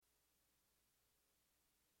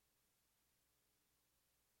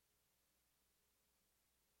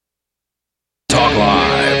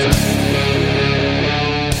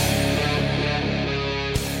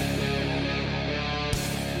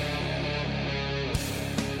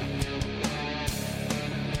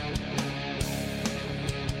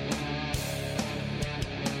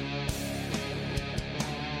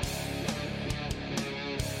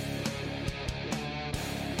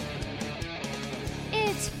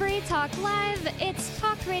Free Talk Live. It's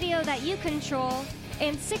talk radio that you control.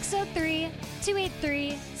 And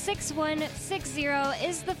 603-283-6160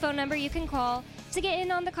 is the phone number you can call to get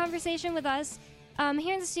in on the conversation with us.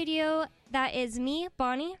 Here in the studio, that is me,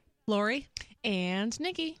 Bonnie, Lori, and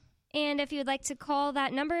Nikki. And if you would like to call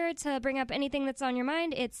that number to bring up anything that's on your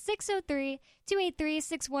mind, it's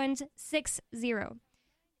 603-283-6160.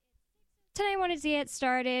 Tonight I wanted to get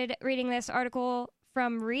started reading this article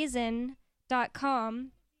from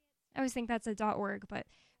Reason.com. I always think that's a .org, but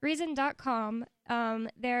Reason.com.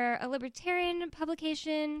 They're a libertarian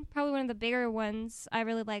publication, probably one of the bigger ones. I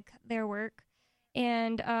really like their work.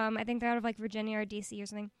 And I think they're out of like Virginia or DC or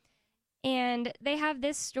something. And they have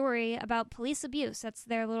this story about police abuse. That's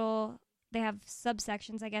their little, they have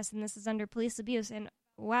subsections, I guess, and this is under police abuse. And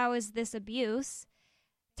wow, is this abuse?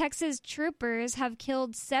 Texas troopers have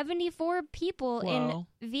killed 74 people in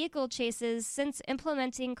vehicle chases since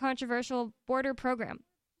implementing controversial border program.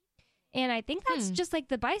 And I think that's just like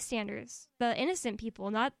the bystanders, the innocent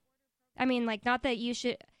people, not that you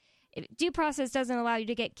should. Due process doesn't allow you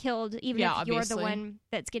to get killed, even if you're the one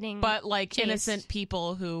that's getting But like chased. Innocent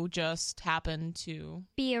people who just happen to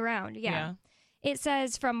be around. Yeah. It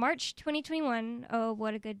says from March 2021, oh,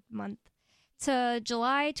 what a good month, to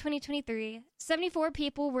July 2023, 74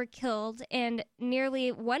 people were killed and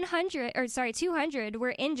nearly 200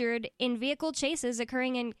 were injured in vehicle chases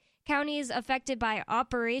occurring in counties affected by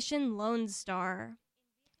Operation Lone Star.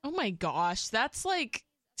 Oh my gosh, that's like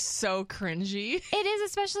so cringy. It is,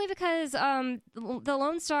 especially because the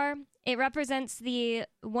Lone Star, it represents the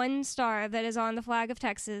one star that is on the flag of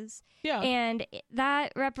Texas. Yeah. And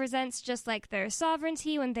that represents just like their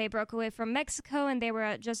sovereignty when they broke away from Mexico and they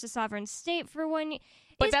were just a sovereign state for 1 year.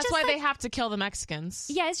 But that's why they have to kill the Mexicans.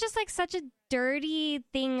 Yeah, it's just like such a dirty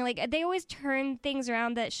thing. Like they always turn things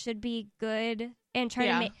around that should be good and try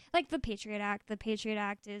to make, like the Patriot Act. The Patriot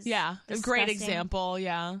Act is a great example.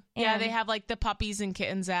 Yeah. They have like the Puppies and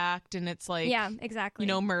Kittens Act, and it's like, exactly.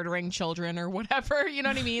 Murdering children or whatever. You know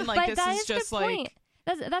what I mean? Like but this is just like point.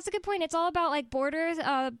 That's a good point. It's all about like borders,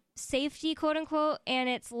 safety, quote unquote, and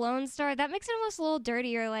it's Lone Star. That makes it almost a little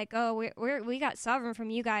dirtier. Like, oh, we got sovereign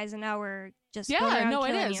from you guys, and now we're just going around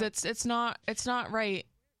killing it is. You. It's not right.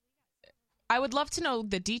 I would love to know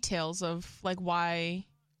the details of like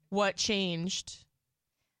what changed.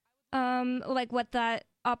 Like what that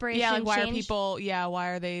operation changed. Why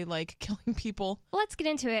are they like killing people? Let's get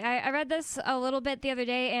into it. I read this a little bit the other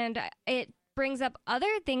day, and it brings up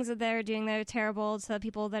other things that they're doing that are terrible to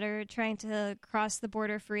people that are trying to cross the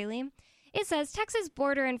border freely. It says Texas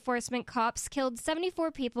border enforcement cops killed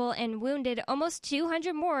 74 people and wounded almost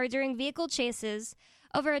 200 more during vehicle chases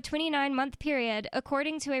over a 29-month period,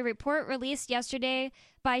 according to a report released yesterday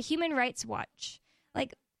by Human Rights Watch.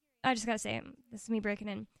 Like, I just gotta say, this is me breaking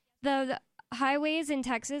in. The highways in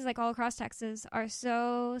Texas, like all across Texas, are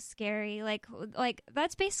so scary. Like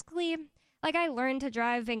that's basically, like I learned to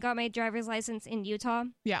drive and got my driver's license in Utah.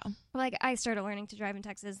 Yeah. Like I started learning to drive in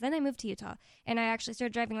Texas. Then I moved to Utah and I actually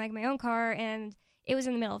started driving like my own car, and it was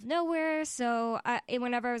in the middle of nowhere. So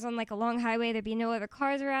whenever I was on like a long highway, there'd be no other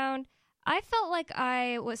cars around. I felt like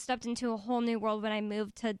I was stepped into a whole new world when I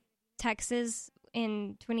moved to Texas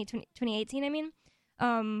in 2018, I mean.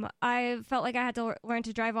 I felt like I had to learn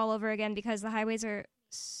to drive all over again because the highways are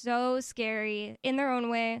so scary in their own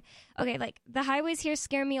way. Okay, like the highways here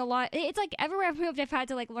scare me a lot. It's like everywhere I've moved, I've had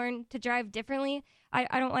to like learn to drive differently.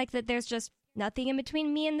 I don't like that there's just nothing in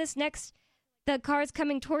between me and the car's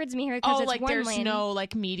coming towards me here because it's like one there's lane. no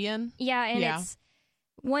like median. Yeah, and it's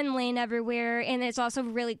one lane everywhere, and it's also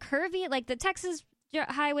really curvy. Like the Texas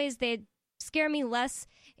highways, they scare me less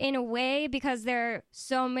in a way because there are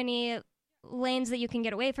so many lanes that you can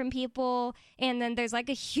get away from people, and then there's like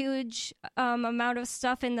a huge amount of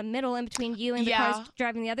stuff in the middle in between you and the cars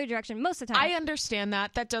driving the other direction most of the time. I understand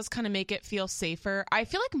that does kind of make it feel safer. I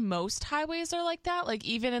feel like most highways are like that, like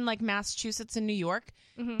even in like Massachusetts and New York,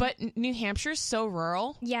 but New Hampshire's so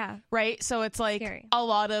rural, right? So it's like scary. A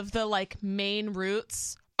lot of the like main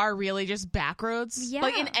routes are really just back roads.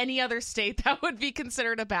 Like in any other state, that would be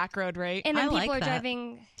considered a back road, right? And then people are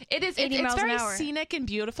driving. It's very scenic and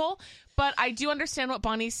beautiful, but I do understand what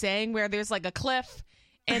Bonnie's saying, where there's like a cliff,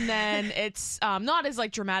 and then it's not as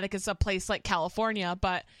like dramatic as a place like California,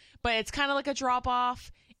 but it's kind of like a drop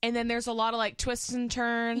off, and then there's a lot of like twists and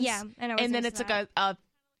turns. Yeah, and then it's like a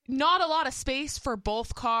not a lot of space for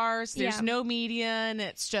both cars. There's no median.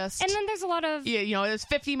 It's just... And then there's a lot of... there's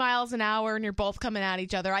 50 miles an hour and you're both coming at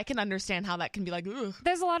each other. I can understand how that can be like, ugh.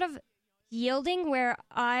 There's a lot of yielding where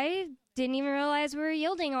I didn't even realize we were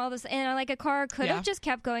yielding all this. And like a car could have just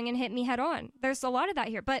kept going and hit me head on. There's a lot of that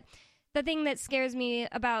here. But the thing that scares me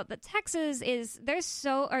about the Texas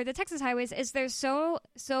highways is there's so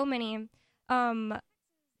many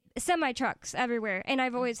semi trucks everywhere, and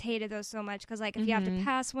I've always hated those so much because like if you have to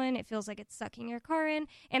pass one, it feels like it's sucking your car in,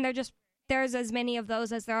 and there's as many of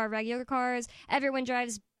those as there are regular cars. Everyone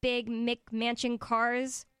drives big McMansion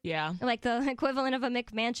cars, like the equivalent of a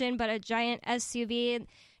McMansion, but a giant SUV.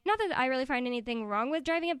 Not that I really find anything wrong with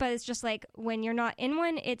driving it, but it's just like when you're not in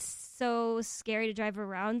one, it's so scary to drive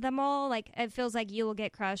around them all. Like it feels like you will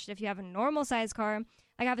get crushed if you have a normal size car.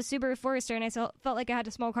 Like I have a Subaru Forester, and I felt like I had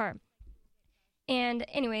a small car. And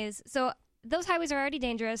anyways, so those highways are already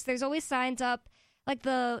dangerous. There's always signs up, like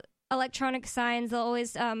the electronic signs. They'll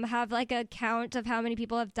always have like a count of how many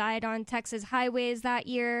people have died on Texas highways that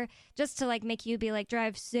year, just to like make you be like,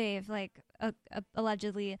 drive safe. Like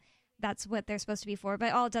allegedly, that's what they're supposed to be for.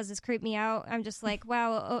 But all it does is creep me out. I'm just like,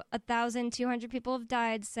 wow, 1,200 people have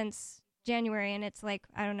died since January, and it's like,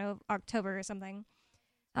 I don't know, October or something.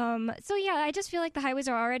 So yeah, I just feel like the highways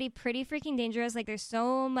are already pretty freaking dangerous. Like there's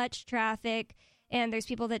so much traffic, and there's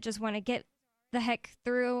people that just want to get the heck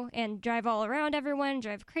through and drive all around everyone,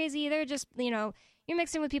 drive crazy. They're just, you're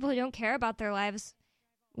mixing with people who don't care about their lives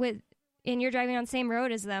and you're driving on the same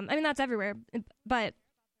road as them. I mean, that's everywhere, but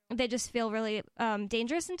they just feel really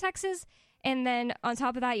dangerous in Texas. And then on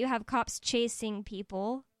top of that, you have cops chasing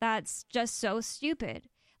people. That's just so stupid.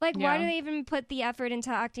 Like, why do they even put the effort into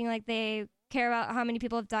acting like they care about how many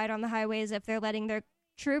people have died on the highways if they're letting their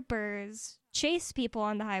troopers chase people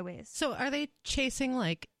on the highways? So are they chasing,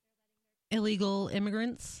 like, illegal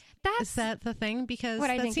immigrants? Is that the thing? Because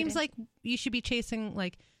that seems like you should be chasing,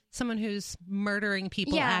 like, someone who's murdering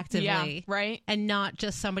people actively, right? And not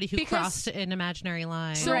just somebody who crossed an imaginary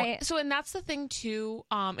line. So, and that's the thing too.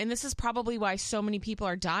 And this is probably why so many people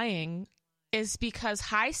are dying, is because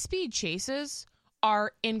high-speed chases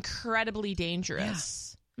are incredibly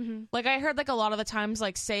dangerous. Yeah. Mm-hmm. Like I heard, like a lot of the times,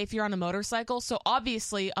 like say if you're on a motorcycle, so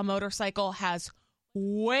obviously a motorcycle has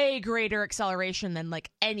way greater acceleration than like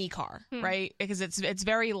any car, right? Because it's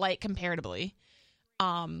very light comparatively.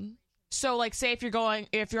 So, like, say if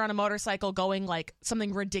you're on a motorcycle going, like,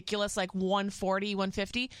 something ridiculous, like 140,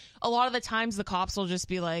 150, a lot of the times the cops will just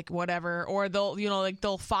be like, whatever, or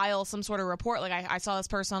they'll file some sort of report. Like, I saw this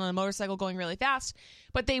person on a motorcycle going really fast,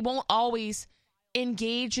 but they won't always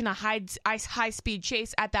engage in a high-speed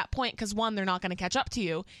chase at that point because, one, they're not going to catch up to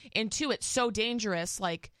you, and two, it's so dangerous.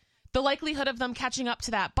 Like, the likelihood of them catching up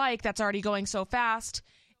to that bike that's already going so fast,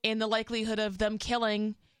 and the likelihood of them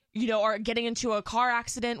killing, or getting into a car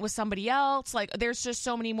accident with somebody else. Like, there's just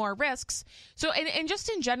so many more risks. So, and just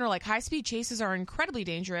in general, like, high-speed chases are incredibly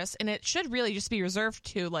dangerous, and it should really just be reserved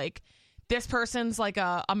to, like, this person's, like,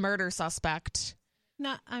 a murder suspect.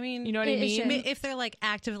 No, I mean... You know what I mean? If they're, like,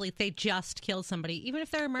 actively, they just killed somebody, even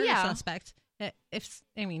if they're a murder suspect.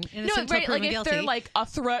 Innocent right, like, if guilty, they're, like, a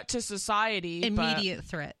threat to society. Immediate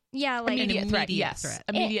threat. Yeah, like... Immediate threat, yes.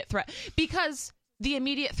 Immediate threat. Because... the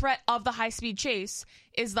immediate threat of the high-speed chase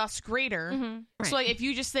is thus greater. Mm-hmm. Right. So, like, if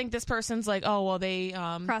you just think this person's like, oh, well, they...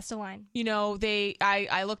 crossed a line.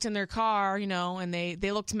 I looked in their car, and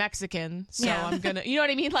they looked Mexican, so I'm gonna... You know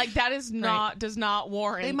what I mean? Like, that is not... does not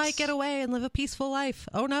warrant... They might get away and live a peaceful life.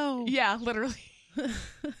 Oh, no. Yeah, literally.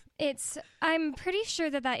 I'm pretty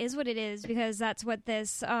sure that is what it is, because that's what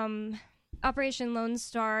this Operation Lone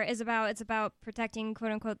Star is about. It's about protecting,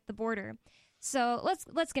 quote-unquote, the border. So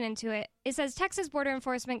let's get into it. It says Texas border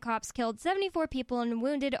enforcement cops killed 74 people and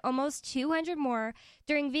wounded almost 200 more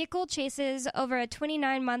during vehicle chases over a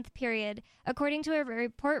 29-month period, according to a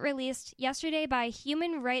report released yesterday by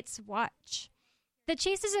Human Rights Watch. The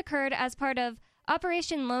chases occurred as part of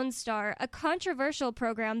Operation Lone Star, a controversial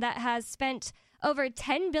program that has spent over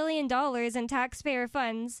 $10 billion in taxpayer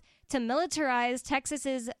funds to militarize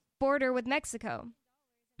Texas's border with Mexico,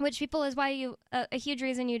 which people is why a huge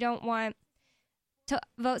reason you don't want to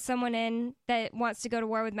vote someone in that wants to go to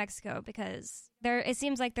war with Mexico, because it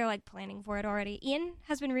seems like they're like planning for it already. Ian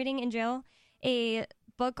has been reading in jail a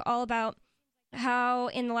book all about how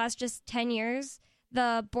in the last just 10 years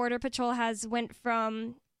the border patrol has went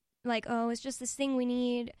from like, oh, it's just this thing we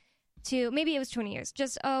need, to maybe it was 20 years,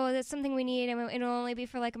 just, oh, that's something we need and it'll only be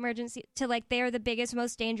for like emergency, to like they're the biggest,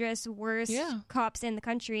 most dangerous, worst cops in the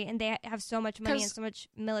country, and they have so much money and so much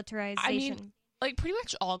militarization. I mean, like, pretty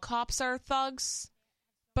much all cops are thugs,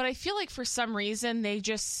 but I feel like for some reason they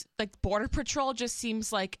just, like, Border Patrol just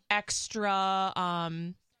seems like extra,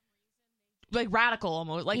 like, radical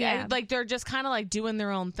almost. Like, like they're just kind of like doing their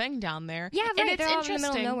own thing down there. Yeah, right. And it's they're all in the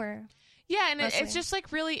middle of nowhere. Yeah, and it's just,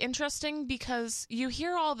 like, really interesting because you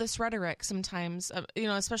hear all this rhetoric sometimes,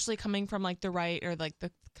 especially coming from, like, the right or, like, the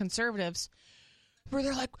conservatives, where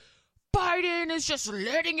they're like, Biden is just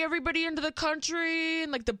letting everybody into the country,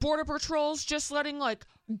 and like the border patrol's just letting like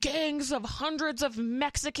gangs of hundreds of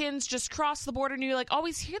Mexicans just cross the border, and you like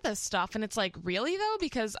always hear this stuff, and it's like, really though?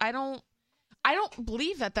 Because I don't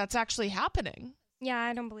believe that that's actually happening. Yeah,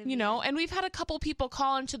 I don't believe it. You know, and we've had a couple people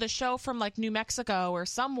call into the show from like New Mexico or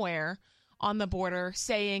somewhere on the border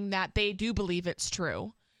saying that they do believe it's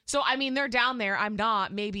true. So, I mean, they're down there. I'm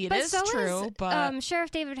not. Maybe it is true. But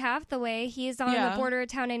Sheriff David Hathaway, he's on the border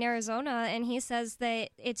town in Arizona, and he says that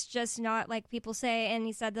it's just not like people say. And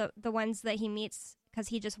he said the ones that he meets, because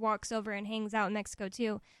he just walks over and hangs out in Mexico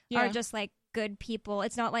too, are just like good people.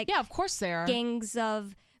 It's not like of course they are. Gangs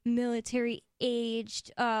of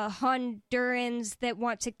military-aged Hondurans that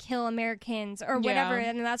want to kill Americans or whatever,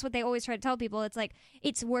 and that's what they always try to tell people. It's like,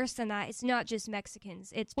 it's worse than that. It's not just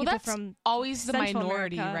Mexicans. It's people from always the Central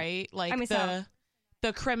minority, America. right? Like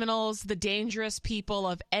the criminals, the dangerous people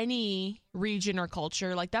of any region or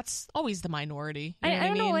culture. Like that's always the minority. You know I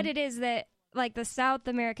don't know what it is that like the South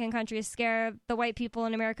American countries scare the white people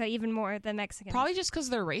in America even more than Mexicans. Probably just because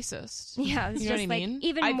they're racist. Yeah, it's you know just what I like mean?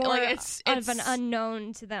 even more of an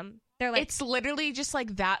unknown to them. They're like, it's literally just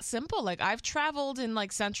like that simple. Like I've traveled in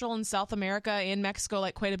like Central and South America and Mexico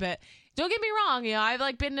like quite a bit. Don't get me wrong, you know, I've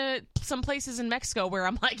like been to some places in Mexico where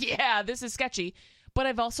I'm like, yeah, this is sketchy. But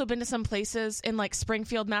I've also been to some places in like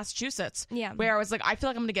Springfield, Massachusetts, where I was like, I feel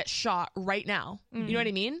like I'm gonna get shot right now. Mm-hmm. You know what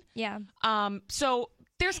I mean? Yeah. So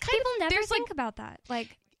there's people never think about that.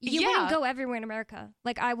 Like you wouldn't go everywhere in America.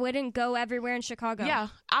 Like I wouldn't go everywhere in Chicago. Yeah,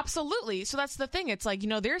 absolutely. So that's the thing. It's like, you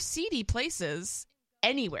know, there's seedy places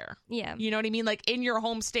anywhere. Yeah. You know what I mean? Like in your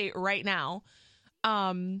home state right now.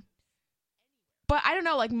 But I don't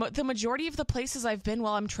know, like the majority of the places I've been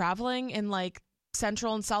while I'm traveling in like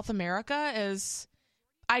Central and South America is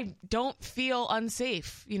I don't feel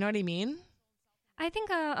unsafe. You know what I mean? I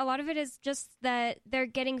think a lot of it is just that they're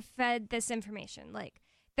getting fed this information. Like,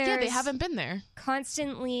 they haven't been there.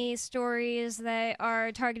 Constantly stories that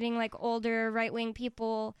are targeting like older right-wing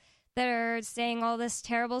people that are saying all this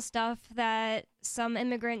terrible stuff that some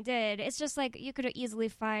immigrant did. It's just like you could easily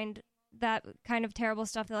find that kind of terrible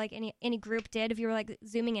stuff that like any group did if you were like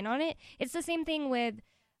zooming in on it. It's the same thing with,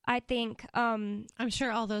 I think, I'm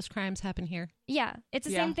sure all those crimes happen here. Yeah, it's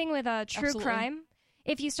the same thing with true crime.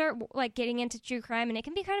 If you start like getting into true crime, and it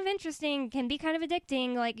can be kind of interesting, can be kind of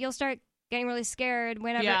addicting, like you'll start getting really scared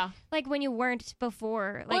whenever, like when you weren't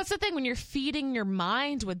before. Like, well, that's the thing, when you're feeding your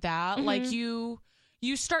mind with that, like you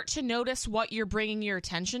start to notice what you're bringing your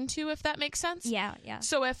attention to, if that makes sense. Yeah, yeah.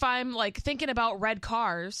 So if I'm like thinking about red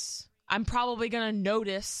cars, I'm probably going to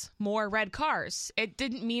notice more red cars. It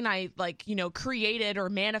didn't mean I like, you know, created or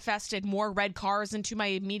manifested more red cars into my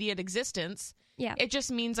immediate existence. Yeah. It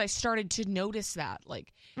just means I started to notice that.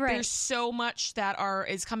 Like there's so much that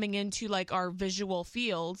is coming into like our visual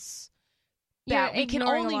fields that we can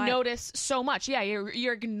only notice so much. Yeah,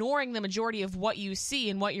 you're ignoring the majority of what you see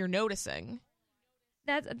and what you're noticing.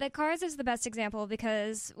 The cars is the best example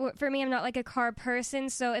because for me, I'm not like a car person.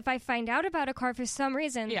 So if I find out about a car for some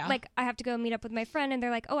reason, like I have to go meet up with my friend and they're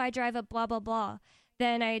like, oh, I drive a blah, blah, blah.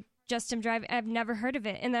 Then I just am driving. I've never heard of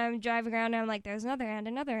it. And then I'm driving around and I'm like, there's another and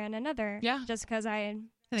another and another. Yeah. Just because I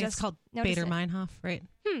think it's called Bader-Meinhof, right?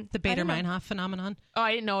 The Bader-Meinhof phenomenon. Oh,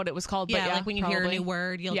 I didn't know what it was called. But like when you hear a new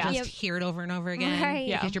word, you'll just hear it over and over again. Right.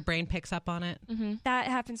 Because your brain picks up on it. Mm-hmm. That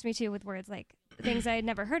happens to me too with words like things I had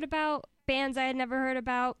never heard about, bands I had never heard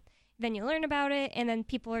about. Then you learn about it, and then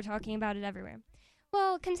people are talking about it everywhere.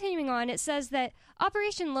 Well, continuing on, it says that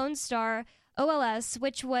Operation Lone Star, OLS,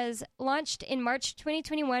 which was launched in March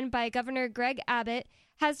 2021 by Governor Greg Abbott,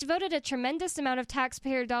 has devoted a tremendous amount of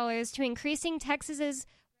taxpayer dollars to increasing Texas's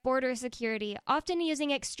border security, often using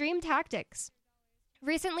extreme tactics.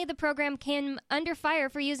 Recently, the program came under fire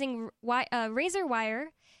for using razor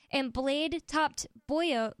wire and blade-topped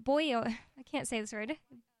buoys. I can't say this word.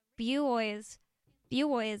 Buoys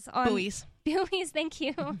on buoys. Buoys, thank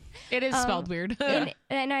you. It is spelled weird.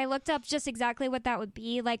 and I looked up just exactly what that would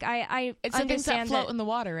be. Like I it's understand things that float in the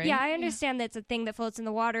water, right? Yeah, I understand that it's a thing that floats in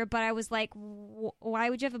the water, but I was like, why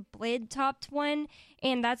would you have a blade-topped one?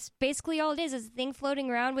 And that's basically all it is a thing floating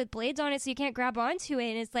around with blades on it, so you can't grab onto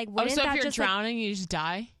it. And it's like, wouldn't so if that you're just drowning, you just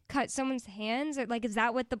die? Cut someone's hands? Or like, is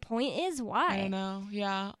that what the point is? Why? I don't know.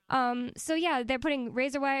 Yeah. So yeah, they're putting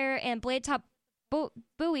razor wire and blade-top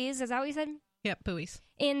buoys. Is that what you said? Yep, buoys.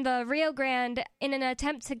 In the Rio Grande in an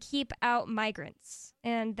attempt to keep out migrants.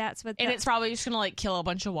 And that's what... And it's probably just going to, like, kill a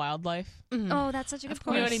bunch of wildlife. Mm-hmm. Oh, that's such a good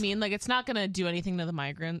point. You know what I mean? Like, it's not going to do anything to the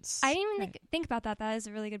migrants. I didn't even think about that. That is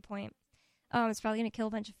a really good point. It's probably going to kill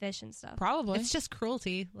a bunch of fish and stuff. Probably. It's just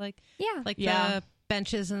cruelty. Like, yeah. The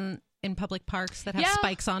benches in public parks that have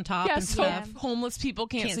spikes on top and stuff. So homeless people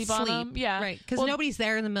can't sleep on them. Yeah. Right. Because nobody's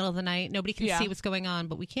there in the middle of the night. Nobody can see what's going on,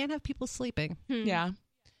 but we can't have people sleeping. Yeah.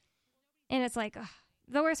 And it's like,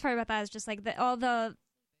 the worst part about that is just like all the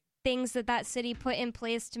things that city put in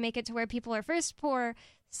place to make it to where people are first poor,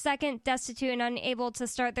 second destitute and unable to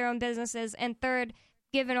start their own businesses, and third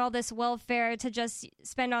given all this welfare to just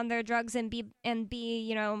spend on their drugs and be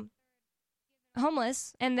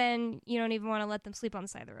homeless, and then you don't even want to let them sleep on the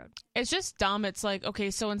side of the road. It's just dumb. It's like,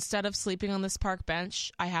 okay, so instead of sleeping on this park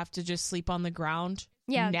bench, I have to just sleep on the ground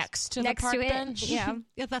next to the park bench. Yeah.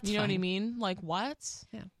 Yeah, that's you know fine. what I mean? Like, what?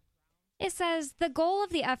 Yeah. It says the goal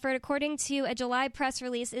of the effort, according to a July press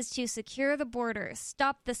release, is to secure the border,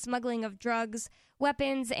 stop the smuggling of drugs,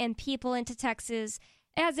 weapons, and people into Texas,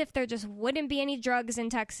 as if there just wouldn't be any drugs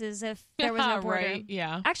in Texas if there was no border. Right,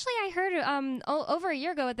 yeah. Actually, I heard over a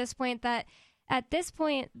year ago at this point that at this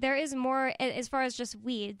point there is more, as far as just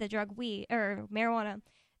weed, the drug weed or marijuana,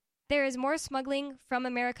 there is more smuggling from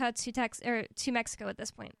America to Mexico at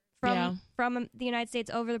this point. From the United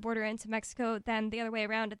States over the border into Mexico than the other way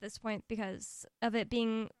around at this point because of it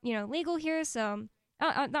being, legal here. So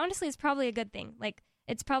honestly, it's probably a good thing. Like,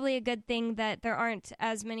 it's probably a good thing that there aren't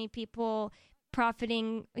as many people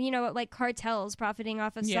profiting, like cartels profiting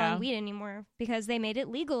off of selling weed anymore because they made it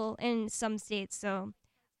legal in some states. So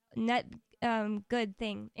good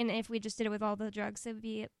thing. And if we just did it with all the drugs, it would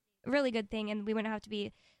be a really good thing. And we wouldn't have to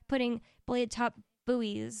be putting blade top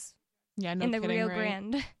buoys in the Rio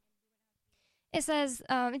Grande. It says,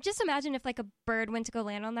 just imagine if like a bird went to go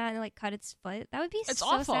land on that and like cut its foot. That would be so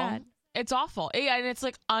awful. sad. It's awful. Yeah, and it's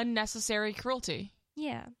like unnecessary cruelty.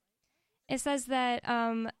 Yeah. It says that,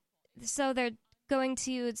 so they're going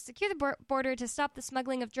to secure the border to stop the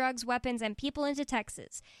smuggling of drugs, weapons, and people into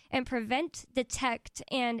Texas and prevent, detect,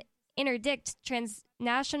 and interdict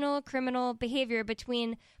transnational criminal behavior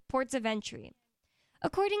between ports of entry.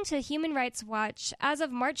 According to Human Rights Watch, as of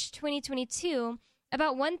March 2022,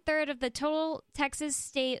 about 1/3 of the total Texas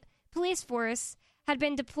state police force had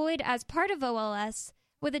been deployed as part of OLS,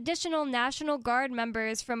 with additional National Guard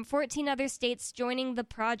members from 14 other states joining the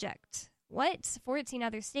project. What? 14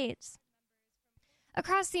 other states?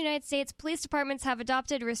 Across the United States, police departments have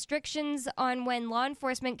adopted restrictions on when law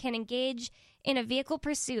enforcement can engage in a vehicle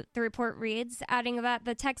pursuit, the report reads, adding that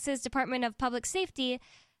the Texas Department of Public Safety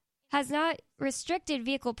has not restricted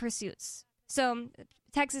vehicle pursuits. So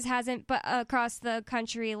Texas hasn't, but across the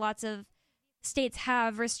country, lots of states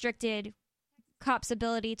have restricted cops'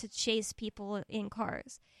 ability to chase people in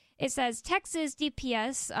cars. It says Texas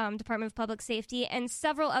DPS, Department of Public Safety, and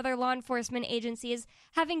several other law enforcement agencies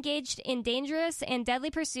have engaged in dangerous and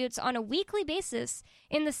deadly pursuits on a weekly basis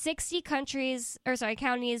in the 60 counties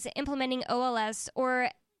implementing OLS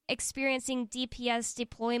or experiencing DPS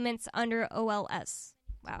deployments under OLS.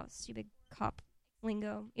 Wow, stupid cop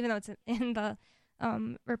lingo, even though it's in the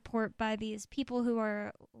report by these people who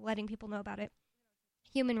are letting people know about it.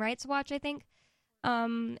 Human Rights Watch, I think.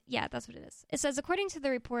 Yeah, that's what it is. It says, according to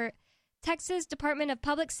the report, Texas Department of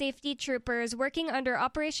Public Safety troopers working under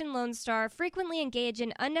Operation Lone Star frequently engage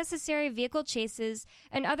in unnecessary vehicle chases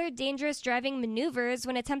and other dangerous driving maneuvers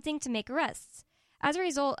when attempting to make arrests. As a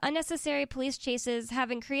result, unnecessary police chases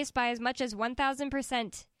have increased by as much as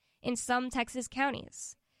 1,000% in some Texas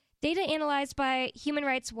counties. Data analyzed by Human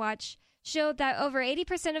Rights Watch showed that over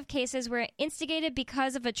 80% of cases were instigated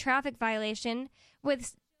because of a traffic violation,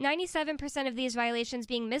 with 97% of these violations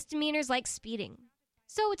being misdemeanors like speeding.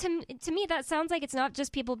 So to me, that sounds like it's not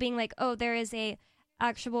just people being like, oh, there is a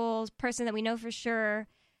actual person that we know for sure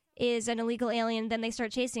is an illegal alien, then they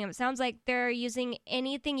start chasing them. It sounds like they're using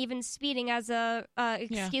anything, even speeding, as a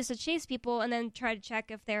excuse to chase people and then try to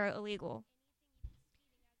check if they're illegal.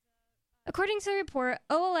 According to the report,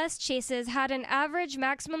 OLS chases had an average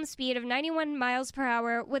maximum speed of 91 miles per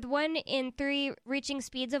hour, with 1 in 3 reaching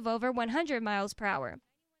speeds of over 100 miles per hour.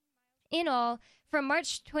 In all, from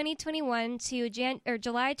March 2021 to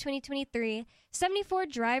July 2023, 74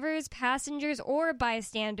 drivers, passengers, or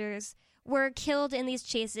bystanders were killed in these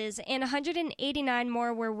chases, and 189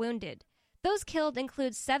 more were wounded. Those killed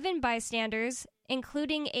include 7 bystanders,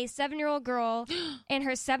 including a 7-year-old girl and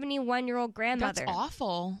her 71-year-old grandmother. That's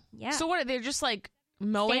awful. Yeah. So what, they're just like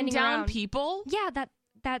mowing down people? Yeah,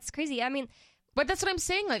 that's crazy. I mean, but that's what I'm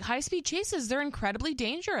saying. Like, high-speed chases, they're incredibly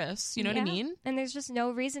dangerous. You know what I mean? And there's just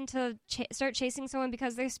no reason to start chasing someone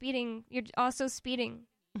because they're speeding. You're also speeding.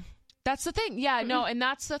 That's the thing. Yeah, no, and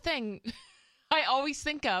that's the thing. I always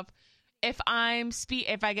think of if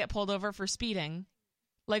I get pulled over for speeding,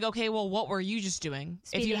 like, okay, well, what were you just doing?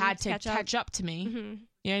 Speeding, if you had to catch up to me. Mm-hmm.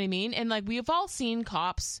 You know what I mean? And, like, we've all seen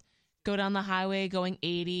cops go down the highway going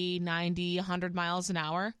 80, 90, 100 miles an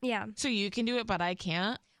hour. Yeah. So you can do it, but I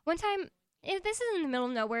can't. One time, this is in the middle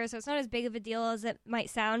of nowhere, so it's not as big of a deal as it might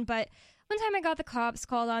sound, but one time I got the cops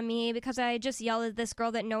called on me because I just yelled at this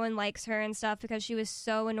girl that no one likes her and stuff because she was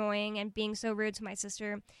so annoying and being so rude to my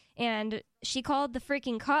sister. And she called the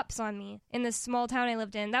freaking cops on me in this small town I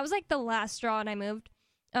lived in. That was like the last straw when I moved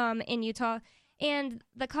in Utah. And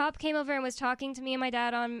the cop came over and was talking to me and my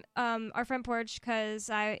dad on our front porch because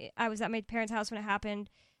I was at my parents' house when it happened.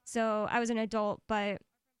 So I was an adult, but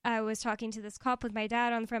I was talking to this cop with my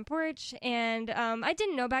dad on the front porch. And I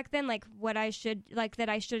didn't know back then, like, what I should, like, that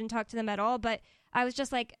I shouldn't talk to them at all. But I was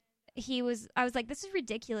just like, I was like, this is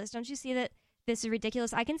ridiculous. Don't you see that this is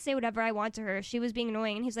ridiculous? I can say whatever I want to her. She was being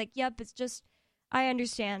annoying. And he's like, yep, it's just, I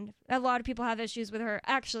understand. A lot of people have issues with her,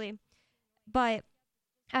 actually. But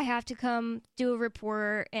I have to come do a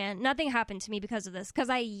report, and nothing happened to me because of this, because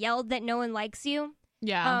I yelled that no one likes you.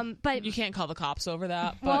 Yeah, but you can't call the cops over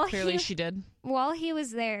that, but clearly she did. While he was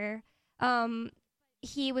there,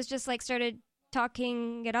 he was just like started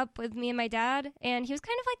talking it up with me and my dad, and he was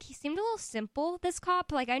kind of like, he seemed a little simple, this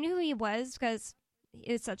cop. Like, I knew who he was because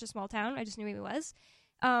it's such a small town. I just knew who he was.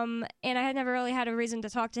 And I had never really had a reason to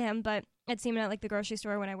talk to him, but I'd seen him at like the grocery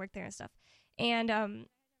store when I worked there and stuff. And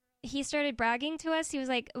he started bragging to us. He was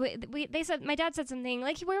like, they said, my dad said something,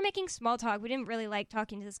 like, we were making small talk. We didn't really like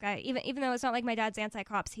talking to this guy, even though it's not like my dad's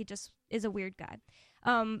anti-cops. He just is a weird guy.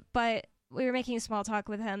 But we were making small talk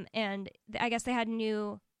with him, and I guess they had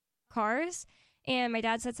new cars. And my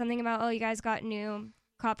dad said something about, oh, you guys got new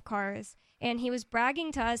cop cars. And he was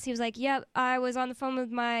bragging to us. He was like, yep, I was on the phone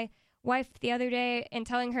with my wife the other day and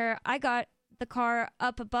telling her I got the car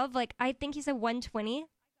up above, like, I think he said 120.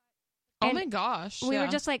 Oh my gosh. We were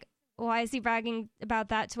just like, why is he bragging about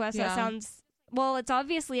that to us? Yeah. That sounds, well, it's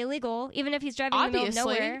obviously illegal, even if he's driving in the middle of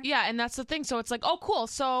nowhere. Yeah, and that's the thing. So it's like, oh, cool.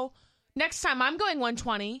 So next time I'm going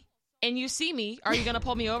 120 and you see me, are you going to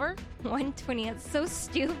pull me over? 120. That's so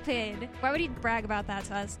stupid. Why would he brag about that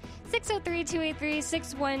to us?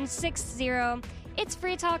 603-283-6160. It's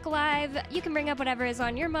Free Talk Live. You can bring up whatever is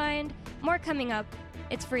on your mind. More coming up.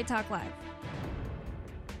 It's Free Talk Live.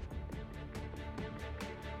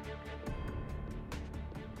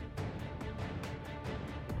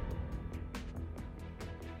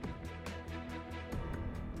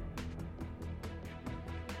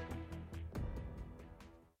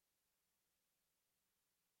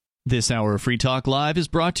 This hour of Free Talk Live is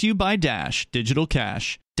brought to you by Dash Digital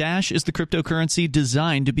Cash. Dash is the cryptocurrency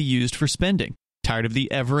designed to be used for spending. Tired of the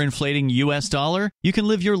ever-inflating U.S. dollar? You can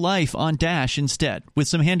live your life on Dash instead with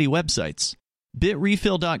some handy websites.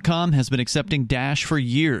 BitRefill.com has been accepting Dash for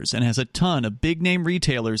years and has a ton of big-name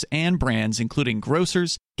retailers and brands including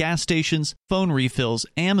grocers, gas stations, phone refills,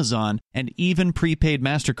 Amazon, and even prepaid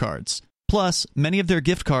MasterCards. Plus, many of their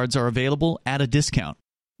gift cards are available at a discount.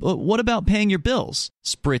 But what about paying your bills?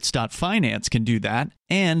 Spritz.finance can do that,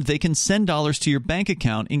 and they can send dollars to your bank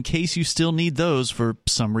account in case you still need those for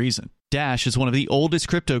some reason. Dash is one of the oldest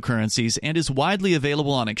cryptocurrencies and is widely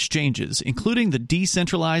available on exchanges, including the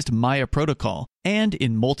decentralized Maya protocol, and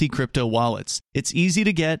in multi-crypto wallets. It's easy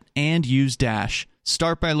to get and use Dash.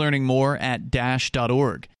 Start by learning more at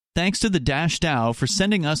Dash.org. Thanks to the Dash DAO for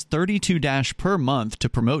sending us 32 Dash per month to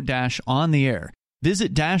promote Dash on the air.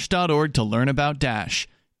 Visit Dash.org to learn about Dash.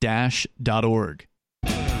 Dash.org.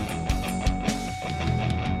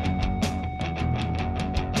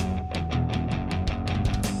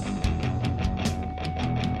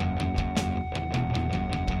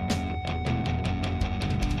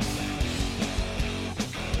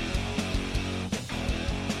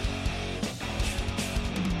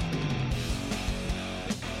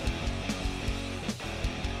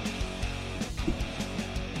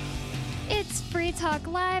 Talk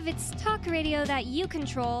Live. It's talk radio that you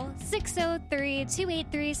control.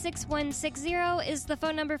 603-283-6160 is the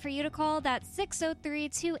phone number for you to call. That's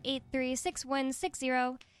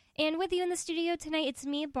 603-283-6160. And with you in the studio tonight, it's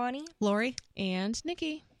me, Bonnie, Lori, and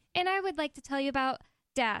Nikki. And I would like to tell you about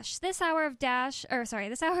Dash. This hour of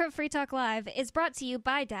Free Talk Live is brought to you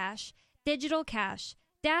by Dash Digital Cash.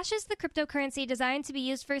 Dash is the cryptocurrency designed to be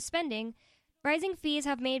used for spending. Rising fees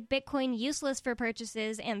have made Bitcoin useless for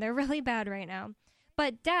purchases, and they're really bad right now.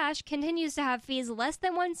 But Dash continues to have fees less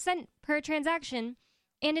than 1 cent per transaction,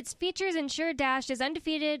 and its features ensure Dash is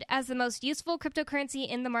undefeated as the most useful cryptocurrency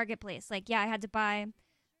in the marketplace. Like, yeah, I had to buy,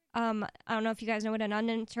 I don't know if you guys know what an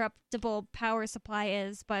uninterruptible power supply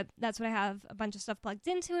is, but that's what I have a bunch of stuff plugged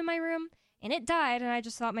into in my room, and it died, and I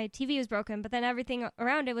just thought my TV was broken, but then everything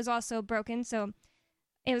around it was also broken, so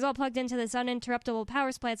it was all plugged into this uninterruptible power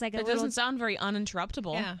supply. It's like it doesn't sound very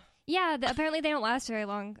uninterruptible. Yeah. Yeah, apparently they don't last very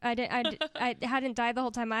long. I hadn't died the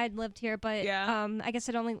whole time I had lived here, but I guess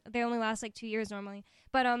they only last like 2 years normally.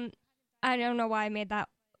 But I don't know why I made that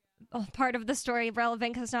part of the story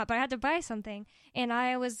relevant, because it's not. But I had to buy something, and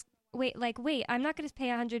I was wait, I'm not going to pay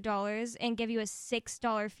 $100 and give you a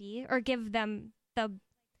 $6 fee, or give them the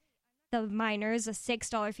miners a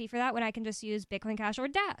 $6 fee for that, when I can just use Bitcoin Cash or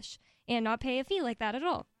Dash and not pay a fee like that at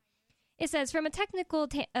all. It says, from a technical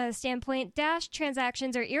standpoint, Dash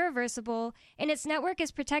transactions are irreversible, and its network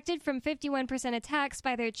is protected from 51% attacks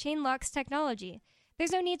by their chain locks technology.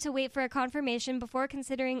 There's no need to wait for a confirmation before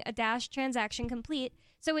considering a Dash transaction complete,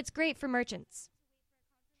 so it's great for merchants.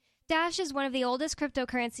 Dash is one of the oldest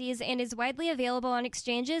cryptocurrencies and is widely available on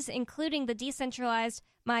exchanges, including the decentralized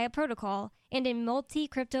Maya protocol, and in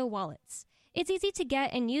multi-crypto wallets. It's easy to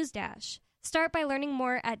get and use Dash. Start by learning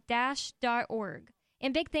more at dash.org.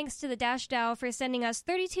 And big thanks to the Dash DAO for sending us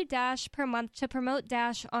 32 Dash per month to promote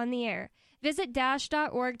Dash on the air. Visit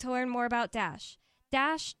dash.org to learn more about Dash.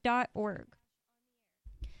 Dash.org.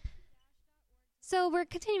 So we're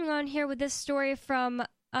continuing on here with this story from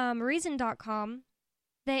Reason.com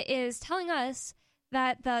that is telling us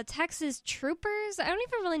that the Texas troopers, I don't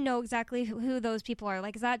even really know exactly who those people are.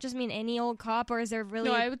 Like, does that just mean any old cop, or is there really...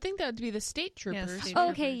 No, I would think that would be the state troopers. Yeah,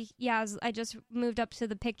 okay, yeah, I just moved up to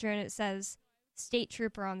the picture and it says state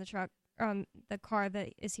trooper on the truck, on the car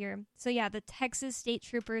that is here. So yeah, the Texas state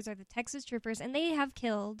troopers are the Texas troopers, and they have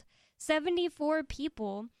killed 74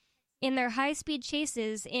 people in their high-speed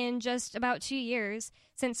chases in just about 2 years.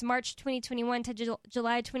 Since March 2021 to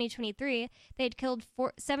July 2023, they'd killed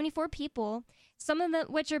 74 people, some of them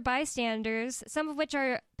which are bystanders, some of which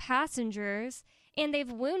are passengers, and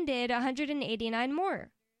they've wounded 189 more.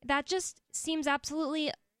 That just seems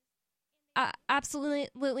absolutely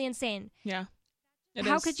insane. Yeah.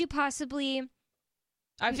 How could you possibly...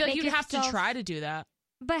 I feel like you'd have to try to do that.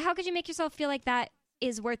 But how could you make yourself feel like that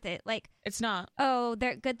is worth it? Like, it's not. Oh,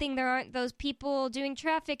 good thing there aren't those people doing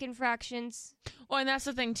traffic infractions. Well, and that's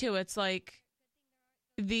the thing too. It's like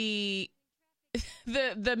the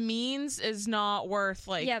means is not worth,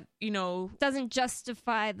 like, doesn't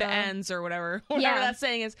justify the ends or whatever that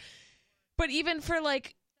saying is. But even for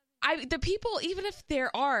like the people, even if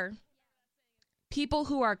there are people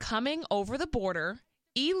who are coming over the border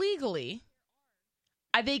illegally,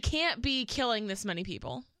 they can't be killing this many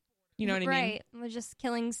people. You know what I mean? Right. We're just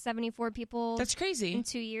killing 74 people. That's crazy. In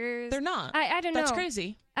 2 years. They're not. I don't know. That's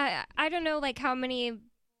crazy. I don't know, like, how many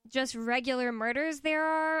just regular murders there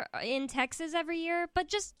are in Texas every year, but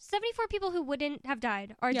just 74 people who wouldn't have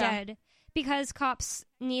died are dead because cops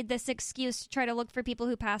need this excuse to try to look for people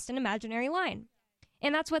who passed an imaginary line.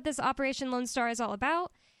 And that's what this Operation Lone Star is all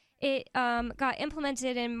about. It got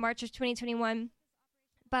implemented in March of 2021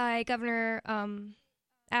 by Governor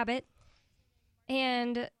Abbott,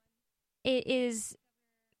 and it's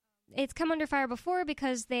come under fire before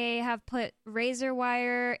because they have put razor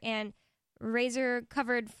wire and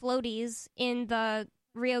razor-covered floaties in the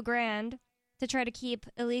Rio Grande to try to keep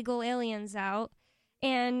illegal aliens out.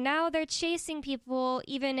 And now they're chasing people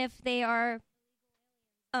even if they are,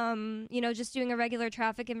 just doing a regular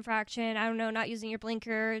traffic infraction. I don't know, not using your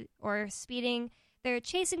blinker or speeding. They're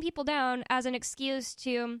chasing people down as an excuse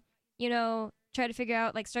to, try to figure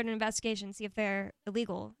out, like, start an investigation, see if they're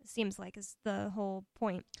illegal, it seems like, is the whole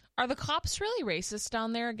point. Are the cops really racist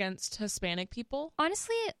down there against Hispanic people?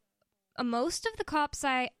 Honestly, most of the cops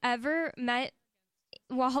I ever met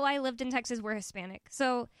while I lived in Texas were Hispanic.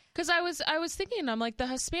 So, because I was thinking, I'm like, the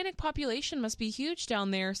Hispanic population must be huge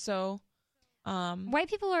down there. So, white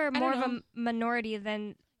people are more of a minority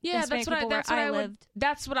than Hispanic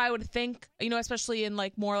that's what I would think. Especially in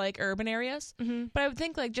like more like urban areas. Mm-hmm. But I would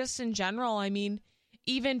think like just in general. I mean,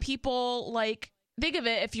 even people like, think of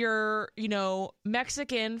it, if you're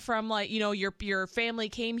Mexican from like your family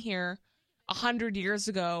came here 100 years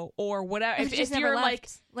ago or whatever. If you're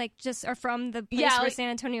left, like just are from the place where San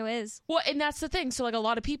Antonio is. Well, and that's the thing. So like a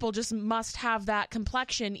lot of people just must have that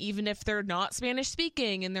complexion, even if they're not Spanish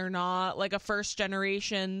speaking and they're not like a first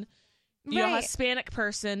generation, Hispanic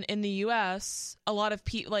person in the U.S. A lot of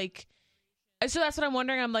people like. So that's what I'm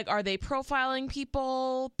wondering. I'm like, are they profiling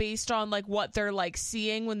people based on like what they're like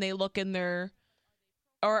seeing when they look in their.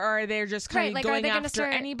 Or are they just kind of going after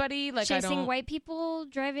anybody? Like, chasing white people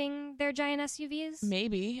driving their giant SUVs?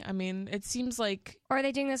 Maybe. I mean, it seems like... Or are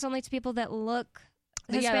they doing this only to people that look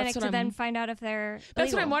Hispanic to then find out if they're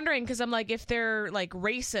That's what I'm wondering, because I'm like, if they're like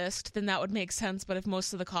racist, then that would make sense. But if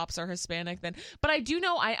most of the cops are Hispanic, then... But I do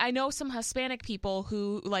know, I know some Hispanic people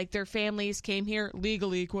who, like, their families came here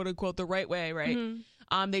legally, quote unquote, the right way, right?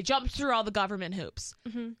 Mm-hmm. They jumped through all the government hoops.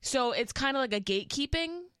 Mm-hmm. So it's kind of like a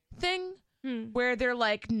gatekeeping thing. where they're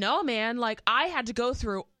like, no, man, like I had to go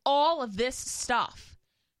through all of this stuff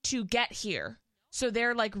to get here. So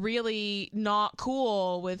they're like really not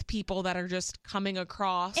cool with people that are just coming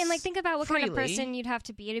across. And like think about what freely. Kind of person you'd have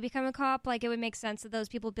to be to become a cop. Like it would make sense that those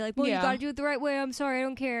people would be like, well, you got to do it the right way. I'm sorry, I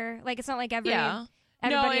don't care. Like it's not like everybody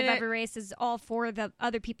of every race is all for the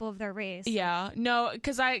other people of their race. Yeah, no,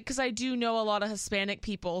 because I do know a lot of Hispanic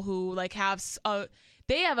people who like have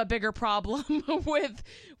they have a bigger problem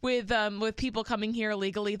with people coming here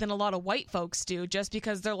illegally than a lot of white folks do, just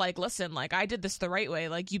because they're like, listen, like I did this the right way,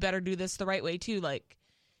 like you better do this the right way too, like,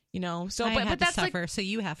 you know. So but that's to suffer, like, so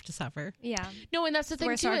you have to suffer. Yeah. No, and that's the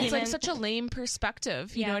thing too. It's like such a lame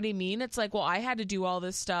perspective. You know what I mean? It's like, well, I had to do all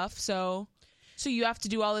this stuff, so you have to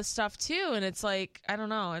do all this stuff too, and it's like, I don't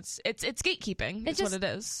know, it's gatekeeping. That's what it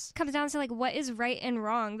is. Comes down to like what is right and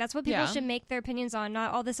wrong. That's what people should make their opinions on,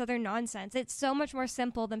 not all this other nonsense. It's so much more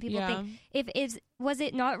simple than people think. Was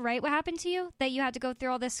it not right what happened to you, that you had to go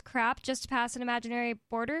through all this crap just to pass an imaginary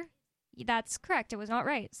border? That's correct. It was not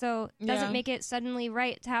right. So it doesn't make it suddenly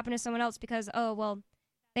right to happen to someone else because, oh well,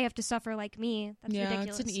 they have to suffer like me. That's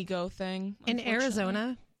ridiculous. It's an ego thing. In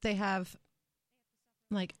Arizona, they have,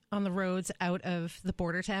 like on the roads out of the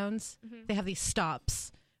border towns, they have these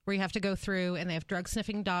stops where you have to go through, and they have drug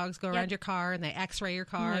sniffing dogs go around your car, and they x-ray your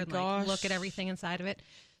car and like look at everything inside of it.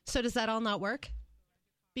 So does that all not work?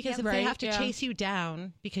 Because if they have to chase you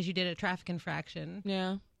down because you did a traffic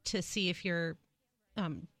infraction to see if you're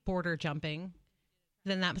border jumping,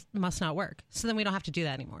 then that must not work. So then we don't have to do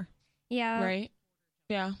that anymore. Yeah. Right.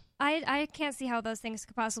 Yeah. I can't see how those things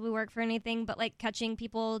could possibly work for anything but like catching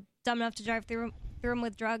people dumb enough to drive through them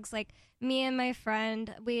with drugs. Like me and my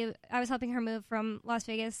friend, I was helping her move from Las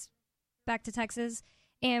Vegas back to Texas,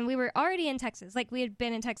 and we were already in Texas. Like we had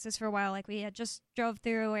been in Texas for a while. Like we had just drove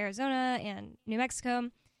through Arizona and New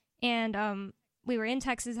Mexico, and we were in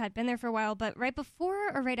Texas, had been there for a while. But right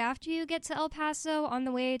before or right after you get to El Paso, on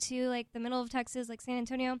the way to like the middle of Texas, like San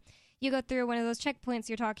Antonio, you go through one of those checkpoints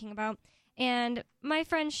you're talking about. And my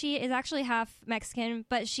friend, she is actually half Mexican,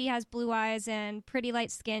 but she has blue eyes and pretty light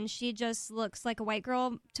skin. She just looks like a white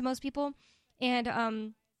girl to most people.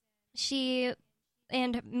 And she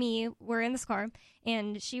and me were in this car,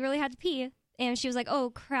 and she really had to pee. And she was like,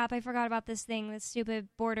 oh, crap, I forgot about this stupid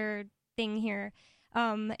border thing here.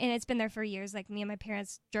 And it's been there for years. Like, me and my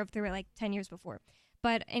parents drove through it like 10 years before.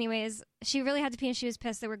 But anyways, she really had to pee, and she was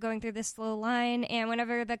pissed that we're going through this slow line. And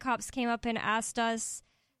whenever the cops came up and asked us,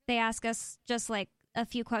 they ask us just like a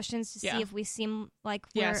few questions to see if we seem like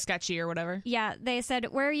we're sketchy or whatever. Yeah, they said,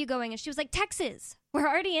 where are you going? And she was like, Texas. We're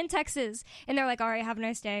already in Texas. And they're like, all right, have a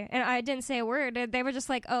nice day. And I didn't say a word. They were just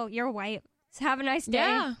like, oh, you're white. Have a nice day.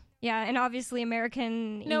 Yeah. Yeah, and obviously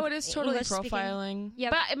American. No, it is totally profiling. Yeah,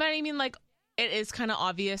 but I mean, like, it is kind of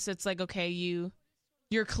obvious. It's like, okay,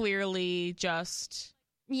 you're clearly just.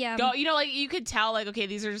 Yeah. You know, like, you could tell, like, okay,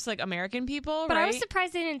 these are just, like, American people, but right? I was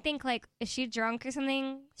surprised they didn't think, like, is she drunk or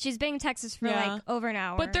something? She's been in Texas for, like, over an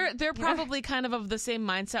hour. But they're probably kind of the same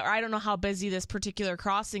mindset, or I don't know how busy this particular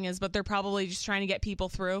crossing is, but they're probably just trying to get people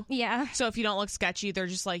through. Yeah. So if you don't look sketchy, they're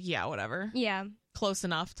just like, yeah, whatever. Yeah. Close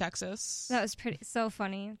enough, Texas. That was so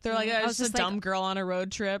funny. They're like, I was just a dumb girl on a road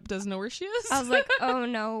trip, doesn't know where she is. I was like, oh,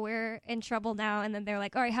 no, we're in trouble now. And then they're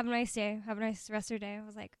like, all right, have a nice day. Have a nice rest of your day. I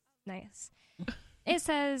was like, nice. It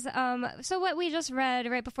says, so what we just read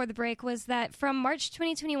right before the break was that from March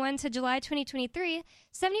 2021 to July 2023,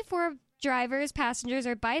 74 drivers, passengers,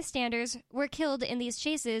 or bystanders were killed in these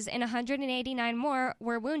chases, and 189 more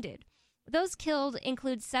were wounded. Those killed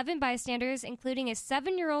include 7 bystanders, including a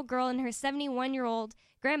 7-year-old girl and her 71-year-old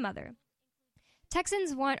grandmother.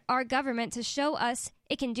 Texans want our government to show us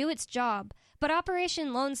it can do its job, but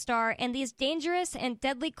Operation Lone Star and these dangerous and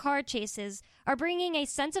deadly car chases are bringing a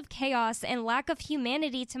sense of chaos and lack of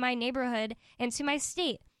humanity to my neighborhood and to my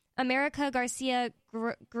state. America Garcia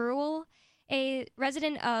Gruel, a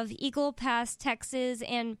resident of Eagle Pass, Texas,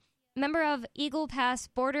 and member of Eagle Pass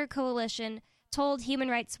Border Coalition, told Human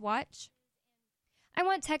Rights Watch, I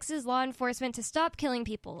want Texas law enforcement to stop killing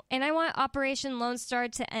people, and I want Operation Lone Star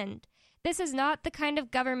to end. This is not the kind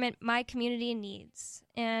of government my community needs,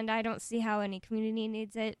 and I don't see how any community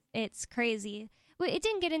needs it. It's crazy. It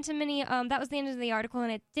didn't get into many. That was the end of the article,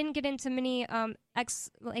 and it didn't get into many.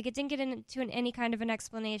 It didn't get into any kind of an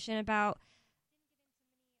explanation about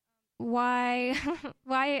why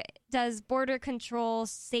does border control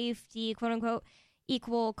safety, quote unquote,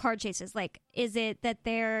 equal car chases? Like, is it that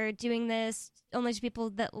they're doing this only to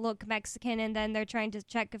people that look Mexican, and then they're trying to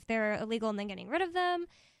check if they're illegal and then getting rid of them?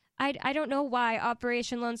 I don't know why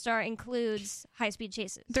Operation Lone Star includes high-speed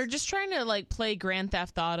chases. They're just trying to, like, play Grand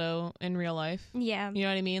Theft Auto in real life. Yeah. You know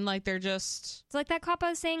what I mean? Like, they're just... It's like that cop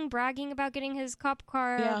I was saying, bragging about getting his cop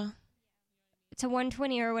car to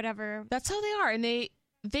 120 or whatever. That's how they are. And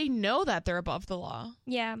they know that they're above the law.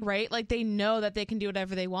 Yeah. Right? Like, they know that they can do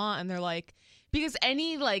whatever they want. And they're like... Because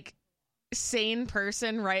any, like, sane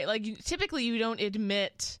person, right? Like, typically you don't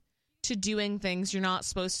admit to doing things you're not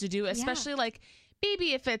supposed to do. Especially, like...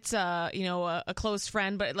 Maybe if it's a close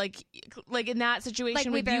friend, but like in that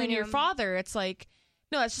situation with you and your father, it's like,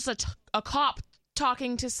 no, that's just a cop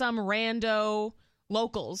talking to some rando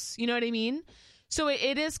locals. You know what I mean? So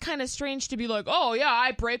it is kind of strange to be like, oh yeah,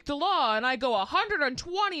 I break the law and I go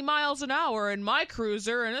 120 miles an hour in my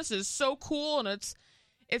cruiser and this is so cool. And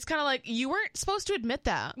it's kind of like, you weren't supposed to admit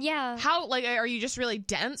that. Yeah. How, like, are you just really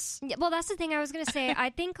dense? Yeah, well, that's the thing I was going to say.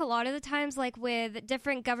 I think a lot of the times, like with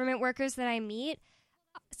different government workers that I meet,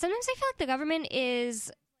 sometimes I feel like the government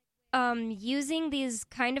is using these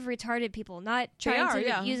kind of retarded people, not trying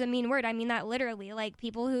to use a mean word. I mean that literally. Like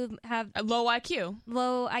people who have low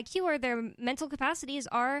IQ or their mental capacities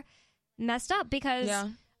are messed up because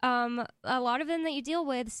a lot of them that you deal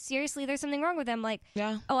with, seriously, there's something wrong with them. Like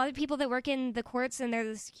a lot of people that work in the courts and they're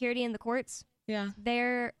the security in the courts. Yeah.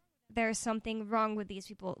 There's something wrong with these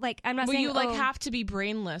people. Like, I'm not saying you have to be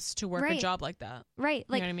brainless to work a job like that. Right.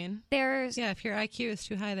 Like, you know what I mean? If your IQ is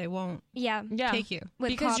too high, they won't take you.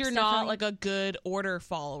 Because you're not like a good order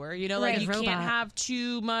follower. You know, like you can't have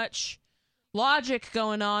too much logic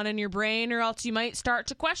going on in your brain or else you might start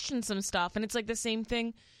to question some stuff. And it's like the same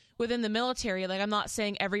thing within the military. Like, I'm not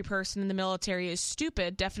saying every person in the military is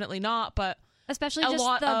stupid. Definitely not. But especially just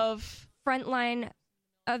lot of frontline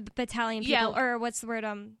of battalion people. Or what's the word?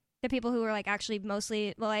 The people who are like actually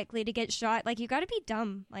mostly likely to get shot, like you got to be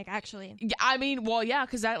dumb, like actually. Yeah, I mean, well, yeah,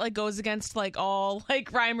 because that like goes against like all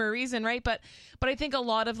like rhyme or reason, right? But I think a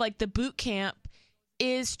lot of like the boot camp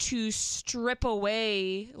is to strip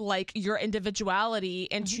away like your individuality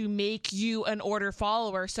and to make you an order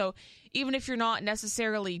follower. So even if you're not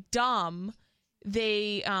necessarily dumb,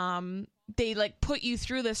 they like put you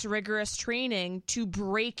through this rigorous training to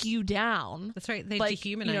break you down. That's right. They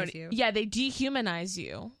dehumanize you. Yeah, they dehumanize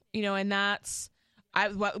you. You know, and that's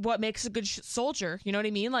what makes a good soldier. You know what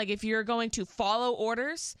I mean? Like, if you're going to follow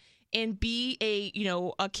orders and be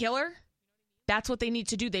a killer, that's what they need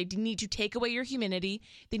to do. They need to take away your humanity.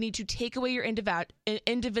 They need to take away your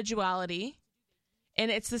individuality.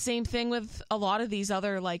 And it's the same thing with a lot of these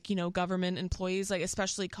other, like, government employees, like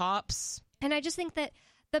especially cops. And I just think that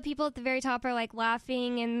the people at the very top are like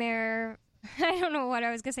laughing in their... I don't know what I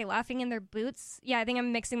was going to say, laughing in their boots. Yeah, I think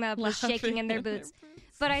I'm mixing that up with shaking in their boots.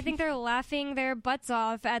 But I think they're laughing their butts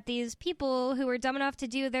off at these people who are dumb enough to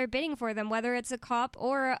do their bidding for them, whether it's a cop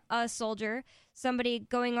or a soldier, somebody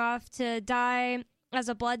going off to die as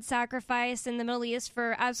a blood sacrifice in the Middle East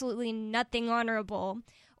for absolutely nothing honorable,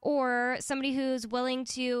 or somebody who's willing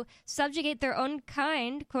to subjugate their own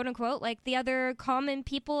kind, quote unquote, like the other common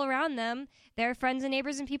people around them, their friends and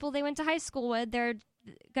neighbors and people they went to high school with. They're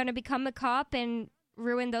going to become a cop and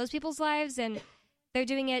ruin those people's lives, and they're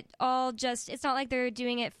doing it all just, it's not like they're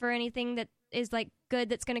doing it for anything that is like good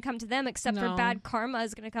that's going to come to them, except for bad karma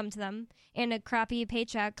is going to come to them and a crappy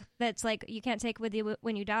paycheck that's like you can't take with you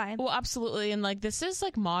when you die. Well, absolutely. And like this is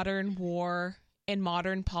like modern war and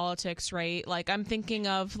modern politics, right? Like I'm thinking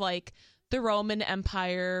of like the Roman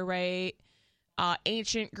Empire, right?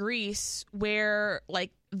 Ancient Greece, where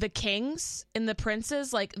like the kings and the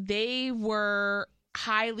princes, like they were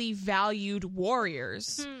highly valued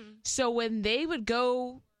warriors. So when they would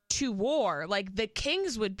go to war, like the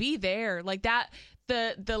kings would be there, like that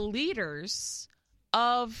the leaders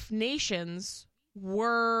of nations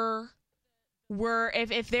were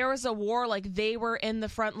if there was a war, like they were in the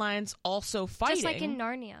front lines also fighting, just like in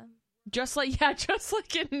Narnia, just like in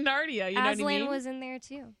Narnia, you know what I mean? Was in there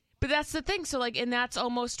too. But that's the thing. So like, and that's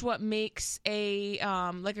almost what makes a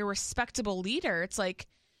like a respectable leader. It's like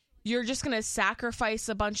you're just going to sacrifice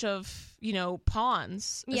a bunch of,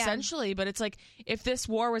 pawns essentially. But it's like, if this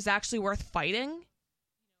war was actually worth fighting,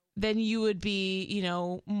 then you would be,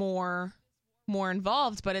 more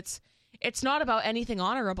involved. But it's not about anything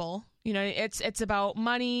honorable. It's about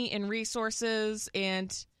money and resources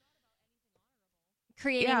and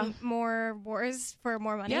creating more wars for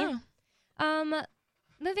more money. Yeah.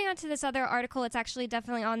 Moving on to this other article, it's actually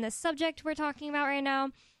definitely on this subject we're talking about right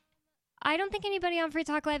now. I don't think anybody on Free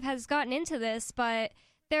Talk Live has gotten into this, but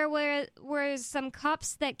there were some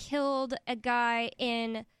cops that killed a guy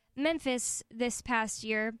in Memphis this past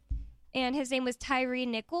year, and his name was Tyree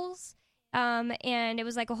Nichols, and it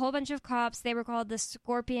was like a whole bunch of cops. They were called the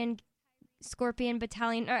Scorpion Scorpion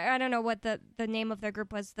Battalion, or I don't know what the name of their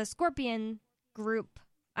group was, the Scorpion Group.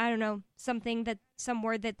 I don't know, some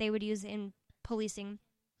word that they would use in policing.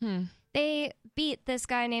 They beat this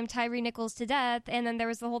guy named Tyree Nichols to death, and then there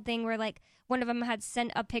was the whole thing where, like, one of them had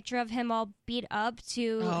sent a picture of him all beat up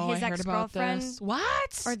to his ex-girlfriend.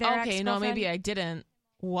 What? Or their ex-girlfriend. No, maybe I didn't.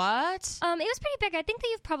 What? It was pretty big. I think that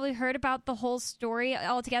you've probably heard about the whole story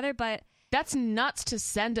altogether, but... That's nuts to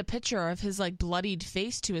send a picture of his, like, bloodied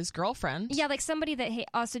face to his girlfriend. Yeah, like somebody that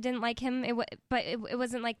also didn't like him, but it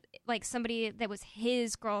wasn't like somebody that was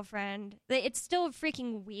his girlfriend. It's still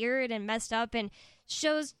freaking weird and messed up, and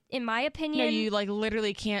shows, in my opinion... No, you, like,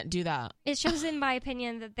 literally can't do that. It shows, in my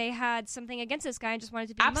opinion, that they had something against this guy and just wanted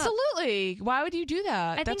to beat him up. Absolutely. Why would you do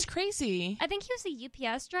that? That's crazy. I think he was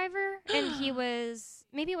a UPS driver, and he was...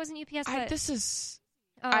 Maybe it wasn't UPS, but... This is...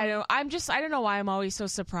 I don't know why I'm always so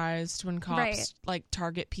surprised when cops like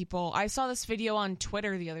target people. I saw this video on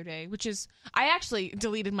Twitter the other day, which is, I actually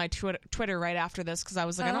deleted my Twitter right after this because I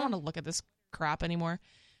was like, I don't want to look at this crap anymore.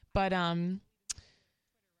 But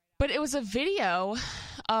it was a video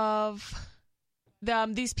of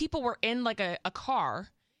these people were in like a car,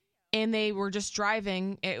 and they were just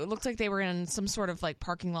driving. It looked like they were in some sort of like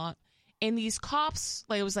parking lot, and these cops,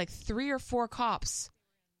 like it was like 3 or 4 cops,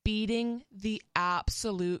 beating the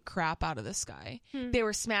absolute crap out of this guy. They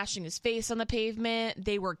were smashing his face on the pavement.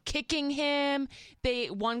 They were kicking him.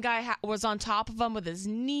 One guy was on top of him with his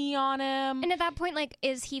knee on him. And at that point, like,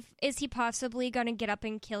 is he possibly going to get up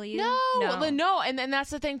and kill you? No. And that's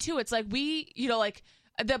the thing too. It's like like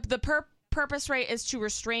the purpose, right, is to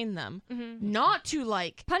restrain them, not to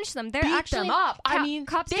like punch them. They're beat actually them up. I mean,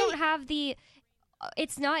 cops don't have the.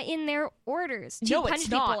 It's not in their orders to punch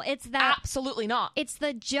people. It's that absolutely not. It's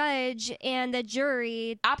the judge and the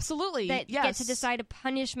jury that get to decide a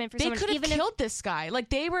punishment for someone. They could have killed this guy.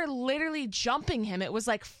 Like, they were literally jumping him. It was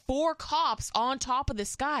like 4 cops on top of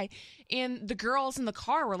this guy, and the girls in the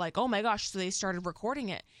car were like, "Oh my gosh!" So they started recording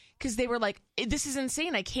it because they were like, "This is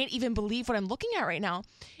insane. I can't even believe what I'm looking at right now."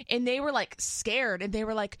 And they were like scared, and they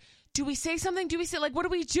were like, do we say something? Do we say, like, what do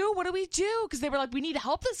we do? What do we do? Because they were like, we need to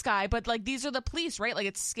help this guy. But, like, these are the police, right? Like,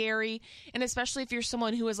 it's scary. And especially if you're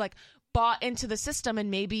someone who is, like, bought into the system and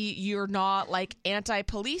maybe you're not, like,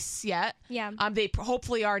 anti-police yet. Yeah. They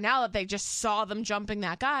hopefully are now that they just saw them jumping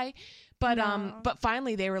that guy. But but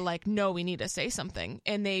finally they were like, no, we need to say something.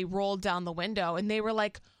 And they rolled down the window and they were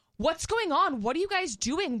like, what's going on? What are you guys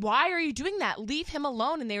doing? Why are you doing that? Leave him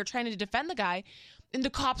alone. And they were trying to defend the guy. And the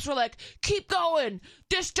cops were like, keep going.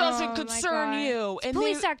 This doesn't concern you. And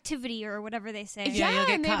police activity or whatever they say. Yeah, you'll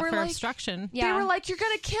get and caught they were for like, obstruction. Yeah. They were like, you're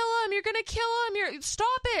going to kill him. You're going to kill him.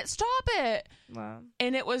 Stop it. Wow.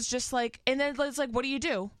 And it was just like, and then it's like, what do you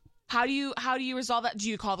do? How do you resolve that? Do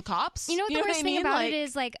you call the cops? You know what the worst thing about it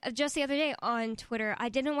is, like, just the other day on Twitter, I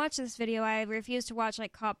didn't watch this video. I refuse to watch,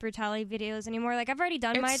 like, cop brutality videos anymore. Like, I've already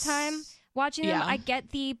done my time watching them. I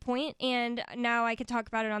get the point, and now I can talk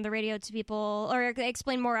about it on the radio to people, or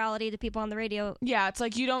explain morality to people on the radio. Yeah, it's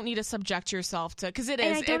like you don't need to subject yourself to, because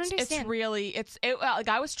it's really like,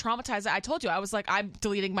 I was traumatized. I told you, I was like, I'm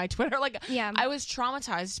deleting my Twitter. Like, I was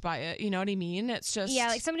traumatized by it. You know what I mean? It's just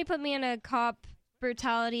like somebody put me in a cop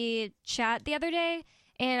brutality chat the other day,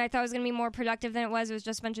 and I thought it was going to be more productive than it was. It was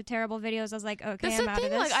just a bunch of terrible videos. I was like, okay, I'm out of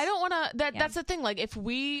this. Like, I don't want to... That's the thing. Like, if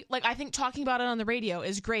we... Like, I think talking about it on the radio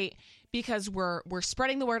is great because we're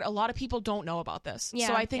spreading the word. A lot of people don't know about this. Yeah,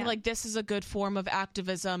 so I think, like, this is a good form of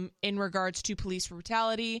activism in regards to police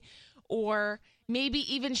brutality, or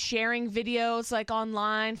maybe even sharing videos, like,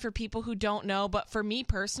 online for people who don't know. But for me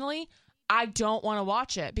personally, I don't want to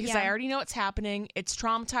watch it because I already know it's happening. It's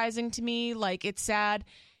traumatizing to me. Like, it's sad.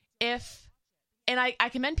 And I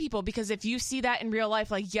commend people, because if you see that in real life,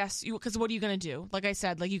 like, yes, because what are you going to do? Like I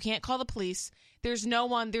said, like, you can't call the police. There's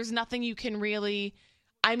nothing you can really,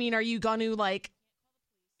 I mean, are you going to, like,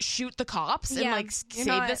 shoot the cops and, like,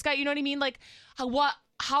 save this guy? You know what I mean? Like,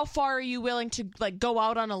 how far are you willing to, like, go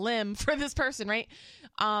out on a limb for this person, right?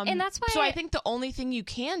 And that's why. So I think the only thing you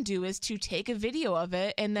can do is to take a video of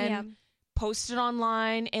it and then post it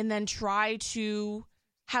online, and then try to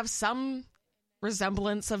have some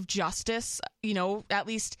resemblance of justice, you know, at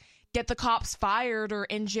least get the cops fired or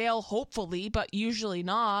in jail, hopefully, but usually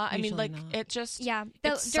not. Usually, I mean, like, it just during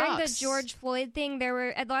the George Floyd thing, there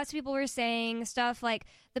were lots of people were saying stuff like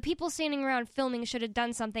the people standing around filming should have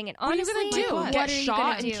done something. And honestly, what are you going to do? Get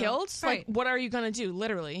shot and killed? Right. Like, what are you going to do,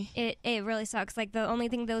 literally? It really sucks. Like, the only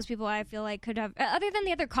thing those people I feel like could have, other than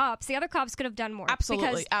the other cops could have done more.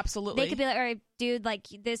 Absolutely. They could be like, all right, dude, like,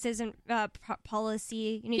 this isn't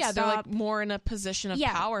policy. You need to stop. They're like more in a position of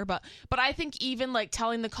power. But I think even like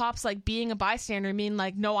telling the cops, like being a bystander, mean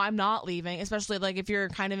like, no, I'm not leaving. Especially like if you're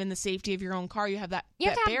kind of in the safety of your own car, you have that You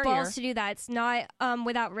have to barrier. have balls to do that. It's not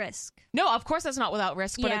without risk. No, of course that's not without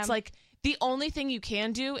risk. But it's like the only thing you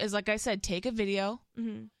can do is, like I said, take a video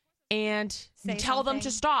and tell them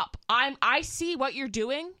to stop. I see what you're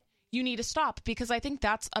doing. You need to stop, because I think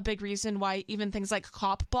that's a big reason why even things like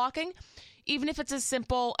cop blocking, even if it's as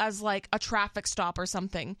simple as like a traffic stop or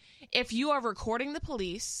something, if you are recording the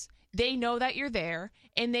police, they know that you're there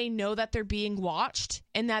and they know that they're being watched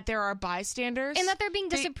and that there are bystanders. And that they're being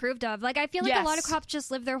disapproved of. Like, I feel like a lot of cops just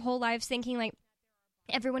live their whole lives thinking like,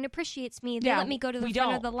 everyone appreciates me. They let me go to the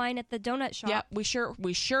front of the line at the donut shop. Yeah, we sure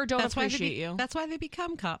don't appreciate you. That's why they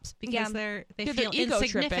become cops, because they feel ego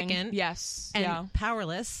insignificant, tripping. Yes, and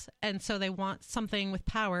powerless, and so they want something with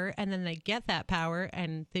power, and then they get that power,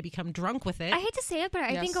 and they become drunk with it. I hate to say it, but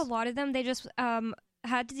I think a lot of them they just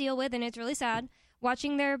had to deal with, and it's really sad,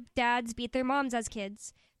 watching their dads beat their moms as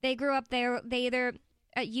kids. They grew up there. They either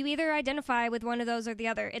you either identify with one of those or the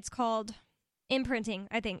other. It's called imprinting,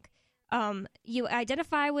 I think. You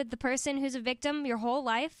identify with the person who's a victim your whole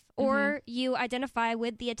life, or you identify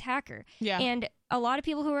with the attacker. Yeah. And a lot of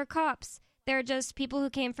people who are cops, they're just people who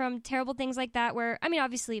came from terrible things like that, where, I mean,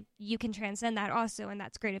 obviously you can transcend that also, and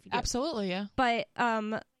that's great if you do. Absolutely, yeah. But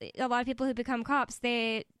a lot of people who become cops,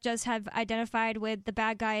 they just have identified with the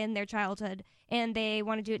bad guy in their childhood, and they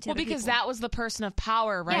want to do it to other because people. that was the person of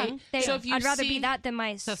power, right? Yeah, so I'd rather be that than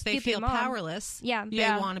my So if stupid they feel mom. powerless,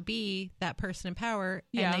 they want to be that person in power,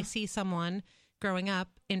 and they see someone growing up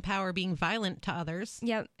in power being violent to others.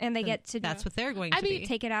 Yep, and they get to that's what they're going to be.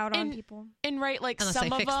 Take it out on people. And right, like unless some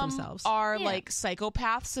they of fix them themselves. are like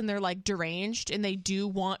psychopaths, and they're like deranged, and they do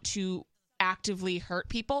want to actively hurt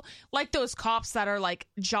people, like those cops that are like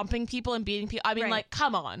jumping people and beating people. I mean, like,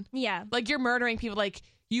 come on. Yeah. Like, you're murdering people. Like,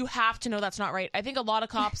 you have to know that's not right. I think a lot of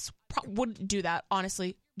cops wouldn't do that,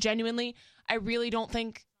 honestly. Genuinely. I really don't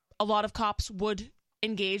think a lot of cops would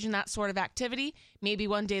engage in that sort of activity. Maybe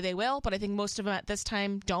one day they will, but I think most of them at this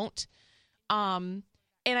time don't. And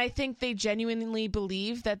I think they genuinely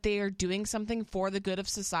believe that they are doing something for the good of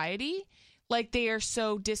society. Like, they are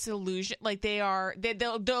so disillusioned. Like, the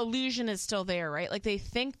illusion is still there, right? Like, they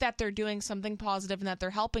think that they're doing something positive and that they're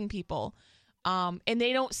helping people. And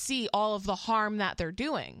they don't see all of the harm that they're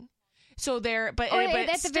doing. So they're, but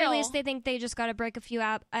at still, the very least, they think they just got to break a few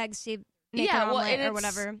eggs to make an omelet or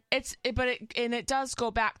whatever. It does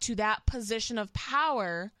go back to that position of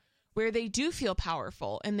power where they do feel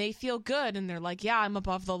powerful and they feel good, and they're like, yeah, I'm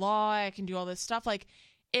above the law, I can do all this stuff. Like,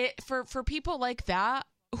 it for people like that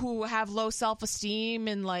who have low self-esteem,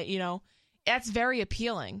 and like, you know, that's very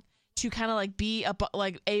appealing to kind of like be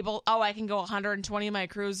able, I can go 120 in my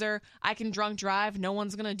cruiser, I can drunk drive, no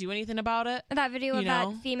one's gonna do anything about it. That video of that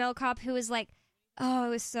female cop who was like, oh, it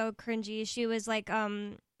was so cringy. She was like,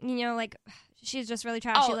 like, she's just really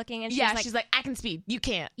trashy looking, and she's like, I can speed, you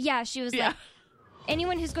can't. Yeah, she was like,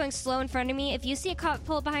 anyone who's going slow in front of me, if you see a cop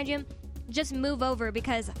pull up behind you, just move over,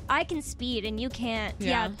 because I can speed and you can't.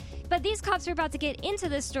 Yeah. But these cops are about to get into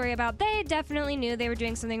this story about they definitely knew they were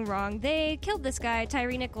doing something wrong. They killed this guy,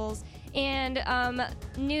 Tyree Nichols, and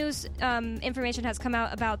news information has come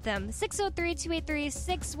out about them.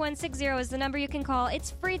 603-283-6160 is the number you can call.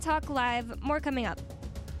 It's Free Talk Live. More coming up.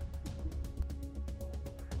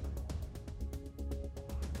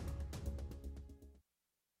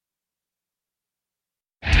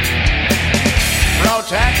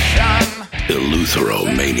 Protection.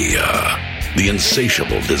 Eleutheromania. The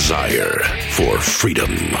insatiable desire for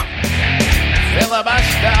freedom.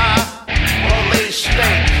 Filibuster. Police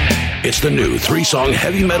state. It's the new 3-song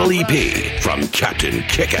heavy metal EP from Captain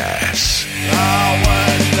Kickass.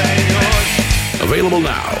 Available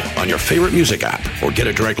now on your favorite music app, or get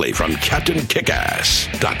it directly from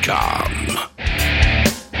CaptainKickass.com.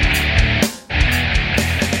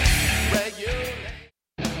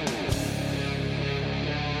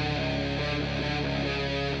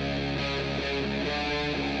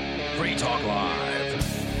 Free Talk Live.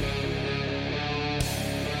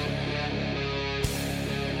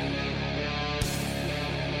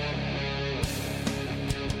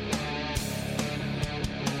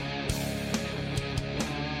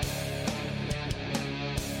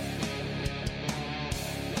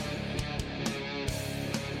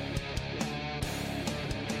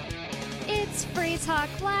 It's Free Talk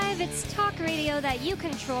Live. It's talk radio that you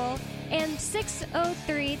control. And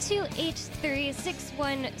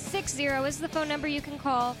 603-283-6160 is the phone number you can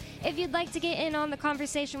call if you'd like to get in on the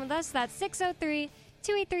conversation with us. That's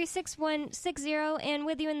 603-283-6160. And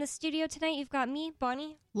with you in the studio tonight, you've got me,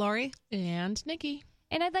 Bonnie, Lori, and Nikki.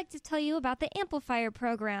 And I'd like to tell you about the Amplifier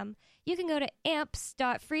program. You can go to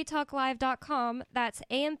amps.freetalklive.com. That's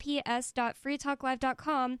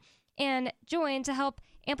amps.freetalklive.com and join to help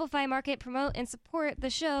amplify, market, promote, and support the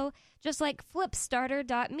show, just like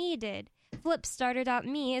Flipstarter.me did.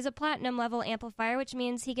 Flipstarter.me is a platinum level amplifier, which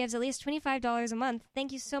means he gives at least $25 a month.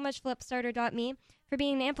 Thank you so much, Flipstarter.me, for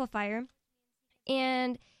being an amplifier.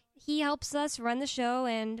 And he helps us run the show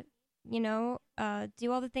and,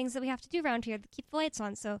 do all the things that we have to do around here to keep the lights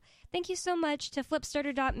on. So thank you so much to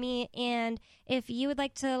Flipstarter.me. And if you would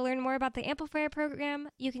like to learn more about the amplifier program,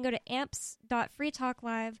 you can go to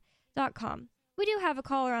amps.freetalklive.com. We do have a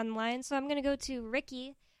caller on the line, so I'm going to go to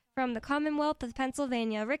Ricky from the Commonwealth of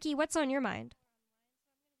Pennsylvania. Ricky, what's on your mind?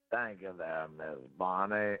 Thank you there, Ms.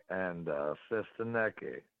 Bonnie and Sister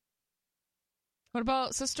Nikki. What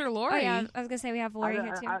about Sister Lori? Oh, yeah, I was going to say we have Lori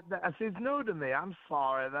here, too. She's new to me. I'm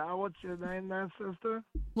sorry there. What's your name there, sister?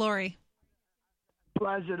 Lori.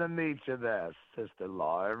 Pleasure to meet you there, Sister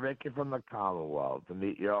Lori. Ricky from the Commonwealth, to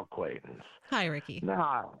meet your acquaintance. Hi, Ricky.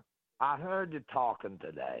 Now, I heard you talking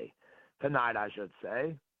tonight, I should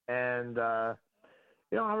say, and, I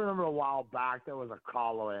remember a while back there was a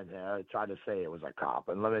caller in here who tried to say it was a cop,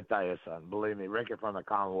 and let me tell you something. Believe me, Ricky from the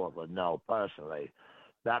Commonwealth would know personally.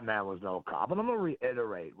 That man was no cop. And I'm going to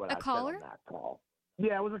reiterate what I said on that call.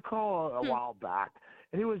 Yeah, it was a call a while back.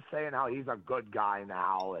 And he was saying how he's a good guy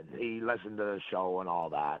now, and he listened to the show and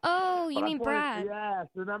all that. Oh, you mean Brad? Yes.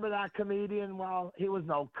 Remember that comedian? Well, he was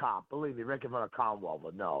no cop. Believe me, Ricky from the Commonwealth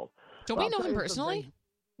would know. Don't we know him personally?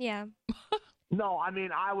 Yeah. No, I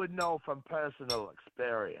mean, I would know from personal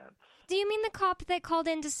experience. Do you mean the cop that called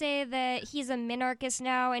in to say that he's a minarchist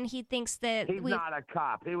now and he thinks that he's not a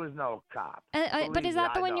cop? He was no cop. But is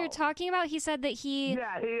that the one you're talking about? He said that he...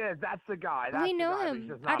 Yeah, he is. That's the guy. We know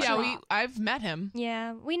him. Actually, I've met him.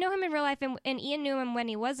 Yeah, we know him in real life, and Ian knew him when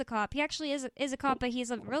he was a cop. He actually is a cop, but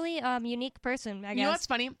he's a really unique person, I guess. You know what's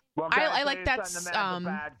funny? Well, I like that.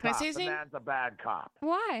 Can I say his name? The man's a bad cop.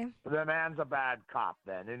 Why? The man's a bad cop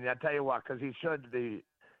then. And I tell you what, because he should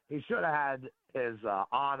have had his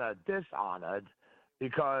honor dishonored,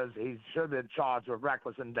 because he should have been charged with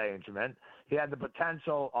reckless endangerment. He had the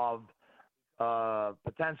potential of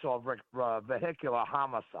vehicular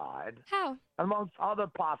homicide. How? Amongst other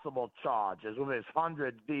possible charges with his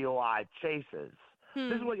 100 DUI chases.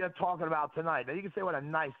 This is what you're talking about tonight. Now, you can say what a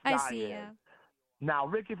nice guy I see, is. Yeah. Now,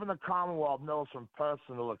 Ricky from the Commonwealth knows from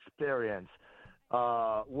personal experience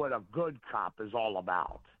what a good cop is all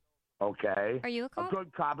about. Okay? Are you a cop? A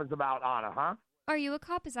good cop is about honor, huh? Are you a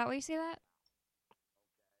cop? Is that why you say that?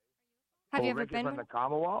 Have you ever Ricky been from the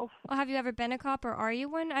Commonwealth? Well, have you ever been a cop, or are you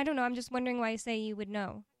one? I don't know. I'm just wondering why you say you would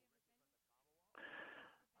know.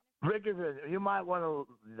 Ricky, you might want to...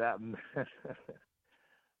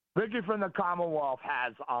 Ricky from the Commonwealth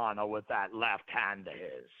has honor with that left hand of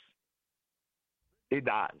his. He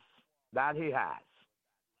does. That he has.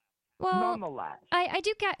 Well, nonetheless, I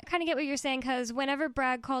do kind of get what you're saying, because whenever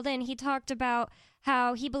Brad called in, he talked about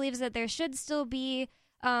how he believes that there should still be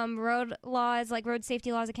road laws, like road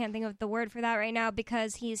safety laws. I can't think of the word for that right now,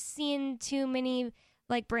 because he's seen too many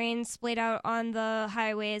brains splayed out on the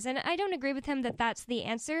highways. And I don't agree with him that that's the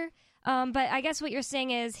answer. But I guess what you're saying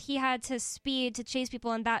is he had to speed to chase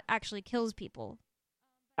people, and that actually kills people.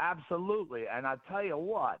 Absolutely. And I tell you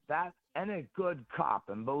what, that any good cop,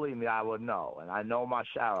 and believe me, I would know, and I know my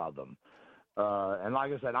share of them. And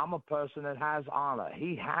like I said, I'm a person that has honor.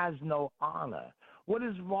 He has no honor. What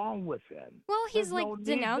is wrong with him? Well, he's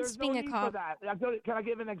denounced being a cop. Can I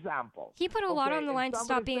give an example? He put a lot on the line to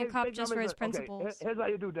stop being a cop just for his principles. Okay, here's how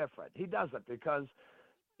you do different. He does it because,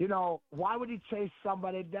 why would he chase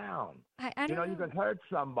somebody down? I don't know. You can hurt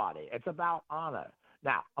somebody. It's about honor.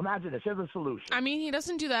 Now, imagine this. Here's a solution. I mean, he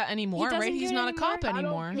doesn't do that anymore, right? He's not a cop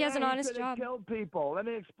anymore. He has an honest job. He killed people. Let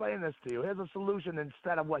me explain this to you. Here's a solution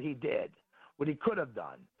instead of what he did, what he could have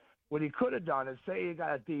done. What he could have done is say you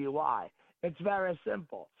got a DUI. It's very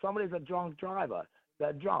simple. Somebody's a drunk driver.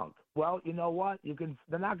 They're drunk. Well, you know what?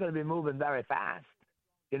 They're not going to be moving very fast.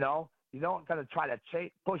 You don't going to try to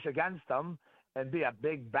push against them and be a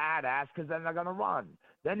big badass, because then they're going to run.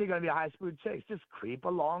 Then you're going to be a high-speed chase. Just creep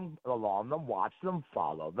along them, watch them,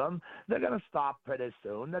 follow them. They're going to stop pretty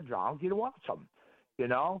soon. They're drunk. You watch them,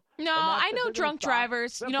 No, I know drunk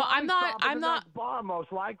drivers. I'm not bar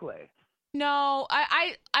most likely. No,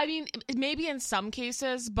 I mean, maybe in some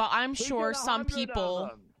cases, but I'm sure some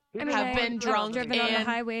people have been drunk driven on the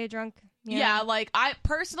highway drunk. Yeah, like I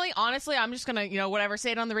personally, honestly, I'm just gonna, whatever,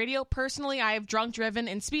 say it on the radio. Personally, I have drunk, driven,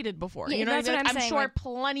 and speeded before. Yeah, you know that's what I mean? I'm saying, sure like,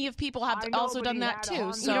 plenty of people have also done that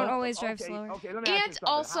too. So you don't always drive slower. Okay, let me ask and you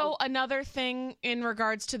also another thing in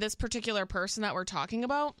regards to this particular person that we're talking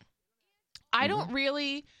about, I don't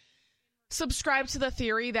really subscribe to the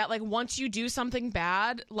theory that like once you do something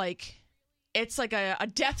bad, like it's like a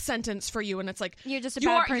death sentence for you, and it's like you're just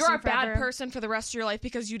you're a bad person for the rest of your life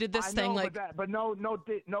because you did this thing. Like, but no.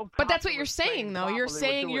 But that's what you're saying, though. You're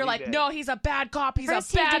saying you're like, no, he's a bad cop. He's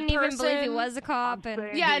First, a bad person. He didn't even believe he was a cop, and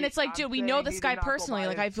it's like, dude, we know this guy personally.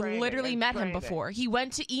 Like, I've literally met him before. He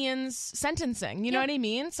went to Ian's sentencing. You know what I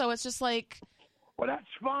mean? So it's just like. Well, that's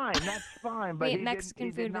fine. That's fine. But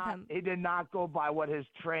Mexican food with him. He did not go by what his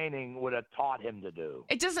training would have taught him to do.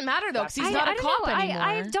 It doesn't matter, though, because he's not a cop anymore.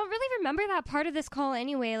 I don't really remember that part of this call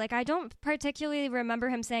anyway. Like, I don't particularly remember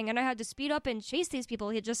him saying, and I had to speed up and chase these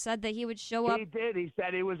people. He just said that he would show up. He did. He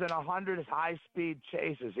said he was in 100 high-speed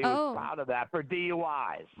chases. He was proud of that for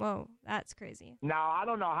DUIs. Whoa, that's crazy. Now, I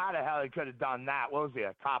don't know how the hell he could have done that. What was he,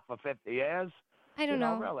 a cop for 50 years? I don't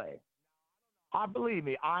know. Really. Believe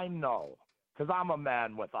me, I know. Because I'm a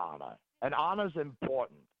man with honor. And honor's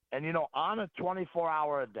important. And, honor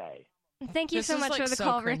 24-hour a day. Thank you so much for the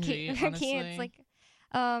call, Ricky. Ricky, it's like,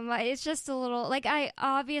 it's just a little, like, I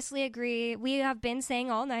obviously agree. We have been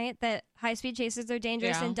saying all night that high-speed chases are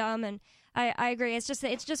dangerous and dumb, and I agree. It's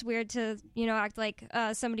just weird to, act like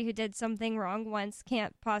somebody who did something wrong once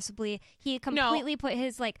can't possibly, he completely put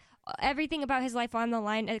his, like, everything about his life on the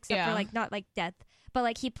line, except for, like, not, like, death, but,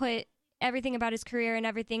 like, he put everything about his career and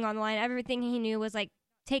everything on the line. Everything he knew was like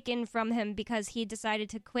taken from him because he decided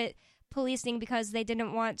to quit policing because they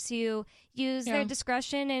didn't want to use their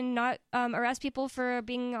discretion and not arrest people for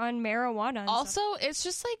being on marijuana. Also, it's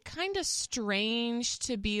just like kind of strange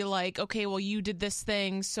to be like, okay, well, you did this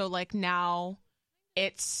thing, so like now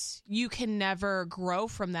you can never grow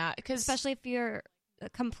from that. Especially if you're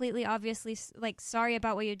completely obviously like sorry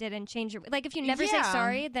about what you did and change your, like if you never say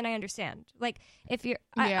sorry, then I understand. Like if you're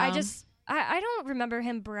I don't remember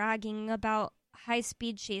him bragging about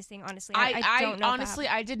high-speed chasing, honestly. I don't know. Honestly,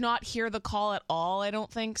 I did not hear the call at all, I don't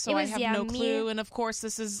think, so I have no clue. And, of course,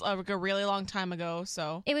 this is a really long time ago,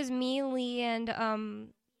 so. It was me, Lee,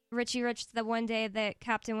 and Richie Rich the one day that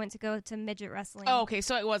Captain went to go to midget wrestling. Oh, okay,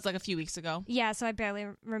 so it was like a few weeks ago. Yeah, so I barely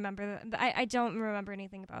remember. I don't remember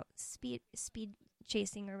anything about speed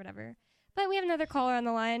chasing or whatever. But we have another caller on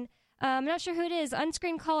the line. I'm not sure who it is.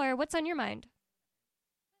 Unscreened caller, what's on your mind?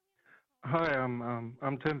 Hi,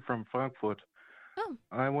 I'm Tim from Frankfurt. Oh.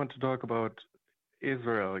 I want to talk about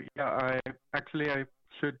Israel. Yeah, I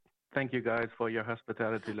should thank you guys for your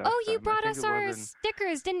hospitality last time. Oh, you brought us our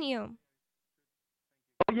stickers, didn't you?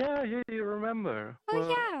 Oh, yeah, you remember. Oh,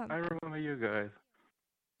 yeah. I remember you guys.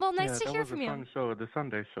 Well, nice to hear from you. That was a fun show, the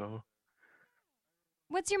Sunday show.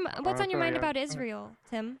 What's on your mind about Israel,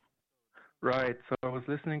 Tim? Right, so I was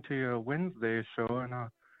listening to your Wednesday show, and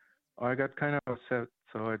I got kind of upset,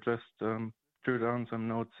 so I just drew down some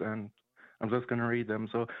notes, and I'm just going to read them.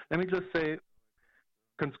 So let me just say,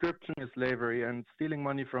 conscription is slavery, and stealing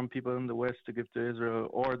money from people in the West to give to Israel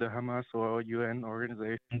or the Hamas or UN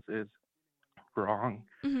organizations is wrong.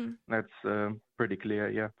 Mm-hmm. That's pretty clear,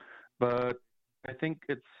 yeah. But I think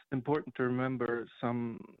it's important to remember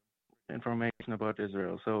some information about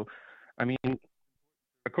Israel. So, I mean,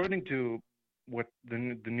 according to what the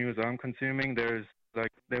news I'm consuming, there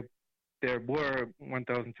were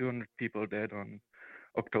 1,200 people dead on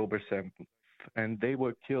October 7th, and they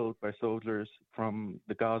were killed by soldiers from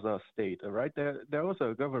the Gaza state. Right there was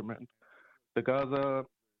a government, the Gaza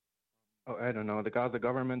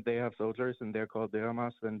government. They have soldiers, and they're called the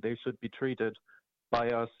Hamas, and they should be treated by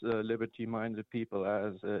us liberty-minded people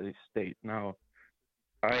as a state. Now,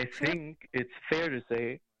 I think it's fair to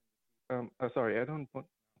say. Sorry, I don't want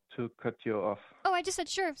to cut you off. Oh, I just said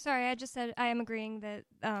sure. Sorry, I just said I am agreeing that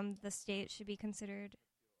the state should be considered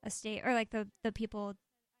a state, or like the people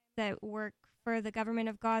that work for the government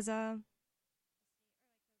of Gaza.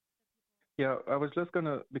 Yeah, I was just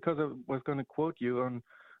because I was gonna quote you on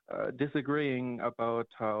disagreeing about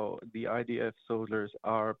how the IDF soldiers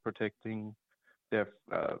are protecting their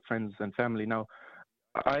friends and family. Now,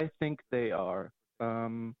 I think they are.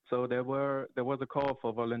 So there was a call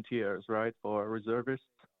for volunteers, right, for reservists,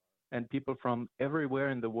 and people from everywhere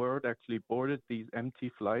in the world actually boarded these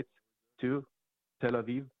empty flights to Tel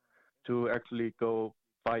Aviv to actually go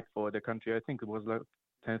fight for the country. I think it was like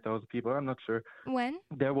 10,000 people. I'm not sure. When?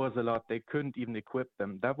 There was a lot. They couldn't even equip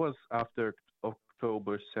them. That was after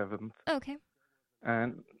October 7th. Okay.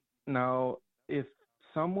 And now, if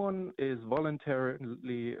someone is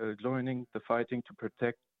voluntarily joining the fighting to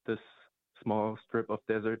protect this small strip of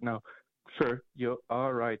desert, now Sure, you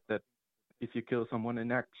are right that if you kill someone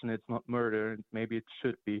in action, it's not murder, and maybe it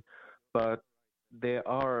should be. But there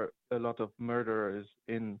are a lot of murderers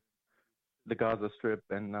in the Gaza Strip,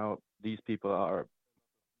 and now these people are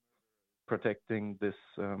protecting this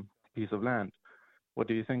piece of land. What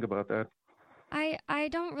do you think about that? I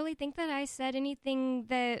don't really think that I said anything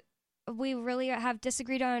that we really have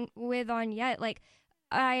disagreed on yet. Like,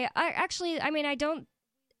 I actually, I mean,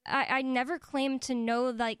 I never claimed to know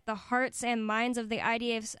like the hearts and minds of the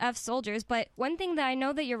IDF soldiers, but one thing that I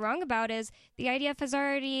know that you're wrong about is the IDF has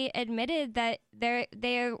already admitted that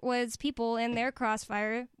there was people in their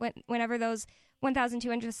crossfire whenever those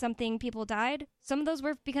 1,200 something people died. Some of those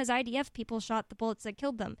were because IDF people shot the bullets that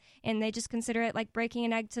killed them, and they just consider it like breaking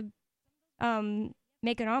an egg to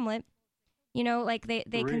make an omelet. You know, like they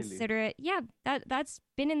Really? consider it. Yeah, that's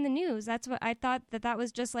been in the news. That's what I thought that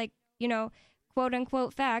was just like, you know, quote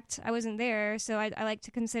unquote fact. I wasn't there, so I like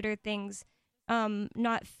to consider things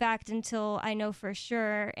not fact until I know for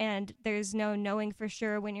sure, and there's no knowing for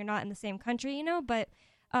sure when you're not in the same country, you know. But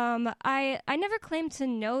I never claimed to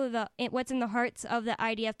know what's in the hearts of the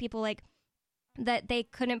IDF people, like that they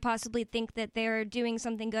couldn't possibly think that they're doing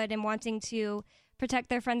something good and wanting to protect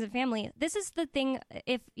their friends and family. This is the thing.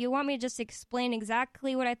 If you want me to just explain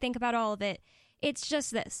exactly what I think about all of it, it's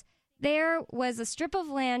just this. There was a strip of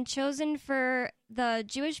land chosen for the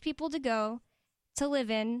Jewish people to go to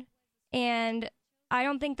live in, and I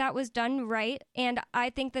don't think that was done right, and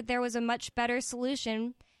I think that there was a much better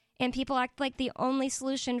solution, and people act like the only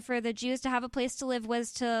solution for the Jews to have a place to live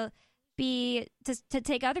was to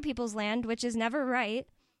take other people's land, which is never right.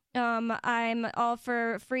 I'm all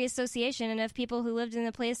for free association, and if people who lived in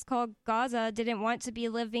a place called Gaza didn't want to be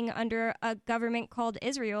living under a government called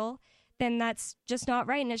Israel, then that's just not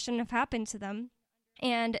right, and it shouldn't have happened to them.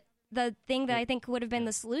 And the thing that I think would have been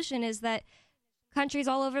the solution is that countries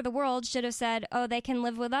all over the world should have said, oh, they can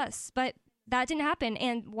live with us. But that didn't happen.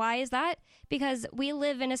 And why is that? Because we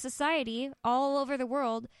live in a society all over the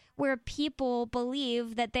world where people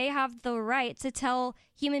believe that they have the right to tell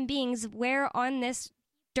human beings where on this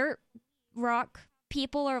dirt rock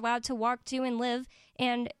people are allowed to walk to and live.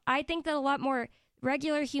 And I think that a lot more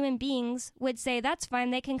regular human beings would say, that's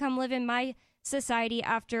fine, they can come live in my society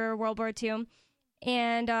after World War II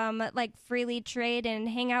and like freely trade and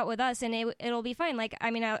hang out with us, and it'll be fine. Like,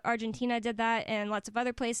 I mean, Argentina did that, and lots of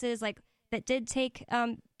other places like that did take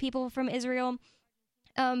people from Israel.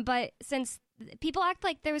 But since people act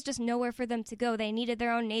like there was just nowhere for them to go, they needed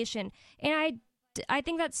their own nation. And I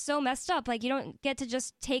think that's so messed up. Like, you don't get to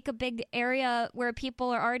just take a big area where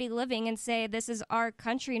people are already living and say, this is our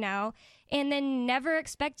country now, and then never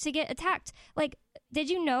expect to get attacked. Like, do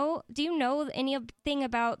you know anything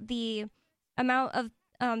about the amount of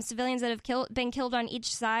civilians that have been killed on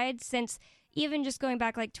each side since even just going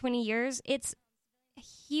back like 20 years? It's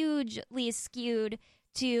hugely skewed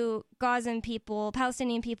to Gazan people,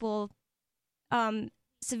 Palestinian people,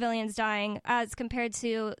 civilians dying as compared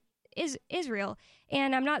to Israel.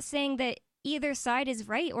 And I'm not saying that either side is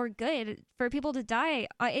right or good for people to die.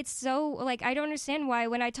 It's so, like, I don't understand why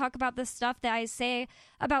when I talk about the stuff that I say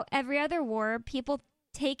about every other war, people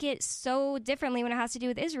take it so differently when it has to do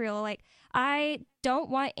with Israel. Like, I don't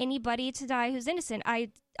want anybody to die who's innocent. I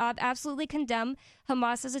absolutely condemn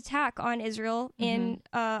Hamas's attack on Israel in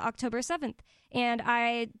October 7th. And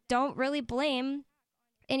I don't really blame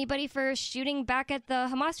anybody for shooting back at the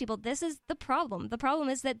Hamas people. This is the problem. The problem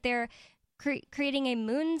is that they're creating a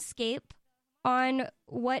moonscape on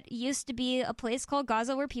what used to be a place called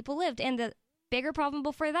Gaza where people lived. And the bigger problem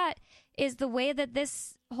before that is the way that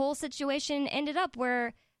this whole situation ended up,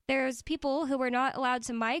 where there's people who were not allowed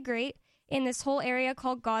to migrate in this whole area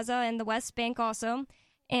called Gaza and the West Bank also.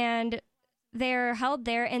 And they're held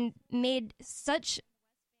there and made such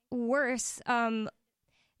worse,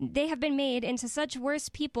 they have been made into such worse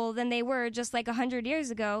people than they were just like 100 years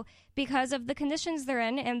ago because of the conditions they're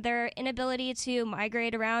in and their inability to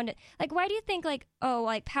migrate around. Like, why do you think, like, oh,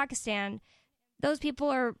 like Pakistan, those people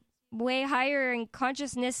are way higher in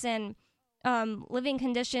consciousness and living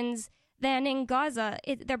conditions than in Gaza?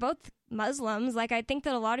 They're both Muslims. Like, I think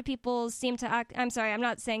that a lot of people seem to act. I'm sorry, I'm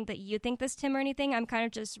not saying that you think this, Tim, or anything. I'm kind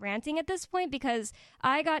of just ranting at this point because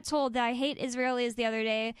I got told that I hate Israelis the other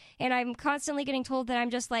day, and I'm constantly getting told that I'm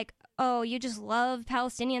just like, oh, you just love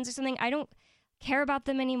Palestinians or something. I don't care about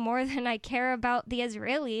them any more than I care about the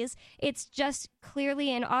Israelis. It's just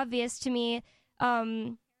clearly and obvious to me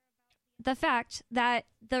the fact that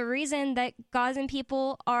the reason that Gazan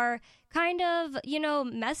people are kind of, you know,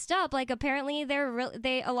 messed up, like apparently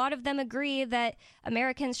a lot of them agree that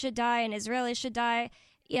Americans should die and Israelis should die,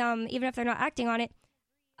 even if they're not acting on it.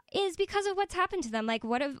 is because of what's happened to them. Like,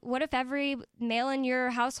 what if every male in your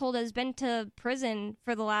household has been to prison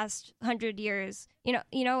for the last 100 years?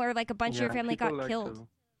 Or like a bunch of your family got killed.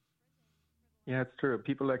 Yeah, it's true.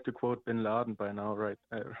 People like to quote Bin Laden by now, right?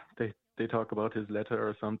 They talk about his letter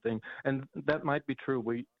or something, and that might be true.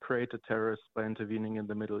 We created terrorists by intervening in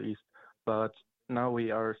the Middle East, but now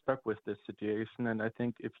we are stuck with this situation. And I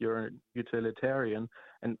think if you're a utilitarian,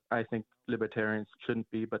 and I think libertarians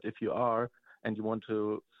shouldn't be, but if you are and you want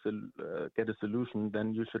to get a solution,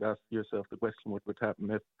 then you should ask yourself the question: what would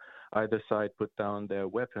happen if either side put down their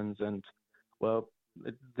weapons? And well,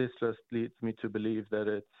 this just leads me to believe that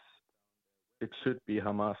it should be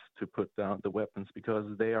Hamas to put down the weapons, because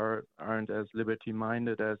they aren't as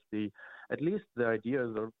liberty-minded as at least the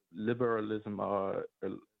ideas of liberalism are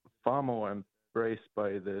far more embraced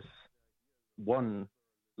by this one,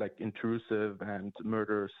 like, intrusive and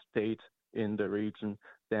murderous state in the region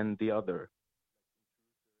than the other.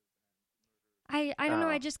 I don't know.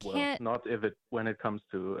 I just can't. Not when it comes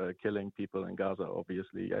to killing people in Gaza.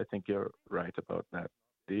 Obviously, I think you're right about that.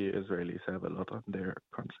 The Israelis have a lot on their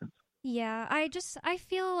conscience. Yeah, I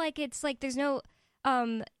feel like it's like there's no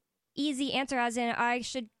easy answer, as in I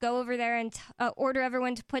should go over there and order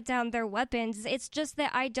everyone to put down their weapons. It's just that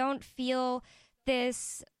I don't feel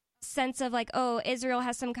this sense of like, oh, Israel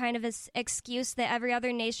has some kind of excuse that every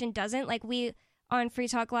other nation doesn't. Like, we on Free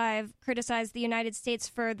Talk Live criticize the United States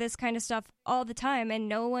for this kind of stuff all the time, and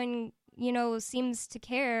no one, seems to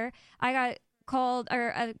care. I got called or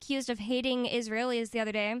accused of hating Israelis the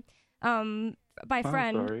other day by a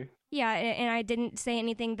friend. Sorry. Yeah, and I didn't say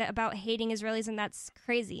anything about hating Israelis, and that's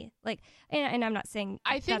crazy. Like, and I'm not saying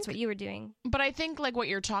that's what you were doing. But I think, like, what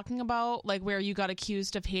you're talking about, like, where you got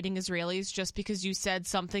accused of hating Israelis just because you said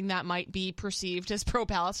something that might be perceived as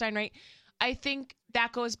pro-Palestine, right? I think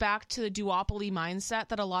that goes back to the duopoly mindset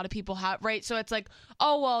that a lot of people have, right? So it's like,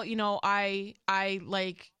 oh, well, I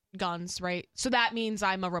like guns, right? So that means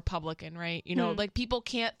I'm a Republican, right? Like, people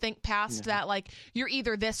can't think past that, like, you're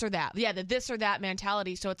either this or that. Yeah, the this or that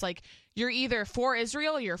mentality. So it's like, you're either for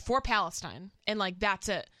Israel or you're for Palestine. And, like, that's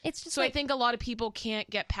it. It's just so I think a lot of people can't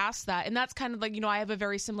get past that. And that's kind of like, I have a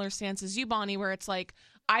very similar stance as you, Bonnie, where it's like,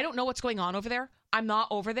 I don't know what's going on over there. I'm not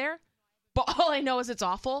over there. But all I know is it's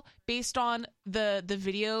awful based on the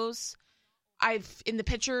videos in the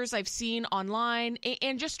pictures I've seen online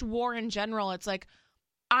and just war in general. It's like,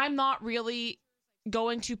 I'm not really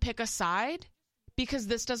going to pick a side because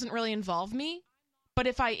this doesn't really involve me. But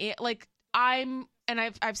if I've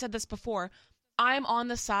said this before, I'm on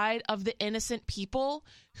the side of the innocent people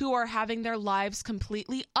who are having their lives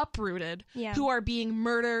completely uprooted, who are being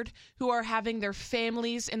murdered, who are having their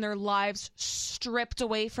families and their lives stripped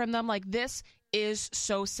away from them. Like, this is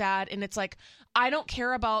so sad. And it's like, I don't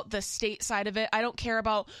care about the state side of it. I don't care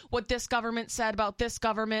about what this government said about this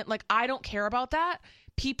government. Like, I don't care about that.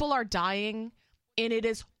 People are dying, and it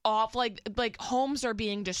is awful. Like homes are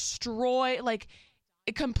being destroyed, like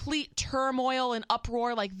a complete turmoil and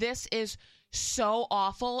uproar. Like, this is so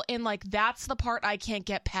awful. And like, that's the part I can't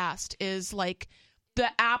get past, is like the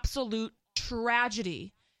absolute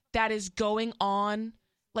tragedy that is going on,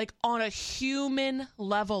 like, on a human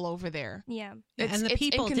level over there. Yeah. And the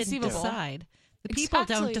people didn't decide. The people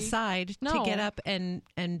don't decide to get up and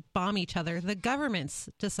bomb each other. The governments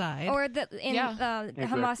decide. Or in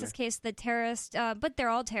Hamas's case, the terrorist, but they're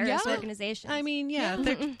all terrorist organizations. I mean,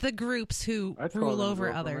 they're the groups who rule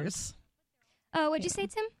over others. What'd you say,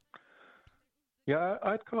 Tim? Yeah,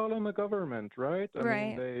 I'd call them a government, right? I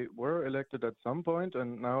mean, they were elected at some point,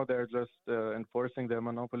 and now they're just enforcing their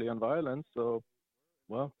monopoly on violence. So,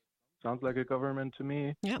 well, sounds like a government to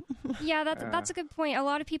me. Yep. Yeah, that's a good point. A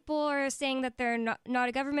lot of people are saying that they're not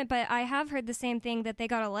a government, but I have heard the same thing, that they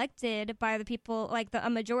got elected by the people, like a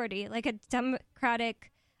majority, like a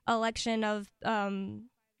democratic election of,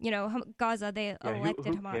 Gaza. They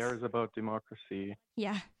elected Hamas. Who cares about democracy?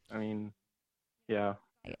 Yeah. I mean, yeah.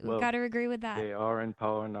 We've got to agree with that. They are in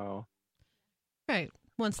power now. Right.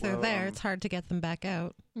 Once they're there, it's hard to get them back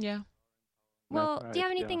out. Yeah. Well, do you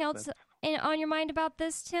have anything else on your mind about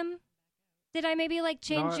this, Tim? Did I maybe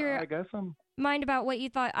change your mind about what you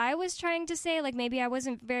thought I was trying to say? Like, maybe I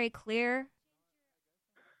wasn't very clear?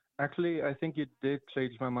 Actually, I think you did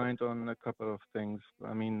change my mind on a couple of things.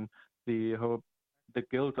 I mean, the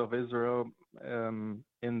guilt of Israel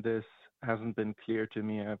in this hasn't been clear to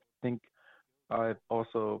me. I think I've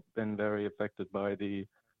also been very affected by the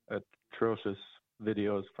atrocious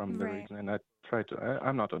videos from the region, and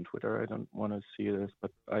I'm not on Twitter. I don't want to see this,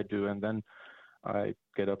 but I do, and then I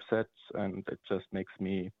get upset, and it just makes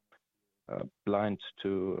me blind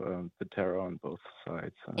to the terror on both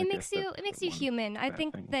sides. It makes you human. I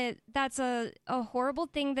think that's a horrible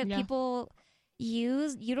thing that people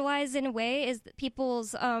utilize in a way, is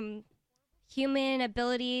people's human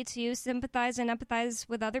ability to sympathize and empathize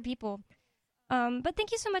with other people. But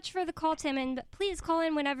thank you so much for the call, Tim, and please call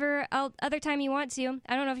in whenever other time you want to.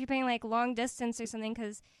 I don't know if you're paying like long distance or something,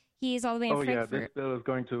 because he's all the way in Frankfurt. This bill is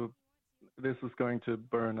going to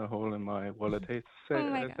burn a hole in my wallet. Hey,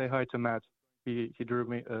 say hi to Matt. He drove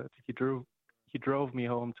me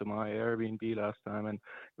home to my Airbnb last time, and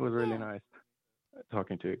it was really nice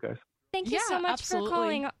talking to you guys. Thank you so much for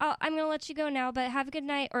calling. I'm going to let you go now, but have a good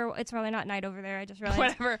night. Or it's probably not night over there. I just realized.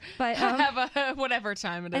 Whatever. But have a whatever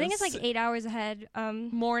time it is. I think it's like 8 hours ahead.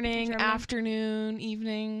 Morning, afternoon,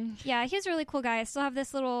 evening. Yeah, he's a really cool guy. I still have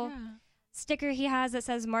this little sticker he has that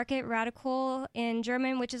says "Market Radical" in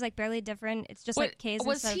German, which is like barely different. It's just like K's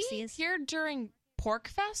instead of C's. Was he here during Pork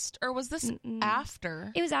Fest, or was this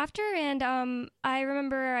after? It was after, and I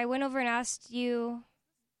remember I went over and asked you,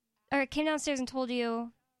 or came downstairs and told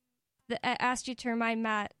you. Asked you to remind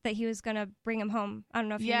Matt that he was going to bring him home. I don't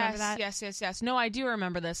know if you remember that. Yes. No, I do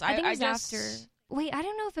remember this. I think it was after. Wait, I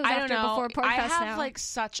don't know if it was after or before Pork Fest I have like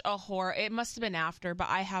such a horror. It must have been after, but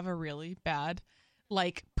I have a really bad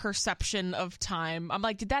like perception of time. I'm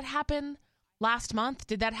like, did that happen last month?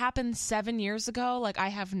 Did that happen 7 years ago? Like, I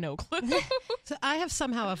have no clue. So I have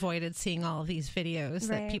somehow avoided seeing all of these videos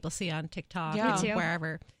that people see on TikTok and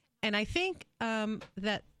wherever. And I think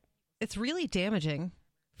that it's really damaging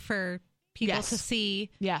for people to see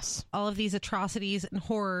all of these atrocities and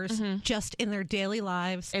horrors just in their daily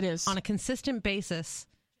lives. It is. On a consistent basis.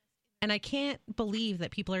 And I can't believe that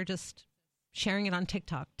people are just sharing it on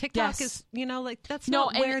TikTok. TikTok is, that's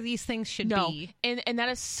not where these things should be. And that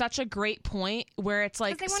is such a great point, where it's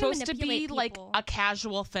like supposed to be people. Like a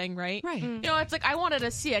casual thing, right? Right. It's like, I wanted to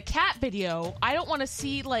see a cat video. I don't want to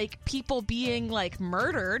see like people being like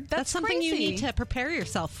murdered. That's something crazy. You need to prepare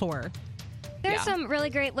yourself for. There's some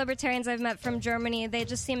really great libertarians I've met from Germany. They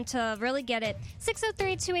just seem to really get it.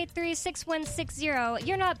 603-283-6160.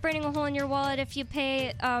 You're not burning a hole in your wallet if you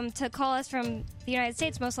pay to call us from the United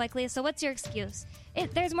States, most likely. So what's your excuse?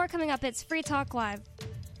 There's more coming up. It's Free Talk Live.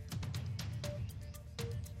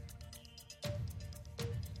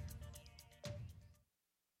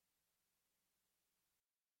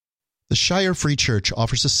 The Shire Free Church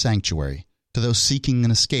offers a sanctuary to those seeking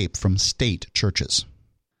an escape from state churches.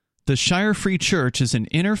 The Shire Free Church is an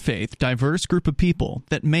interfaith, diverse group of people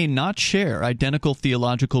that may not share identical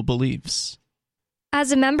theological beliefs.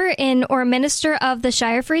 As a member in or minister of the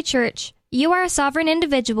Shire Free Church, you are a sovereign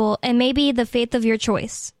individual and may be the faith of your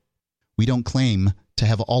choice. We don't claim to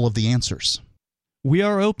have all of the answers. We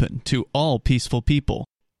are open to all peaceful people.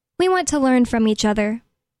 We want to learn from each other.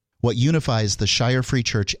 What unifies the Shire Free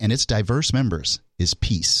Church and its diverse members is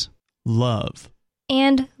peace, love,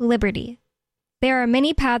 and liberty. There are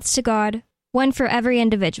many paths to God, one for every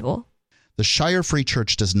individual. The Shire Free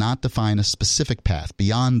Church does not define a specific path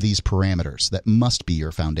beyond these parameters that must be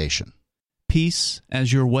your foundation. Peace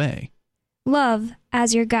as your way. Love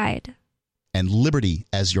as your guide. And liberty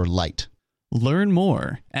as your light. Learn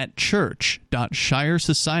more at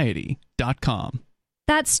church.shiresociety.com.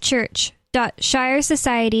 That's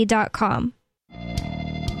church.shiresociety.com.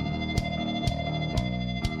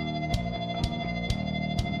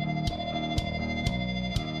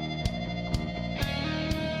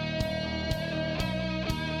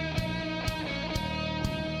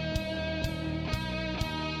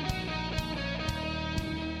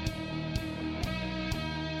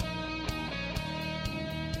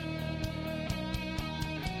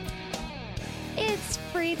 It's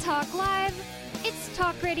Free Talk Live. It's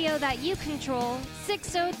talk radio that you control.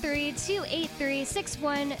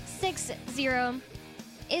 603-283-6160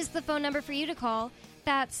 is the phone number for you to call.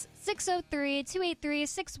 That's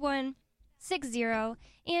 603-283-6160.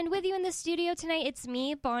 And with you in the studio tonight, it's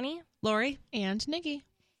me, Bonnie, Lori, and Nikki.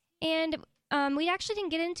 And we actually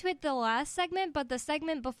didn't get into it the last segment, but the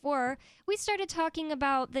segment before, we started talking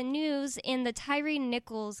about the news in the Tyree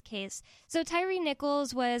Nichols case. So Tyree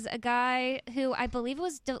Nichols was a guy who I believe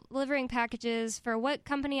was delivering packages for what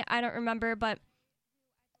company, I don't remember, but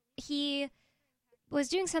he was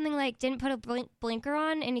doing something like didn't put a blinker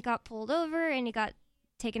on, and he got pulled over, and he got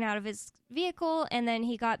taken out of his vehicle, and then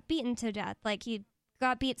he got beaten to death. Like, he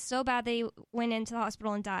got beat so bad that he went into the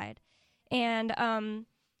hospital and died. And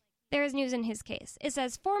there is news in his case. It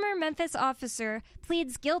says, former Memphis officer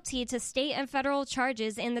pleads guilty to state and federal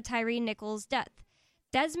charges in the Tyree Nichols death.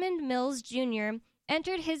 Desmond Mills Jr.,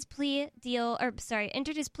 entered his plea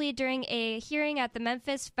during a hearing at the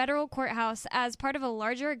Memphis federal courthouse as part of a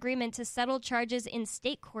larger agreement to settle charges in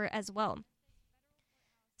state court as well.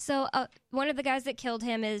 So one of the guys that killed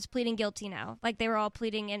him is pleading guilty now. Like, they were all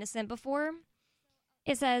pleading innocent before.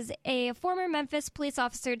 It says, a former Memphis police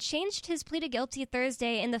officer changed his plea to guilty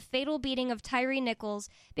Thursday in the fatal beating of Tyree Nichols,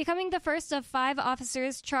 becoming the first of 5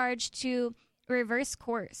 officers charged to reverse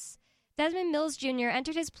course. Desmond Mills Jr.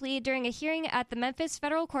 entered his plea during a hearing at the Memphis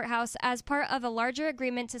federal courthouse as part of a larger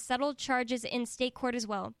agreement to settle charges in state court as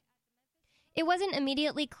well. It wasn't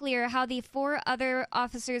immediately clear how the 4 other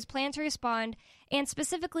officers planned to respond, and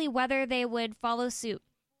specifically whether they would follow suit.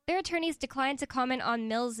 Their attorneys declined to comment on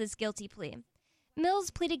Mills' guilty plea. Mills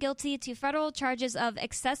pleaded guilty to federal charges of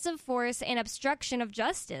excessive force and obstruction of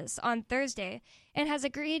justice on Thursday and has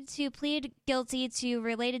agreed to plead guilty to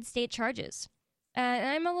related state charges. And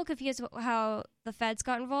I'm a little confused how the feds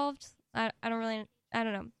got involved. I don't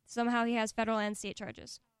know. Somehow he has federal and state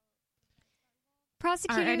charges.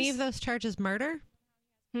 Prosecutors, are any of those charges murder?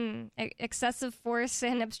 Excessive force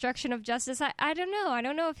and obstruction of justice. I don't know. I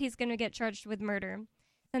don't know if he's going to get charged with murder.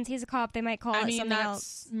 Since he's a cop, they might call it something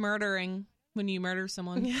else. Murdering. When you murder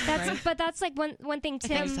someone. Right? But that's like one thing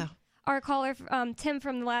Tim, our caller, Tim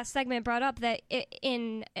from the last segment brought up, that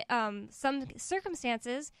in some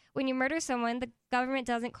circumstances, when you murder someone, the government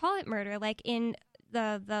doesn't call it murder, like in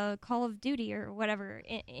the Call of Duty or whatever,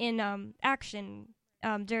 in action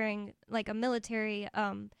during like a military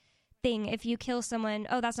thing. If you kill someone,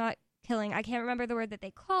 that's not killing. I can't remember the word that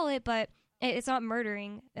they call it, but it's not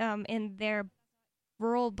murdering in their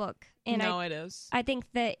rule book. And it is. I think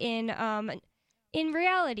that in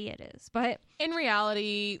reality it is, but in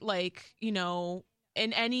reality, like, you know,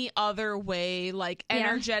 in any other way, like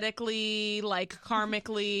energetically, like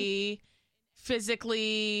karmically,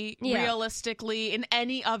 physically, realistically, in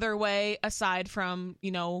any other way aside from, you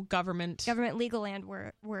know, government legal land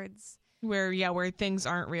words where things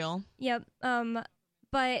aren't real. Yep.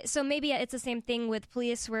 But so maybe it's the same thing with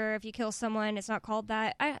police, where if you kill someone, it's not called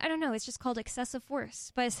that. I don't know. It's just called excessive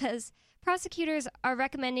force. But it says prosecutors are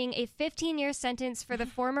recommending a 15-year sentence for the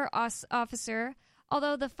former officer,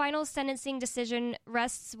 although the final sentencing decision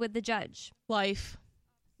rests with the judge. Life.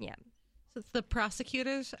 Yeah. So the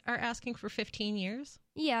prosecutors are asking for 15 years?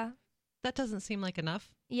 Yeah. That doesn't seem like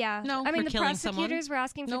enough. Yeah. No, I mean, the prosecutors were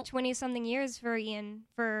asking for 20-something years for Ian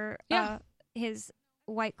for his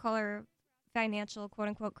white-collar financial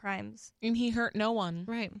quote-unquote crimes. And he hurt no one.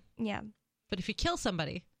 Right. Yeah. But if you kill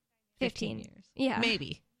somebody, 15 years. Yeah.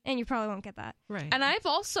 Maybe. And you probably won't get that. Right. And I've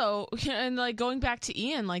also, and like going back to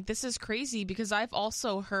Ian, like this is crazy because I've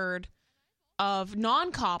also heard of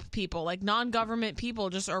non-cop people, like non-government people,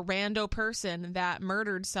 just a rando person that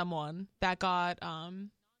murdered someone that got,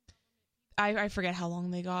 I forget how long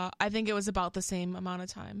they got. I think it was about the same amount of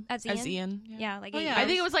time as Ian. Yeah, like 8 years. I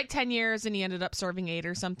think it was like 10 years and he ended up serving 8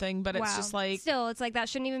 or something, but it's just like... Still, it's like that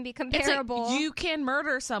shouldn't even be comparable. Like, you can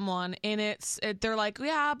murder someone and they're like,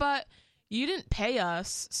 yeah, but you didn't pay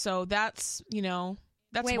us, so that's, you know,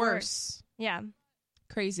 that's way worse. Yeah.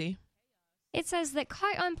 Crazy. It says that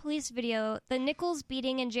caught on police video, the Nichols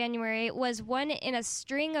beating in January was one in a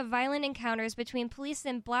string of violent encounters between police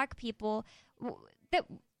and black people.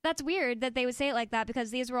 That's weird that they would say it like that because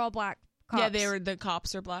these were all black cops. Yeah, the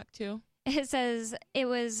cops are black too. It says it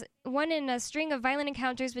was one in a string of violent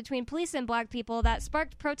encounters between police and black people that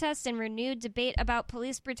sparked protests and renewed debate about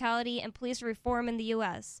police brutality and police reform in the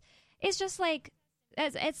U.S. It's just like,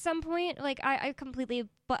 at some point, like I completely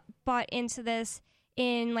bought into this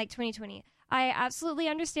in like 2020. I absolutely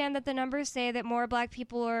understand that the numbers say that more black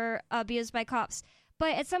people are abused by cops.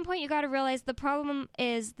 But at some point, you got to realize the problem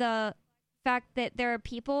is the fact that there are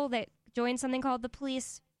people that join something called the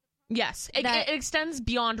police. Yes, it extends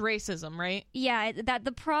beyond racism, right? Yeah, that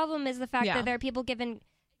the problem is the fact that there are people given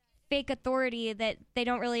fake authority that they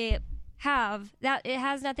don't really have. That it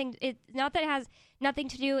has nothing. Not that it has nothing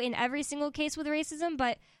to do in every single case with racism,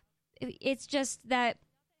 but it's just that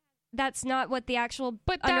that's not what the actual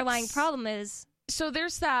underlying problem is. So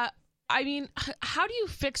there's that. I mean, how do you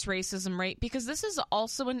fix racism, right? Because this is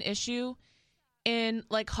also an issue in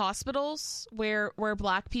like hospitals where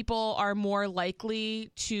black people are more likely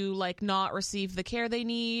to like not receive the care they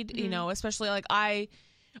need, you know, especially like I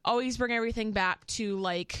always bring everything back to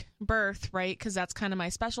like birth, right? Because that's kind of my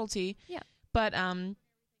specialty. Yeah. But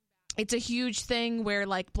it's a huge thing where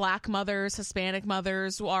like black mothers, Hispanic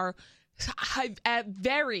mothers are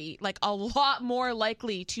very like a lot more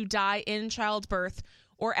likely to die in childbirth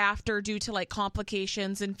or after due to like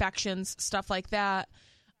complications, infections, stuff like that.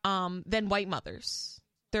 Than white mothers.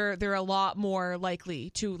 They're a lot more likely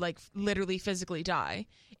to like literally physically die.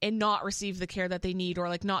 and not receive the care that they need or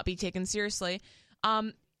like not be taken seriously.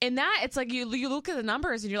 In that, it's like you look at the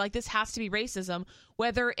numbers and you're like, this has to be racism,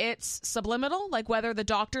 whether it's subliminal, like whether the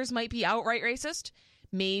doctors might be outright racist.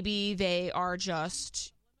 Maybe they are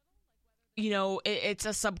just, it's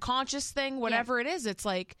a subconscious thing, whatever it is. It's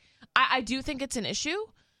like, I do think it's an issue.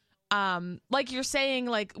 Like you're saying,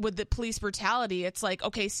 like with the police brutality, it's like,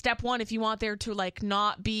 okay, step one, if you want there to like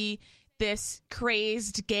not be this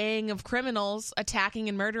crazed gang of criminals attacking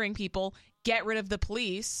and murdering people, get rid of the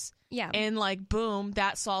police. Yeah. And like, boom,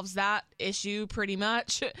 that solves that issue pretty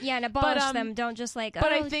much. Yeah, and abolish them. Don't just like,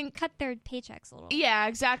 I think cut their paychecks a little. Yeah,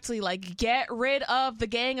 exactly. Like, get rid of the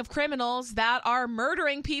gang of criminals that are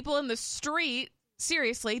murdering people in the street.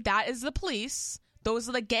 Seriously, that is the police. Those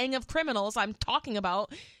are the gang of criminals I'm talking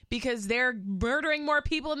about, because they're murdering more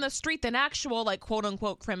people in the street than actual, like, quote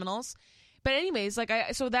unquote criminals. But anyways, like,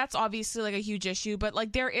 so that's obviously like a huge issue, but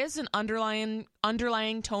like there is an underlying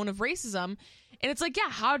tone of racism. And it's like, yeah,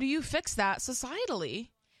 how do you fix that societally?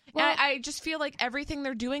 Well, and I just feel like everything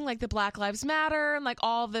they're doing, like the Black Lives Matter and like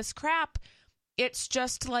all this crap, it's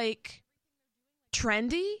just like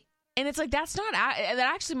trendy. And it's like, that's not, that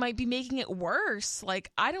actually might be making it worse. Like,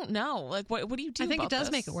 I don't know. Like, what do you do? I think about it does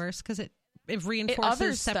this? make it worse because it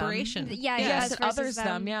reinforces separation. Yes, it others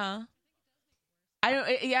them. Yeah. I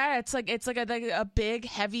don't. Yeah, it's like a big,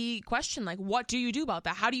 heavy question. Like, what do you do about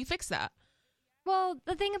that? How do you fix that? Well,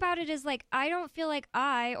 the thing about it is, like, I don't feel like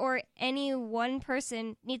I or any one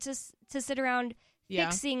person needs to sit around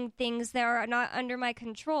fixing things that are not under my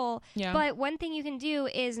control. Yeah. But one thing you can do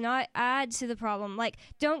is not add to the problem. Like,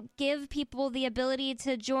 don't give people the ability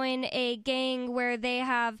to join a gang where they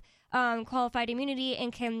have qualified immunity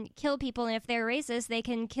and can kill people. And if they're racist, they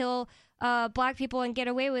can kill black people and get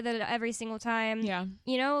away with it every single time. Yeah.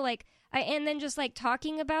 Like... and then just like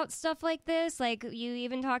talking about stuff like this, like you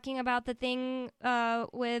even talking about the thing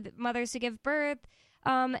with mothers to give birth.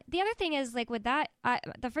 The other thing is like with that,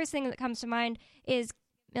 the first thing that comes to mind is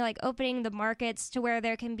like opening the markets to where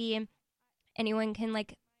there can be anyone can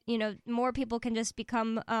like, more people can just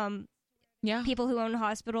become people who own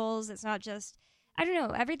hospitals. It's not just, I don't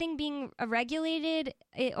know, everything being regulated.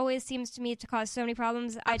 It always seems to me to cause so many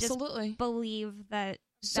problems. Absolutely. I just believe that.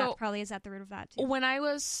 That probably is at the root of that, too. When I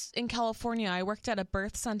was in California, I worked at a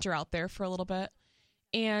birth center out there for a little bit,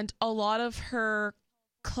 and a lot of her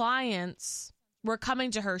clients were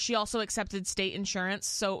coming to her. She also accepted state insurance,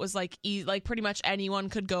 so it was like pretty much anyone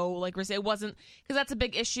could go. Like, it wasn't, because that's a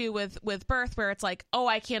big issue with birth, where it's like, oh,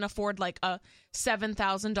 I can't afford like a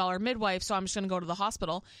 $7,000 midwife, so I'm just going to go to the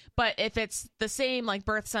hospital. But if it's the same like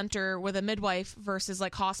birth center with a midwife versus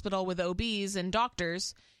like hospital with OBs and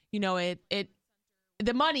doctors,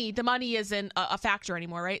 the money isn't a factor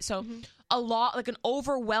anymore, right? So a lot, like an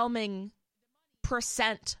overwhelming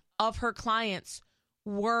percent of her clients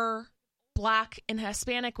were Black and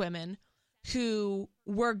Hispanic women who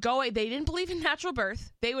were they didn't believe in natural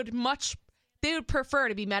birth. They would prefer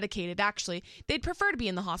to be medicated, actually. They'd prefer to be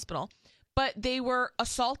in the hospital. But they were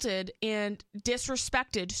assaulted and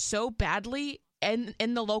disrespected so badly in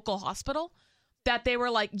the local hospital that they were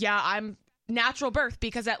like, yeah, I'm natural birth,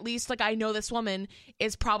 because at least like I know this woman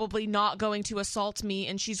is probably not going to assault me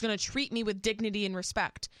and she's going to treat me with dignity and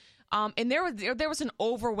respect. And there was an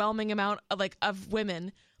overwhelming amount of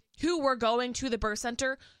women who were going to the birth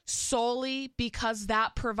center solely because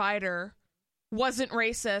that provider wasn't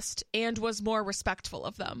racist and was more respectful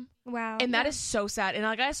of them. Wow. And that is so sad. And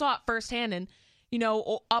like I saw it firsthand, and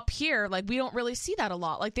up here, like we don't really see that a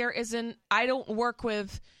lot. Like I don't work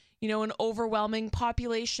with an overwhelming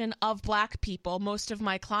population of Black people. Most of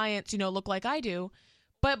my clients, look like I do.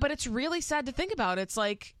 But it's really sad to think about. It's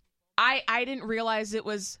like, I didn't realize it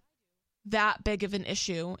was that big of an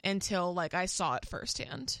issue until like I saw it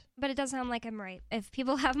firsthand. But it does sound like I'm right. If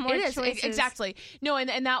people have more choices. Exactly. No,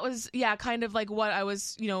 and that was, kind of like what I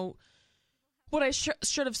was, what I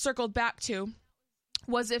should have circled back to.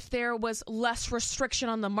 Was if there was less restriction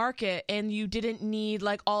on the market and you didn't need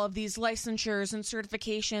like all of these licensures and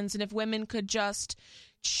certifications, and if women could just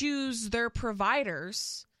choose their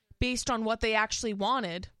providers based on what they actually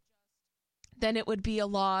wanted, then it would be a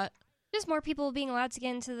lot. Just more people being allowed to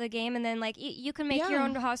get into the game, and then like you can make your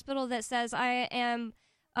own hospital that says I am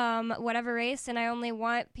whatever race and I only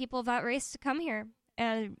want people of that race to come here.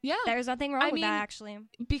 And there's nothing wrong with that, actually.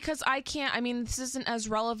 Because this isn't as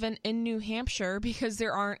relevant in New Hampshire because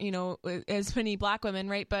there aren't, as many Black women,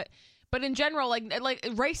 right? But in general, like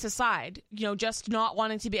race aside, just not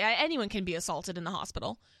wanting to be, anyone can be assaulted in the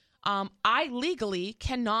hospital. I legally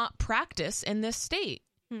cannot practice in this state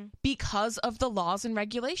because of the laws and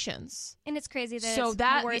regulations. And it's crazy that so it's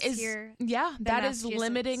that worse is here. Yeah, that is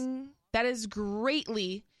limiting. That is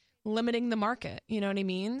greatly limiting the market. You know what I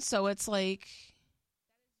mean? So it's like,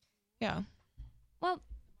 yeah. Well,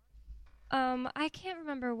 I can't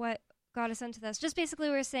remember what got us into this. Just basically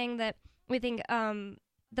we were saying that we think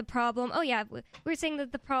the problem... Oh, yeah. We were saying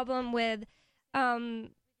that the problem with,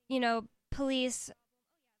 police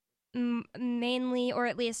mainly, or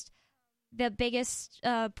at least the biggest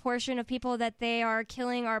portion of people that they are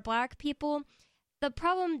killing are black people. The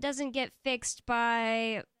problem doesn't get fixed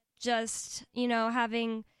by just,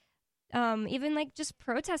 having... even like just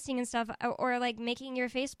protesting and stuff, or like making your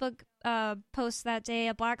Facebook post that day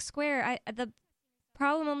a black square. The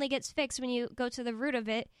problem only gets fixed when you go to the root of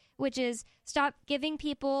it, which is stop giving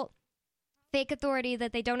people fake authority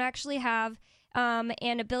that they don't actually have,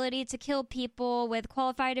 and ability to kill people with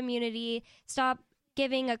qualified immunity. Stop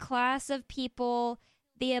giving a class of people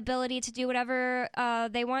the ability to do whatever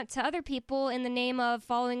they want to other people in the name of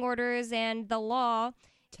following orders and the law.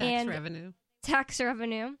 Tax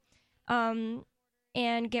revenue.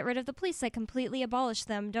 And get rid of the police, like completely abolish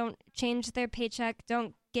them. Don't change their paycheck.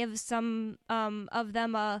 Don't give some of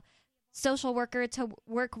them a social worker to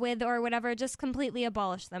work with or whatever. Just completely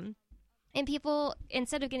abolish them. And people,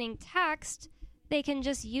 instead of getting taxed, they can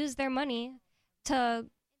just use their money to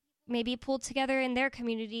maybe pull together in their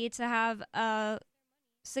community to have a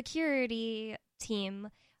security team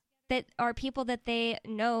that are people that they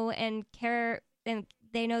know and care, and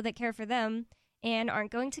they know that care for them and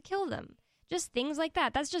aren't going to kill them. Just things like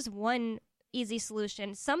that. That's just one easy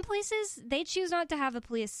solution. Some places, they choose not to have a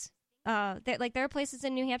police. There are places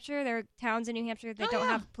in New Hampshire, there are towns in New Hampshire that don't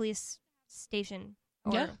have a police station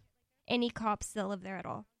or any cops that live there at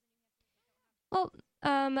all. Well,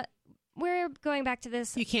 we're going back to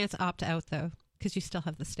this. You can't opt out, though, because you still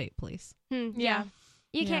have the state police. Yeah.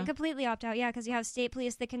 You can't completely opt out, because you have state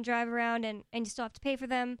police that can drive around and you still have to pay for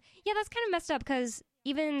them. Yeah, that's kind of messed up, because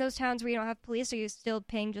even in those towns where you don't have police, are you still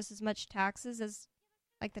paying just as much taxes as,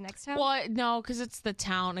 like, the next town? Well, no, because it's the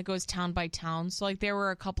town. It goes town by town. So, like, there were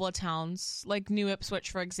a couple of towns, like New Ipswich,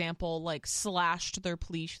 for example, like, slashed their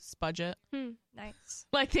police budget. Nice.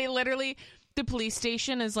 Like, they literally, the police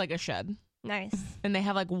station is like a shed. Nice. And they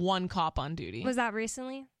have, like, one cop on duty. Was that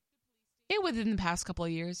recently? Within the past couple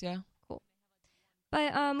of years, yeah. Cool.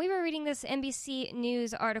 But we were reading this NBC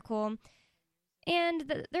News article, and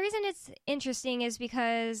the reason it's interesting is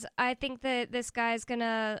because I think that this guy's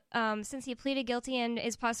gonna, since he pleaded guilty and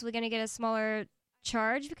is possibly gonna get a smaller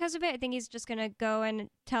charge because of it, I think he's just gonna go and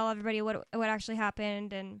tell everybody what actually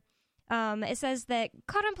happened. And it says that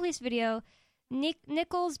caught on police video,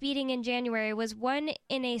 Nichols' beating in January was one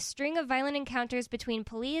in a string of violent encounters between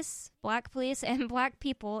black police, and black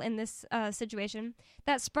people in this situation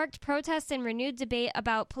that sparked protests and renewed debate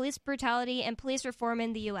about police brutality and police reform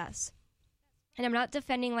in the U.S. And I'm not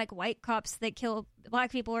defending, like, white cops that kill black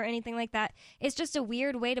people or anything like that. It's just a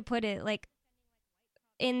weird way to put it. Like,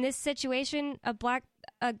 in this situation, a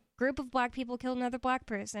group of black people killed another black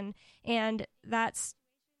person, and that's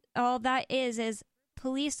all that is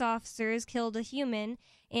police officers killed a human.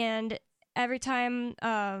 And every time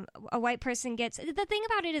a white person gets... The thing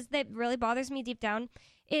about it is that really bothers me deep down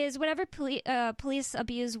is whenever police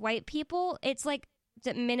abuse white people, it's like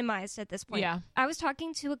minimized at this point. Yeah. I was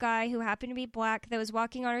talking to a guy who happened to be black that was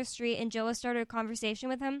walking on our street, and Joa started a conversation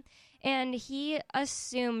with him, and he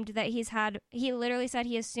assumed that he literally said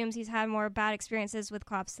he assumes he's had more bad experiences with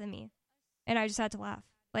cops than me. And I just had to laugh.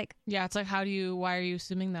 Like, yeah, it's like, why are you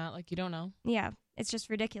assuming that? Like, you don't know. Yeah, it's just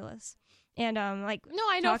ridiculous. And like, no,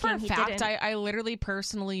 I know for a fact, I literally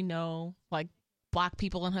personally know, like, black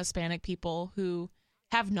people and Hispanic people who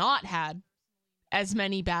have not had as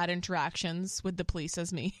many bad interactions with the police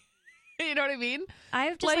as me. You know what I mean?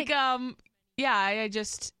 I've just I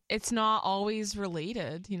just, it's not always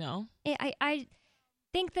related, you know? I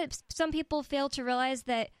think that some people fail to realize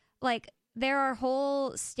that, like, there are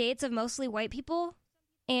whole states of mostly white people,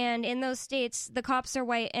 and in those states, the cops are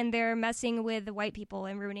white, and they're messing with the white people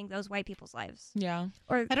and ruining those white people's lives. Yeah.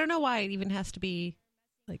 Or I don't know why it even has to be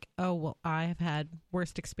like, oh, well, I have had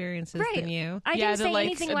worst experiences than you. I didn't say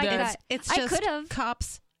anything like that. It's just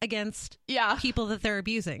cops against people that they're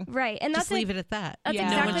abusing. Right. And just leave it at that. That's no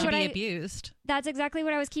exactly one should what be abused. That's exactly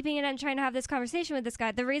what I was keeping it and trying to have this conversation with this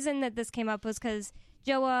guy. The reason that this came up was because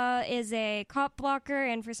Joa is a cop blocker,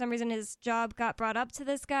 and for some reason his job got brought up to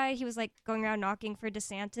this guy. He was like going around knocking for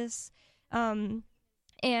DeSantis.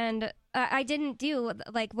 And I didn't do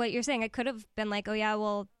like what you're saying. I could have been like, oh yeah,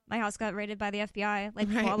 well, my house got raided by the FBI, like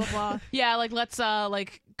blah blah blah. Yeah, like let's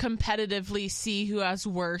like competitively see who has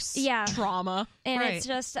worse trauma. And it's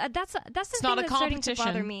just that's the thing that's starting to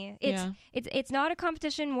bother me. It's not a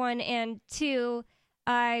competition, one, and two.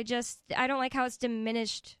 I don't like how it's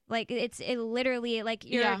diminished. Like it literally, like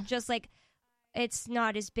you're just like, it's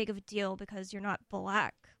not as big of a deal because you're not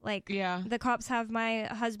black. Like the cops have my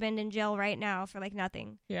husband in jail right now for like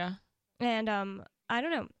nothing. Yeah. And I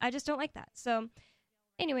don't know. I just don't like that. So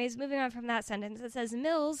anyways, moving on from that sentence, it says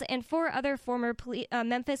Mills and 4 other former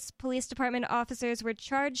Memphis Police Department officers were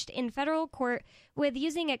charged in federal court with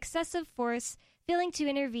using excessive force, failing to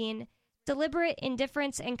intervene, deliberate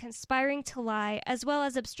indifference, and conspiring to lie, as well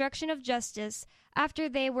as obstruction of justice after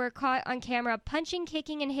they were caught on camera punching,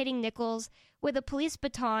 kicking, and hitting Nichols with a police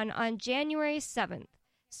baton on January 7th.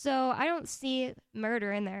 So I don't see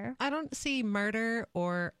murder in there. I don't see murder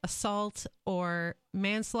or assault or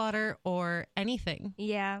manslaughter or anything.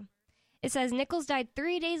 Yeah. It says Nichols died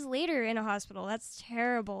 3 days later in a hospital. That's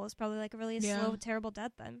terrible. It's probably like a really slow, terrible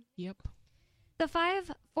death then. Yep. The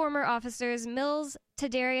 5 former officers, Mills,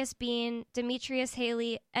 Tadarius Bean, Demetrius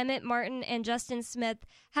Haley, Emmett Martin, and Justin Smith,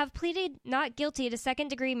 have pleaded not guilty to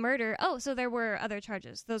second-degree murder. Oh, so there were other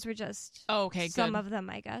charges. Those were just some of them,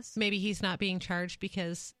 I guess. Maybe he's not being charged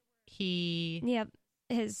because he... Yep,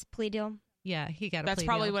 his plea deal. Yeah, he got a plea deal. That's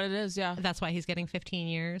probably what it is, yeah. That's why he's getting 15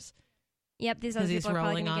 years. Yep, these other people are probably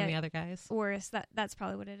rolling on get the other guys. Worse. That's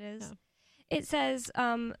probably what it is. Yeah. It says...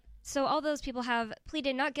 So all those people have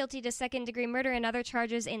pleaded not guilty to second-degree murder and other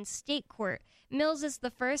charges in state court. Mills is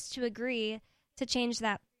the first to agree to change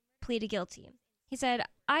that plea to guilty. He said,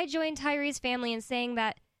 I joined Tyree's family in saying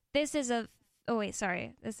that this is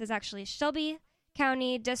This is actually Shelby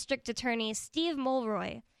County District Attorney Steve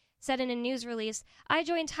Mulroy said in a news release, I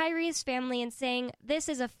joined Tyree's family in saying this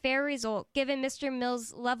is a fair result given Mr.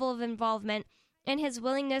 Mills' level of involvement and his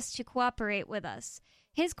willingness to cooperate with us.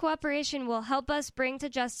 His cooperation will help us bring to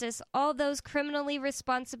justice all those criminally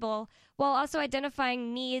responsible while also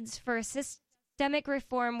identifying needs for systemic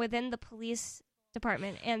reform within the police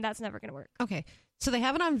department, and that's never going to work. Okay, so they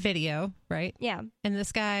have it on video, right? Yeah. And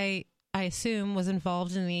this guy, I assume, was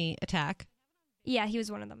involved in the attack. Yeah, he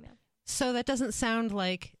was one of them, yeah. So that doesn't sound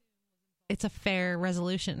like it's a fair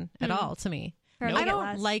resolution at all to me. I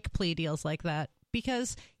don't like plea deals like that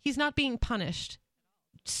because he's not being punished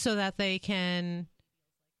so that they can...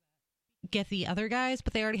 get the other guys,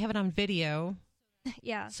 but they already have it on video.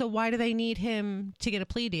 Yeah. So why do they need him to get a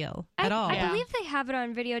plea deal at all? I believe they have it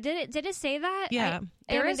on video. Did it say that? Yeah.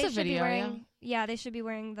 There is a video. They should be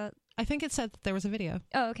wearing the... I think it said that there was a video.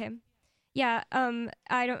 Oh, okay. Yeah.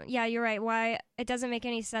 I don't... Yeah, you're right. Why? It doesn't make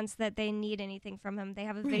any sense that they need anything from him. They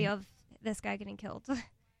have a video of this guy getting killed.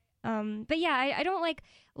 But yeah, I don't like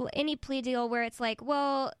any plea deal where it's like,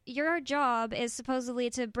 well, your job is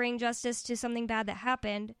supposedly to bring justice to something bad that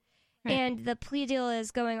happened. Right. And the plea deal is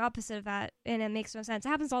going opposite of that, and it makes no sense. It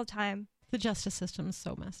happens all the time. The justice system is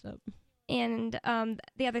so messed up. And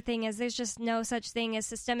the other thing is there's just no such thing as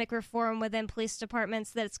systemic reform within police departments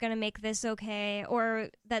that's going to make this okay or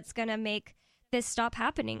that's going to make this stop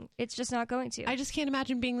happening. It's just not going to. I just can't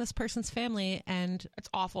imagine being this person's family and... It's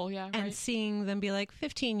awful, yeah. And seeing them be like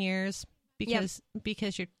 15 years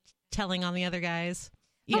because you're telling on the other guys,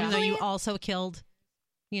 even though you also killed,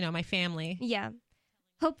 my family. Yeah.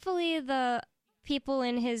 Hopefully the people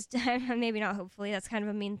in his... maybe not hopefully. That's kind of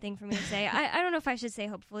a mean thing for me to say. I don't know if I should say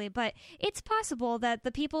hopefully, but it's possible that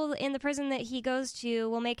the people in the prison that he goes to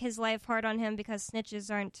will make his life hard on him because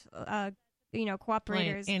snitches aren't,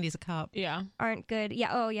 cooperators. Well, Andy's a cop. Yeah. Aren't good. Yeah.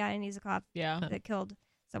 Oh, yeah, Andy's a cop. Yeah. That killed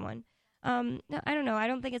someone. No, I don't know. I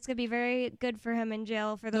don't think it's going to be very good for him in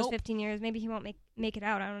jail for those 15 years. Maybe he won't make it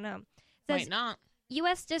out. I don't know. Might not.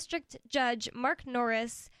 U.S. District Judge Mark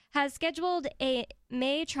Norris has scheduled a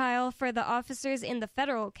May trial for the officers in the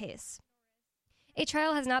federal case. A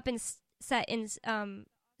trial has not been set in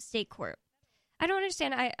state court. I don't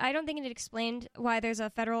understand. I don't think it explained why there's a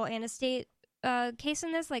federal and a state case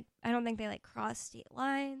in this. Like, I don't think they cross state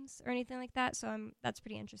lines or anything like that. So that's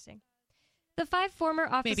pretty interesting. The 5 former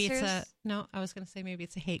officers. Maybe it's I was going to say maybe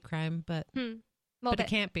it's a hate crime, but. Well, but it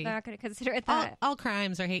can't be. They're not going to consider it that. All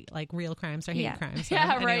crimes are hate, real crimes are hate crimes. So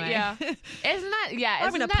yeah, anyway. right, yeah. Isn't that, I'm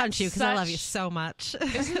going to punch you because I love you so much.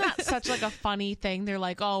 Isn't that such a funny thing? They're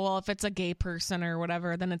like, oh, well, if it's a gay person or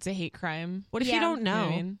whatever, then it's a hate crime. What if you don't know? You know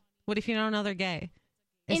what I mean? What if you don't know they're gay?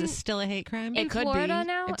 Is it still a hate crime? In Florida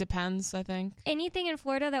now? It depends, I think. Anything in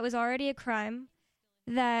Florida that was already a crime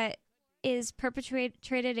that is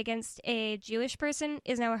perpetrated against a Jewish person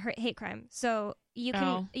is now a hate crime. So you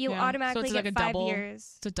can automatically get 5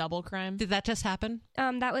 years. It's a double crime. Did that just happen?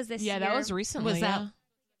 That was this year. Yeah, that was recently.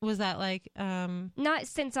 Was that like not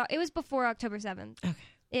since it was before October 7th. Okay.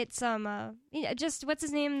 It's just what's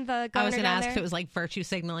his name? The governor. I was going to ask there. if it was like virtue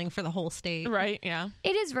signaling for the whole state. Right? Yeah.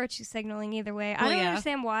 It is virtue signaling either way. I don't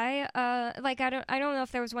understand why. I don't know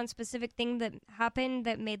if there was one specific thing that happened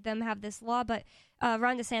that made them have this law, but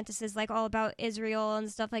Ron DeSantis is like all about Israel and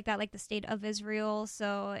stuff like that, like the state of Israel.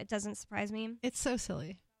 So it doesn't surprise me. It's so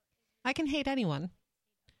silly. I can hate anyone.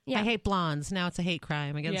 Yeah. I hate blondes. Now it's a hate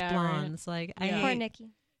crime against blondes. Right. Like I hate Poor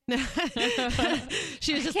Nikki.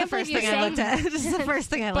 She was just the first thing I looked at. This is the first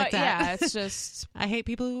thing I looked at. Yeah, it's just I hate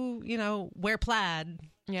people who, wear plaid.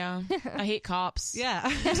 Yeah. I hate cops. Yeah.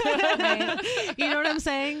 Right. You know what I'm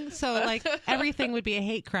saying? So like everything would be a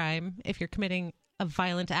hate crime if you're committing a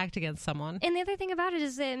violent act against someone. And the other thing about it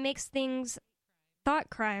is that it makes things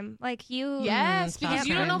thought crime. Like you. Yes, because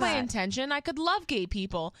you don't know my that. intention. I could love gay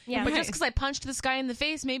people. Yeah. But just because I punched this guy in the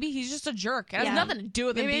face, maybe he's just a jerk. It has nothing to do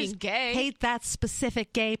with him being gay. Hate that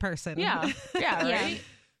specific gay person. Yeah. Yeah, right?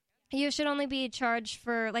 Yeah. You should only be charged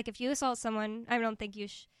for, like, if you assault someone, I don't think you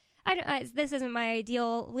should. This isn't my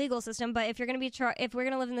ideal legal system, but if you're going to if we're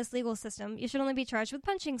going to live in this legal system, you should only be charged with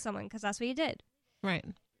punching someone because that's what you did. Right.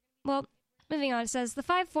 Well, moving on, it says the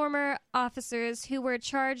 5 former officers who were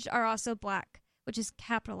charged are also black, which is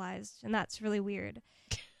capitalized, and that's really weird.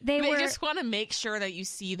 They just want to make sure that you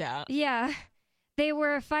see that. Yeah. They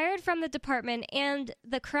were fired from the department, and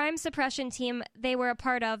the crime suppression team they were a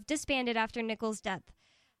part of disbanded after Nichols' death.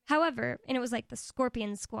 However, and it was like the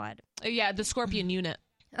Scorpion Squad. Yeah, the Scorpion Unit.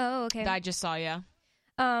 Oh, okay. That I just saw, yeah.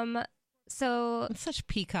 So... It's such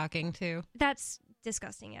peacocking, too. That's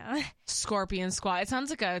disgusting, yeah. Scorpion Squad. It sounds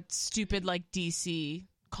like a stupid, like, DC...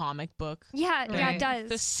 comic book. Yeah, right. Yeah, it does.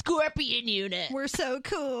 The Scorpion Unit. We're so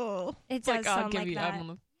cool. It does sound like that. I'm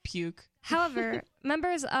gonna puke. However,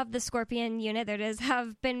 members of the Scorpion Unit, there it is,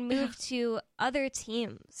 have been moved to other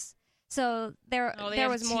teams. So there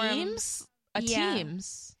was more teams.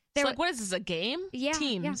 Teams. There like, what is this? A game? Yeah.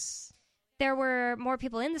 Teams. Yeah. There were more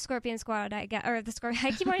people in the Scorpion Squad. I keep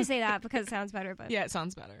wanting to say that because it sounds better, but yeah, it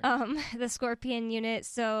sounds better. The Scorpion Unit.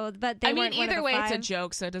 So, but they weren't one of either the way, 5. it's a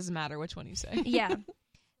joke, so it doesn't matter which one you say. Yeah.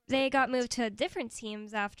 They got moved to different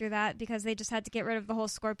teams after that because they just had to get rid of the whole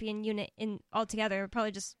Scorpion Unit altogether.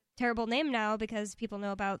 Probably just terrible name now because people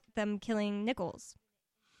know about them killing Nichols.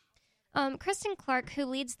 Kristen Clark, who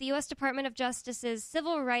leads the U.S. Department of Justice's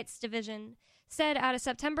Civil Rights Division, said at a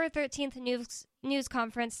September 13th news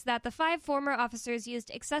conference that the 5 former officers used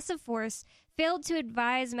excessive force, failed to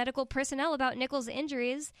advise medical personnel about Nichols'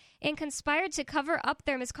 injuries, and conspired to cover up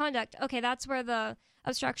their misconduct. Okay, that's where the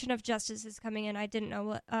obstruction of justice is coming in. I didn't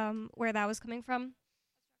know where that was coming from.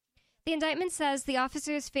 The indictment says the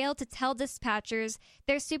officers failed to tell dispatchers,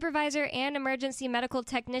 their supervisor, and emergency medical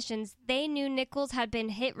technicians they knew Nichols had been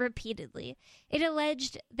hit repeatedly. It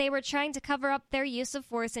alleged they were trying to cover up their use of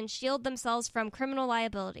force and shield themselves from criminal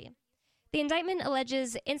liability. The indictment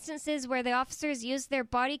alleges instances where the officers used their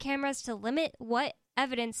body cameras to limit what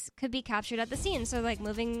evidence could be captured at the scene. So, like,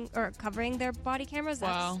 moving or covering their body cameras,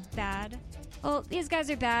 that's bad. Well, these guys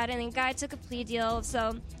are bad, and the guy took a plea deal,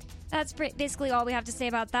 so that's basically all we have to say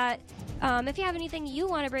about that. If you have anything you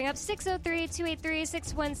want to bring up,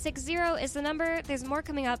 603-283-6160 is the number. There's more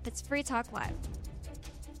coming up. It's Free Talk Live.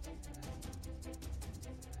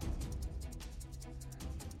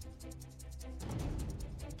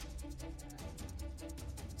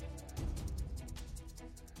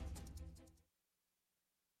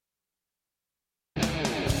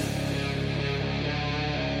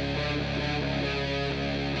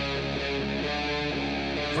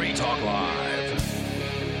 Free Talk Live.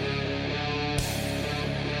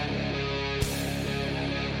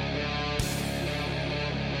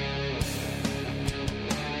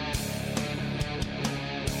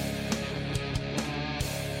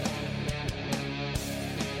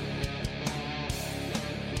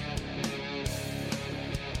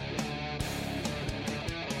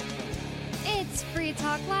 It's Free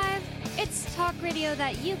Talk Live. It's talk radio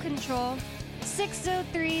that you control.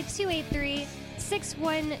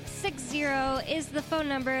 603-283-6160 is the phone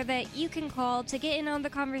number that you can call to get in on the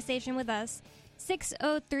conversation with us.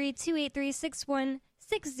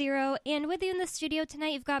 603-283-6160. And with you in the studio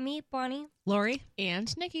tonight, you've got me, Bonnie, Lori,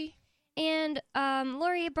 and Nikki. And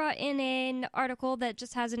Lori brought in an article that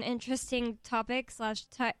just has an interesting topic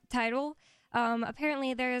 / title.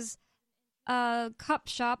 Apparently there's a cop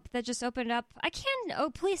shop that just opened up.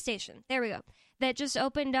 Police station. There we go. That just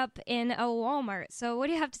opened up in a Walmart. So what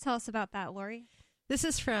do you have to tell us about that, Lori? This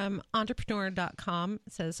is from entrepreneur.com.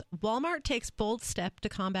 It says, Walmart takes bold step to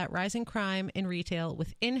combat rising crime in retail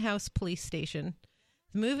with in-house police station.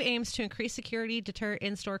 The move aims to increase security, deter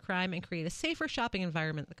in-store crime, and create a safer shopping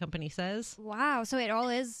environment, the company says. Wow. So it all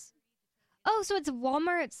is Oh, so it's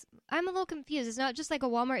Walmart's. I'm a little confused. It's not just like a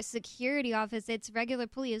Walmart security office. It's regular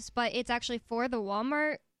police, but it's actually for the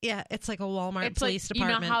Walmart. Yeah, it's like a Walmart police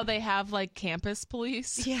department. You know how they have like campus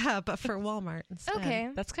police? Yeah, but for Walmart instead. Okay.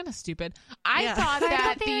 That's kind of stupid. I thought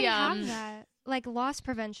that they have that. Like loss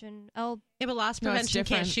prevention. Yeah, but loss prevention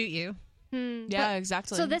can't shoot you. Yeah,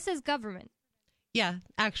 exactly. So this is government. Yeah,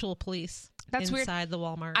 actual police. That's inside the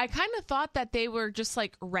Walmart. I kind of thought that they were just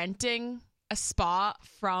like renting a spot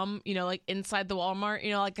from, like inside the Walmart.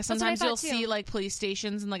 Like sometimes you'll see like police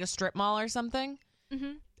stations in like a strip mall or something.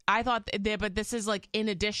 Mm-hmm. I thought, but this is like in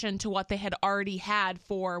addition to what they had already had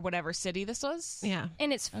for whatever city this was. Yeah.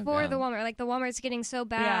 And it's for the Walmart. Like the Walmart's getting so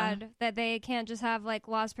bad that they can't just have like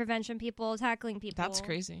loss prevention people tackling people. That's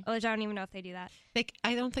crazy. Which I don't even know if they do that.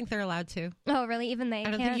 I don't think they're allowed to. Oh, really? Even they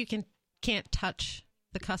I don't think you can't touch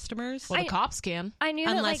the customers. Well, the cops can. I knew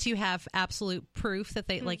unless you have absolute proof that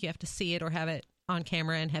they like you have to see it or have it on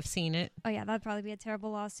camera and have seen it. Oh yeah, that'd probably be a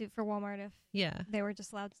terrible lawsuit for Walmart if they were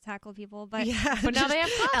just allowed to tackle people. But but now they have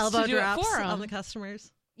cops elbow to do drops it for them. on the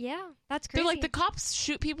customers. Yeah, that's crazy. They're like, the cops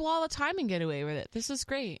shoot people all the time and get away with it. This is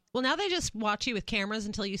great. Well, now they just watch you with cameras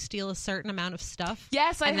until you steal a certain amount of stuff.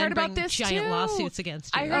 Yes, I heard about this giant too. lawsuits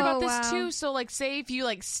against you. I heard about this too. So like, say if you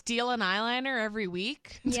like steal an eyeliner every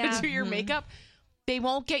week to do your makeup, they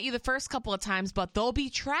won't get you the first couple of times, but they'll be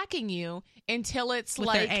tracking you until it's with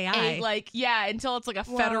like their AI. until it's like a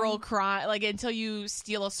federal crime, like until you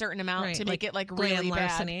steal a certain amount to make it like really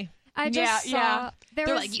larceny. Bad. I just saw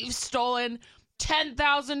they're like, you've stolen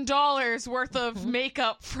 $10,000 worth of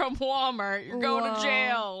makeup from Walmart. You're going to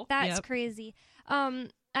jail. That's crazy.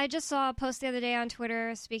 I just saw a post the other day on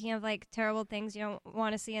Twitter. Speaking of like terrible things you don't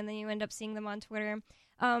want to see, and then you end up seeing them on Twitter.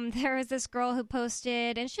 There was this girl who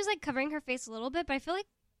posted, and she was like covering her face a little bit, but I feel like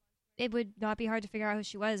it would not be hard to figure out who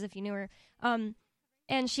she was if you knew her.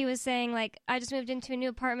 And she was saying like, I just moved into a new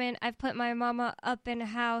apartment. I've put my mama up in a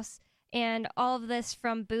house, and all of this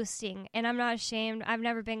from boosting. And I'm not ashamed. I've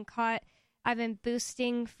never been caught. I've been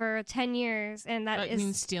boosting for 10 years, and that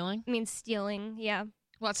means stealing. Means stealing. Yeah.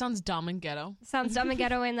 Well, it sounds dumb and ghetto. Sounds dumb and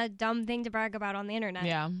ghetto, and a dumb thing to brag about on the internet.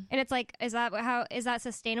 Yeah. And it's like, is that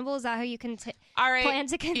sustainable? Is that how you can plan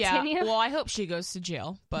to continue? Yeah. Well, I hope she goes to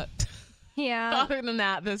jail, but yeah. Other than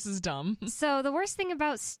that, this is dumb. So the worst thing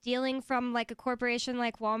about stealing from like a corporation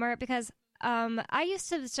like Walmart, because I used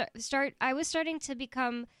to I was starting to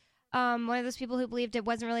become one of those people who believed it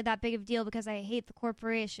wasn't really that big of a deal because I hate the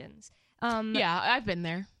corporations. Yeah, I've been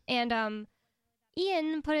there. And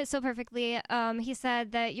Ian put it so perfectly. He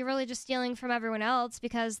said that you're really just stealing from everyone else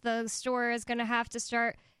because the store is going to have to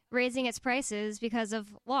start raising its prices because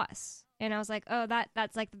of loss. And I was like, oh,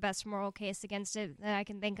 that's like the best moral case against it that I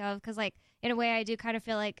can think of. Because like in a way, I do kind of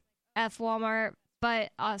feel like F Walmart,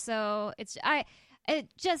 but also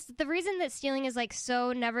the reason that stealing is like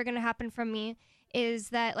so never going to happen from me is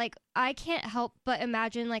that like I can't help but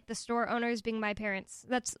imagine like the store owners being my parents.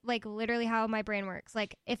 That's like literally how my brain works.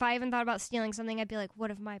 Like if I even thought about stealing something, I'd be like,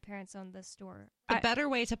 what if my parents owned this store? The better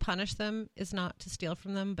way to punish them is not to steal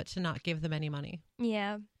from them, but to not give them any money.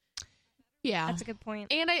 Yeah. Yeah. That's a good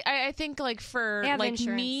point. And I think like for like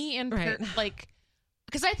insurance. Me and like,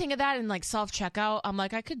 because I think of that in like self-checkout, I'm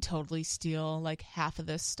like, I could totally steal like half of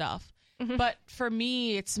this stuff. But for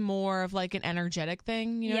me, it's more of like an energetic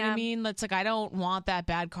thing. You know what I mean? That's like, I don't want that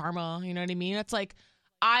bad karma. You know what I mean? It's like,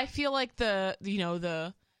 I feel like the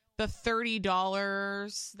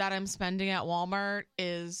 $30 that I'm spending at Walmart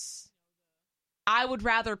is, I would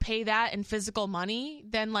rather pay that in physical money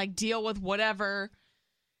than like deal with whatever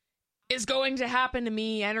is going to happen to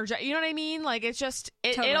me. You know what I mean? Like, it's just,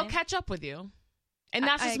 it'll catch up with you. And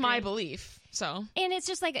that's just my belief. So, and it's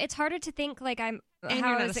just like, it's harder to think like and you're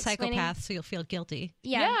not a psychopath, so you'll feel guilty.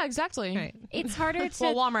 Yeah, exactly. Right. It's harder to.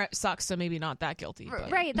 Well, Walmart sucks, so maybe not that guilty.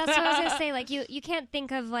 But. Right. That's what I was gonna say. Like you can't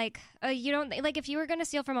think of like you don't like if you were gonna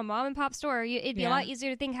steal from a mom and pop store, it'd be a lot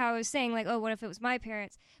easier to think how I was saying like, oh, what if it was my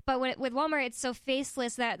parents? But with Walmart, it's so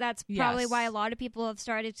faceless that's probably why a lot of people have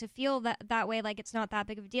started to feel that way. Like it's not that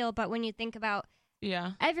big of a deal. But when you think about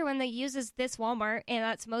everyone that uses this Walmart, and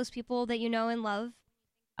that's most people that you know and love,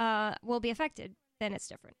 will be affected. Then it's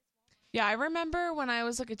different. Yeah, I remember when I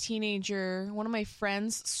was like a teenager, one of my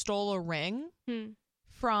friends stole a ring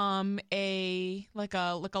from a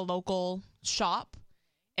local shop.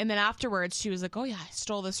 And then afterwards she was like, oh yeah, I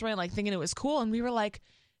stole this ring, like thinking it was cool. And we were like,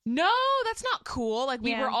 no, that's not cool. Like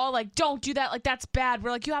we were all like, don't do that. Like that's bad.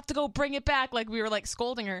 We're like, you have to go bring it back. Like we were like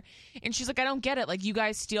scolding her. And she's like, I don't get it. Like you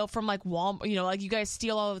guys steal from like Walmart, like you guys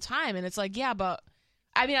steal all the time. And it's like, yeah, but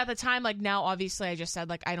I mean, at the time, like now, obviously, I just said,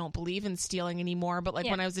 like, I don't believe in stealing anymore. But, like,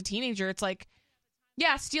 when I was a teenager, it's like,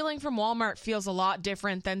 Yeah, stealing from Walmart feels a lot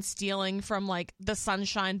different than stealing from like the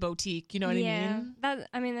Sunshine Boutique. You know what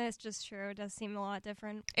I mean? That's just true. It does seem a lot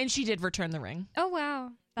different. And she did return the ring. Oh wow,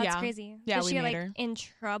 that's crazy. Yeah, did she get like in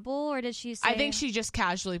trouble, or did she say? I think she just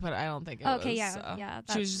casually put it. I don't think it was. Okay, yeah.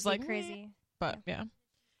 She was just like crazy. But yeah.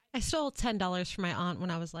 I stole $10 from my aunt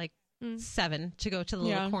when I was like 7 to go to the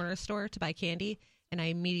little corner store to buy candy. And I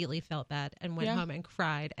immediately felt bad and went home and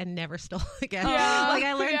cried and never stole again. Yeah. Like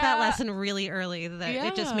I learned that lesson really early, that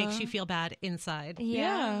it just makes you feel bad inside.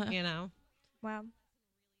 Yeah. You know? Wow.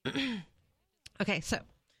 Okay, so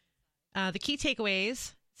the key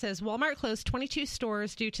takeaways says Walmart closed 22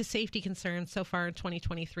 stores due to safety concerns so far in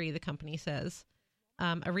 2023, the company says.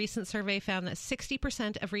 A recent survey found that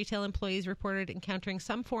 60% of retail employees reported encountering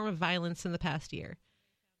some form of violence in the past year.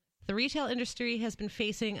 The retail industry has been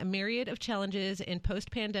facing a myriad of challenges in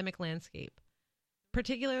post-pandemic landscape,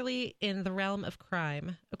 particularly in the realm of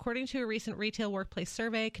crime. According to a recent retail workplace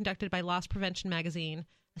survey conducted by Loss Prevention magazine,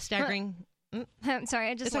 a staggering... I'm sorry,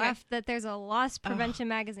 I just laughed that there's a loss prevention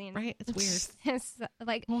magazine. Right? It's weird. It's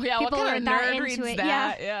like people what kind are of that into reads it.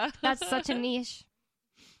 That? Yeah. That's such a niche.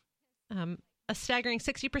 A staggering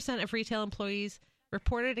 60% of retail employees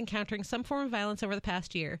reported encountering some form of violence over the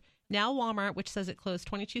past year. Now Walmart, which says it closed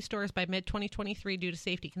 22 stores by mid-2023 due to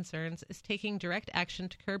safety concerns, is taking direct action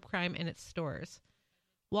to curb crime in its stores.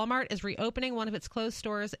 Walmart is reopening one of its closed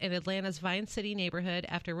stores in Atlanta's Vine City neighborhood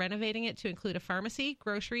after renovating it to include a pharmacy,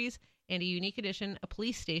 groceries, and a unique addition, a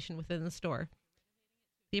police station within the store.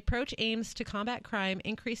 The approach aims to combat crime,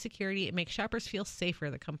 increase security, and make shoppers feel safer,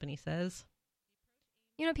 the company says.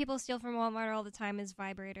 You know, people steal from Walmart all the time is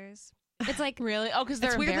vibrators. It's like really? Oh, because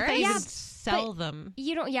they're weird that embarrassed? they even sell them.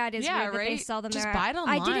 You don't. Yeah, it is weird that they sell them. Just there. buy it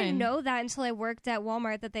online. I didn't know that until I worked at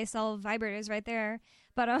Walmart that they sell vibrators right there.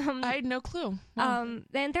 But I had no clue. And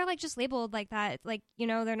they're like just labeled like that. Like, you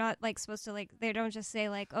know, they're not like supposed to, like, they don't just say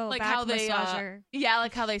like, oh, like back how they massager.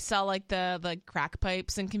 like how they sell like the crack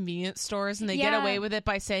pipes in convenience stores, and they get away with it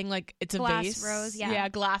by saying like it's glass a vase. Rose,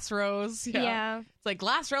 Glass rose. Yeah. It's like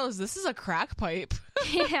glass rose. This is a crack pipe.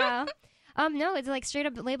 Yeah. No, it's like straight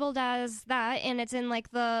up labeled as that, and it's in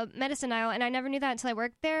like the medicine aisle, and I never knew that until I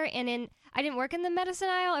worked there. And I didn't work in the medicine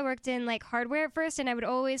aisle. I worked in like hardware at first, and I would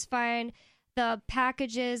always find the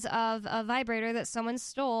packages of a vibrator that someone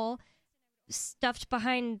stole stuffed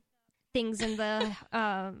behind things in the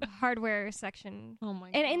hardware section. Oh my!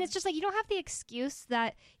 And it's just like you don't have the excuse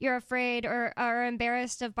that you're afraid or are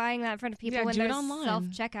embarrassed of buying that in front of people when there's self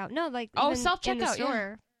checkout. No, like self checkout in the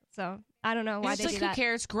store. So I don't know why they do that. Who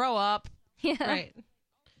cares? Grow up. Yeah. Right.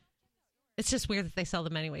 It's just weird that they sell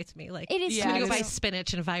them anyway to me. Like, it is. I'm gonna go buy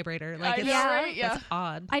spinach and a vibrator. Like, it's, right? Yeah. That's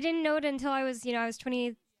odd. I didn't know it until I was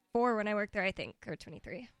 24 when I worked there, I think, or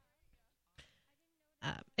 23.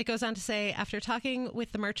 It goes on to say, after talking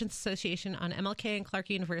with the Merchants Association on MLK and Clark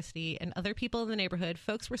University and other people in the neighborhood,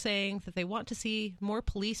 folks were saying that they want to see more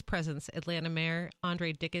police presence, Atlanta Mayor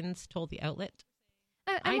Andre Dickens told the outlet.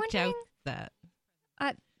 I doubt that.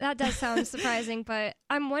 That does sound surprising, but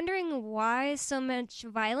I'm wondering why so much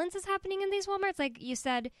violence is happening in these Walmarts. Like you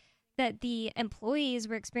said that the employees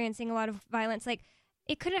were experiencing a lot of violence. Like,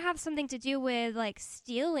 it couldn't have something to do with like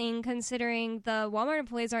stealing, considering the Walmart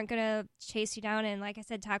employees aren't going to chase you down and, like I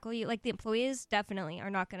said, tackle you. Like, the employees definitely are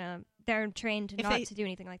not going to. They're trained to do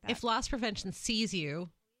anything like that. If loss prevention sees you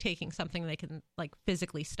taking something, they can like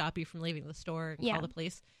physically stop you from leaving the store and call the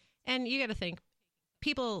police. And you got to think,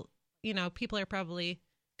 people are probably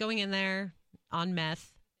going in there on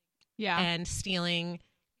meth, and stealing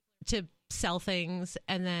to sell things,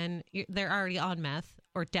 and then they're already on meth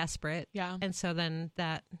or desperate, and so then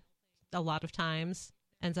that a lot of times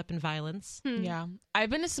ends up in violence. Yeah, I've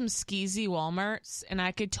been to some skeezy Walmarts, and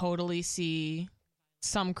I could totally see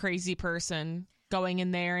some crazy person going in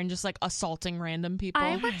there and just like assaulting random people.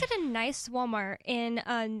 I worked at a nice Walmart in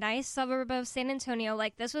a nice suburb of San Antonio.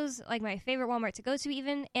 Like, this was like my favorite Walmart to go to,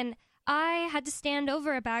 even, and I had to stand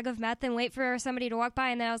over a bag of meth and wait for somebody to walk by,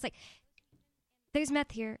 and then I was like, there's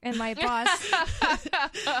meth here. And my boss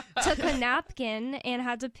took a napkin and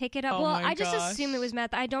had to pick it up. Oh, I just assumed it was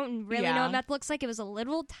meth. I don't really know what meth looks like. It was a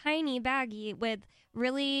little tiny baggie with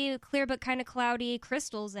really clear but kind of cloudy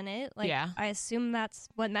crystals in it. Like, I assume that's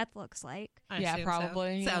what meth looks like. I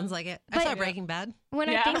probably. So. Sounds like it. I saw Breaking Bad. When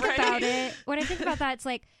I think about it, it's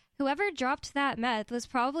like, whoever dropped that meth was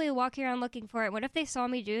probably walking around looking for it. What if they saw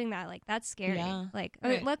me doing that? Like, that's scary. Yeah. Like,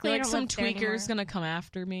 luckily, like some tweaker's gonna come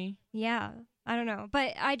after me. Yeah, I don't know,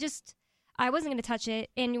 but I wasn't gonna touch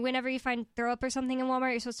it. And whenever you find throw up or something in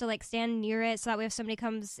Walmart, you're supposed to like stand near it so that way if somebody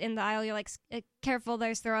comes in the aisle, you're like, careful,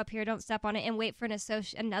 there's throw up here, don't step on it, and wait for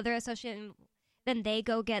another associate. then they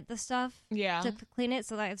go get the stuff to clean it.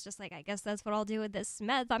 So that it's just like, I guess that's what I'll do with this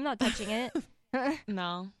meth. I'm not touching it.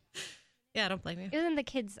 No. Yeah, I don't blame you. It was in the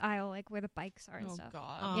kids' aisle, like where the bikes are and stuff. Oh,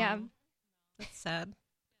 God. Yeah. That's sad.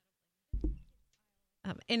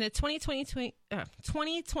 In a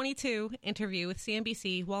 2022 interview with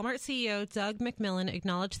CNBC, Walmart CEO Doug McMillon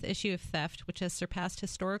acknowledged the issue of theft, which has surpassed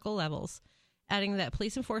historical levels, adding that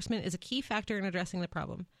police enforcement is a key factor in addressing the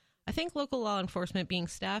problem. I think local law enforcement being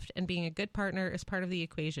staffed and being a good partner is part of the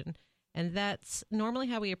equation, and that's normally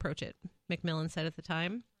how we approach it, McMillon said at the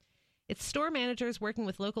time. It's store managers working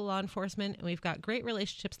with local law enforcement, and we've got great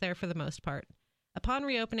relationships there for the most part. Upon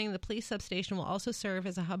reopening, the police substation will also serve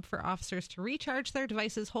as a hub for officers to recharge their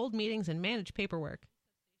devices, hold meetings, and manage paperwork.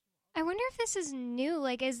 I wonder if this is new.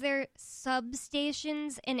 Like, is there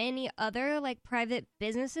substations in any other, like, private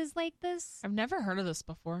businesses like this? I've never heard of this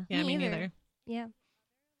before. Yeah, me neither. Yeah.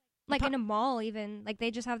 Like, in a mall, even. Like,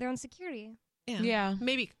 they just have their own security. Yeah.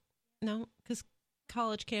 Maybe. No, because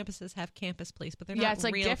college campuses have campus police, but they're not it's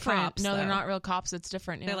like real different. cops. No, they're not real cops. It's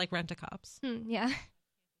different. They're like rent-a-cops. Yeah.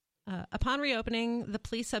 Upon reopening, the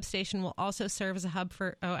police substation will also serve as a hub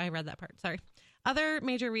for... Oh, I read that part. Sorry. Other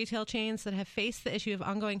major retail chains that have faced the issue of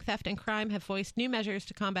ongoing theft and crime have voiced new measures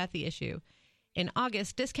to combat the issue. In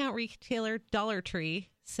August, discount retailer Dollar Tree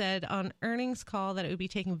said on earnings call that it would be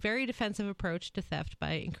taking a very defensive approach to theft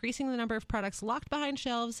by increasing the number of products locked behind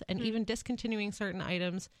shelves and even discontinuing certain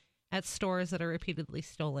items at stores that are repeatedly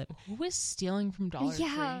stolen. Who is stealing from Dollar Tree?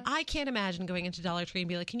 I can't imagine going into Dollar Tree and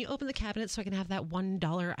be like, can you open the cabinet so I can have that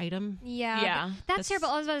 $1 item? Yeah. That's terrible.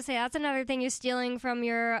 I was about to say, that's another thing you're stealing from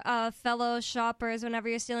your fellow shoppers whenever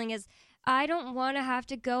you're stealing is, I don't want to have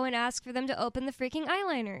to go and ask for them to open the freaking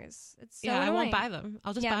eyeliners. It's so annoying. I won't buy them.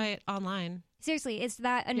 I'll just buy it online. Seriously, it's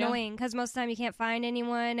that annoying because most of the time you can't find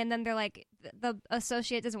anyone, and then they're like, the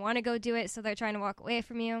associate doesn't want to go do it, so they're trying to walk away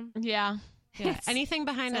from you. Yeah. Anything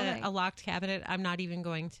behind a locked cabinet, I'm not even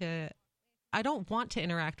going to... I don't want to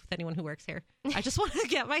interact with anyone who works here. I just want to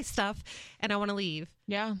get my stuff, and I want to leave.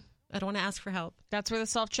 Yeah. I don't want to ask for help. That's where the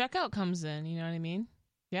self-checkout comes in, you know what I mean?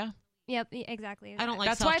 Yeah. Yep, exactly. I don't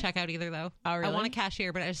like self-checkout either, though. Oh, really? I want a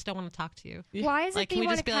cashier, but I just don't want to talk to you. Why is it that you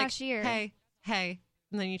want a cashier? Like, hey,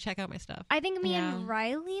 and then you check out my stuff. I think me and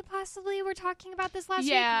Riley possibly were talking about this last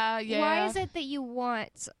week. Yeah. Why is it that you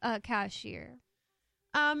want a cashier?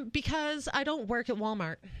 Because I don't work at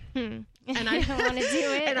Walmart. And I don't want to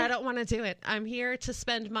do it. And I don't want to do it. I'm here to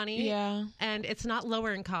spend money. Yeah. And it's not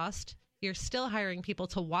lowering cost. You're still hiring people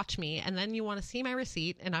to watch me, and then you want to see my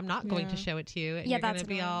receipt, and I'm not going to show it to you, and you're going to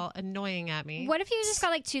be all annoying at me. What if you just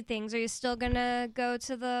got like two things? Are you still going to go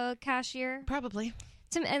to the cashier? Probably.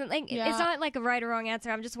 It's not like a right or wrong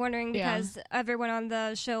answer. I'm just wondering because everyone on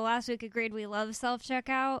the show last week agreed we love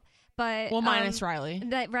self-checkout, but... Well, minus Riley.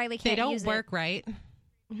 That Riley can't use They don't work right.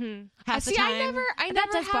 Half the time. I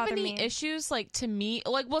never have any issues, like, to me.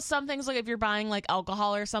 Like, well, some things, like, if you're buying, like,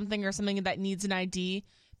 alcohol or something that needs an ID...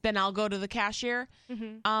 then I'll go to the cashier.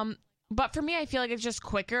 But for me, I feel like it's just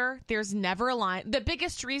quicker. There's never a line. The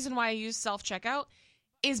biggest reason why I use self-checkout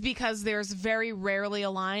is because there's very rarely a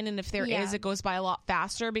line. And if there is, it goes by a lot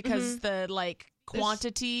faster because the, like,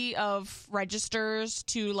 quantity of registers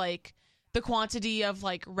to, like, the quantity of,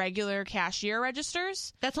 like, regular cashier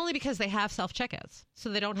registers. That's only because they have self-checkouts. So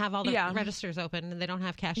they don't have all the registers open, and they don't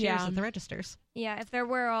have cashiers at the registers. Yeah, if there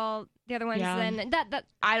were all the other ones, then that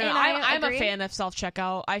I don't know. I'm a fan of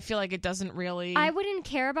self-checkout. I feel like it doesn't really... I wouldn't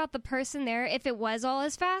care about the person there if it was all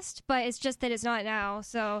as fast, but it's just that it's not now.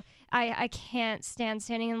 So I can't stand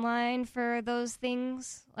standing in line for those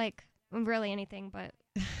things. Like, really anything, but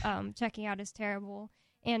checking out is terrible.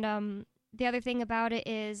 And the other thing about it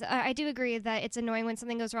is I do agree that it's annoying when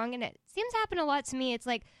something goes wrong, and it seems to happen a lot to me. It's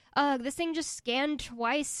like, this thing just scanned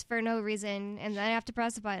twice for no reason, and then I have to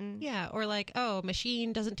press a button. Yeah, or like,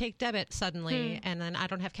 machine doesn't take debit suddenly, and then I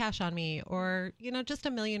don't have cash on me, or, just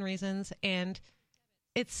a million reasons. And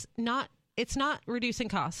it's not reducing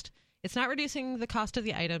cost. It's not reducing the cost of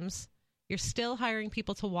the items. You're still hiring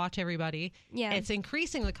people to watch everybody. Yeah. It's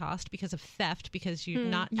increasing the cost because of theft, because you're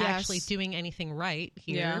not actually doing anything right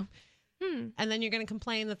here. Yeah. And then you're going to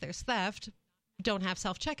complain that there's theft, don't have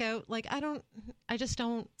self-checkout. Like, I just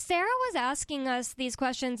don't. Sarah was asking us these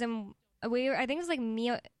questions, and I think it was like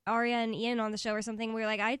me, Aria, and Ian on the show or something. We were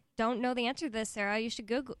like, I don't know the answer to this, Sarah. You should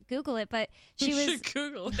Google it. But she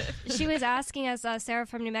was asking us, Sarah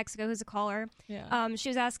from New Mexico, who's a caller. Yeah. She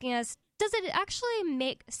was asking us, does it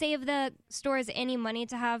actually save the stores any money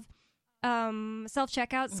to have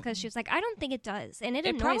self-checkouts? Because she was like, I don't think it does, and it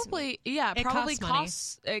annoys me. It probably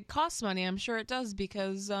costs money. I'm sure it does,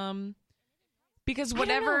 because Because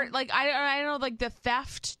whatever, like, I don't know, like, the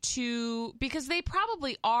theft because they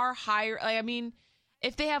probably are higher. Like, I mean,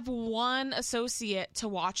 if they have one associate to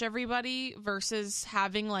watch everybody versus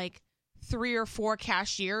having, like, 3 or 4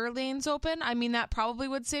 cashier lanes open, I mean, that probably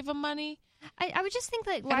would save them money. I would just think,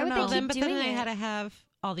 like, why would they keep doing it? But then they had to have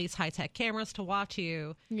all these high-tech cameras to watch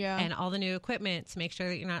you and all the new equipment to make sure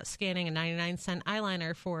that you're not scanning a 99-cent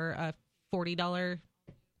eyeliner for a $40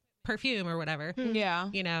 perfume or whatever. Yeah.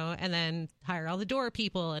 You know, and then hire all the door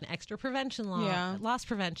people and extra prevention loss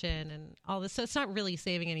prevention and all this. So it's not really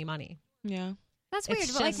saving any money. Yeah. That's weird.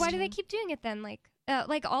 But, like, why do they keep doing it then? Like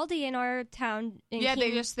Aldi in our town.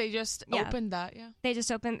 They just opened that. Yeah. They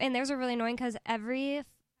just opened. And theirs are really annoying because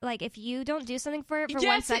if you don't do something for it for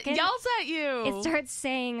 1 second, it yells at you. It starts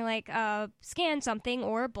saying, like, scan something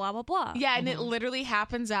or blah, blah, blah. Yeah, and it literally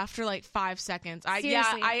happens after, like, 5 seconds.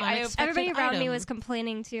 Seriously. Everybody around me was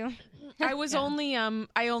complaining, too. I was only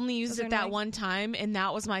used it that one time, and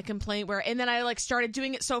that was my complaint. And then I, like, started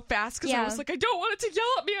doing it so fast because I was like, I don't want it to yell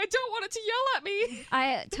at me. I don't want it to yell at me.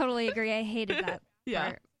 I totally agree. I hated that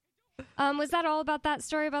part. Was that all about that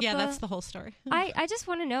story? That's the whole story. I just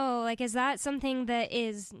want to know, like, is that something that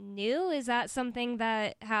is new? Is that something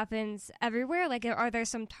that happens everywhere? Like, are there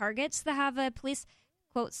some Targets that have a police,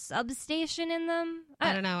 quote, substation in them?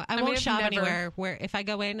 I don't know. I won't shop anywhere where if I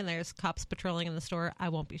go in and there's cops patrolling in the store, I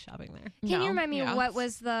won't be shopping there. Can you remind me what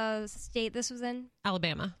was the state this was in?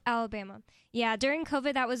 Alabama. Yeah, during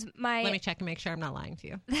COVID, that was my... Let me check and make sure I'm not lying to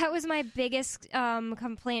you. That was my biggest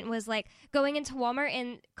complaint was, like, going into Walmart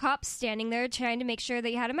and cops standing there trying to make sure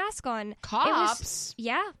that you had a mask on. Cops?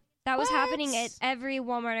 That was happening at every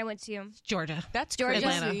Walmart I went to. Georgia. That's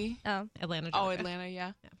crazy. Atlanta. Atlanta, Georgia. Oh, Atlanta,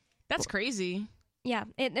 yeah. That's crazy. Yeah,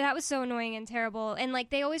 that was so annoying and terrible. And, like,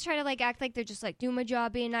 they always try to, like, act like they're just, like, do my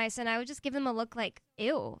job, being nice. And I would just give them a look like,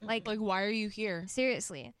 ew. Like, why are you here?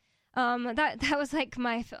 Seriously. That was, like,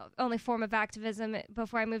 my only form of activism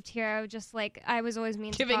before I moved here. I was just, like, I was always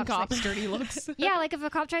mean Giving to cops. Giving cops dirty looks. Yeah, like, if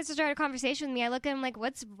a cop tries to start a conversation with me, I look at him like,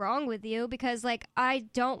 what's wrong with you? Because, like, I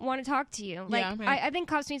don't want to talk to you. Like, I think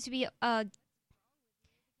cops need to be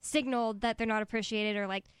signaled that they're not appreciated or,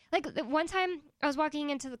 like one time I was walking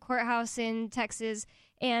into the courthouse in Texas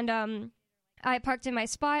and I parked in my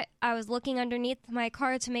spot. I was looking underneath my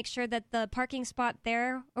car to make sure that the parking spot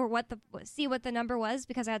there or see what the number was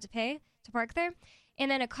because I had to pay to park there.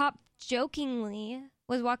 And then a cop jokingly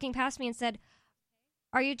was walking past me and said,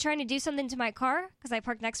 "Are you trying to do something to my car?" Because I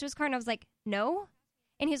parked next to his car and I was like, "No."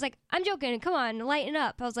 And he was like, "I'm joking. Come on, lighten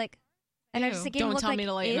up." I was like, and I just like, don't tell me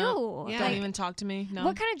to lighten up. Yeah. Don't even talk to me. No.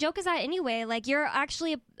 What kind of joke is that anyway? Like, you're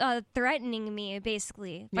actually threatening me,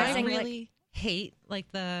 basically. I really hate, like,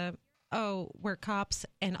 we're cops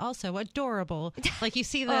and also adorable. Like, you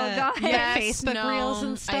see the Facebook reels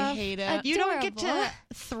and stuff. I hate it. You don't get to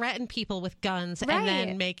threaten people with guns and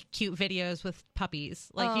then make cute videos with puppies.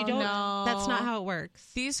 Like, you don't. No. That's not how it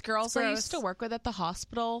works. These girls I used to work with at the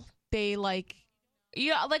hospital, they, like...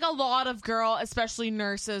 Yeah, like a lot of especially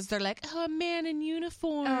nurses, they're like, "Oh, a man in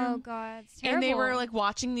uniform." Oh, God. It's terrible. And they were, like,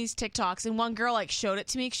 watching these TikToks, and one girl, like, showed it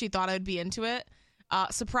to me because she thought I'd be into it.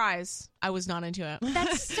 Surprise, I was not into it.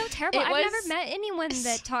 That's so terrible. I've never met anyone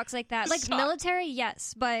that talks like that. Like, military,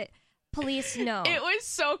 yes, but police, no. It was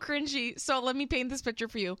so cringy. So let me paint this picture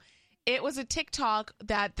for you. It was a TikTok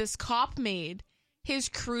that this cop made. His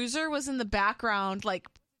cruiser was in the background, like,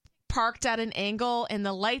 parked at an angle, and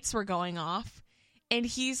the lights were going off. And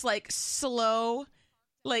he's, like, slow,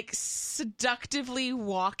 like, seductively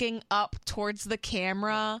walking up towards the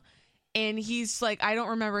camera. And he's, like, I don't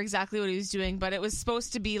remember exactly what he was doing, but it was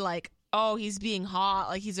supposed to be, like, oh, he's being hot,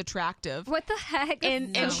 like, he's attractive. What the heck?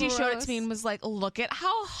 And she showed it to me and was like, look at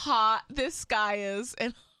how hot this guy is.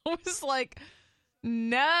 And I was like,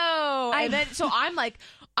 no. And then, so I'm like,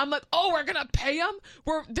 oh, we're gonna pay him.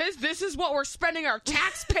 This is what we're spending our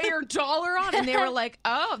taxpayer dollar on. And they were like,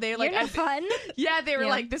 oh, they were like, you're fun. Yeah, they were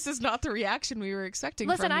like, this is not the reaction we were expecting.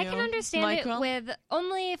 Listen, from I you. can understand it with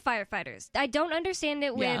only firefighters. I don't understand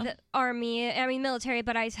it with military,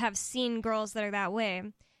 but I have seen girls that are that way.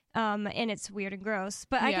 And it's weird and gross,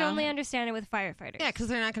 but I can only understand it with firefighters. Yeah, because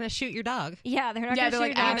they're not going to shoot your dog. Yeah, they're not going to shoot your dog. Yeah, they're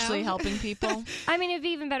like actually helping people. I mean, it'd be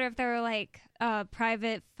even better if they were like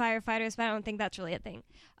private firefighters, but I don't think that's really a thing.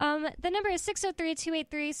 The number is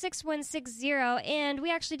 603-283-6160, and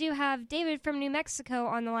we actually do have David from New Mexico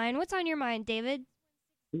on the line. What's on your mind, David?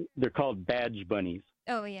 They're called badge bunnies.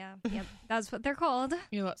 Oh, yeah. Yep, that's what they're called.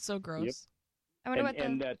 Yeah, that's so gross. Yep. I wonder what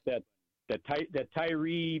that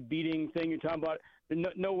Tyree beating thing you're talking about.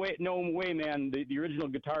 No way, man. The original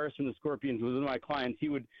guitarist from the Scorpions was one of my clients. He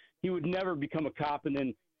would never become a cop and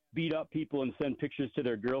then beat up people and send pictures to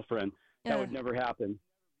their girlfriend. That would never happen.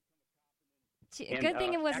 Good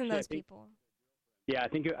thing it wasn't those people. Yeah,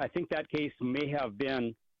 I think that case may have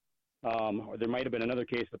been, or there might have been another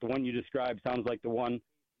case, but the one you described sounds like the one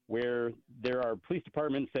where there are police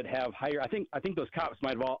departments that have higher. I think those cops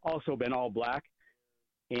might have also been all black,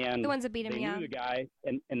 and the ones that beat him. They knew the guy,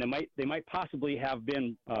 and they might possibly have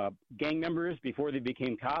been gang members before they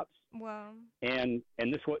became cops. Wow. And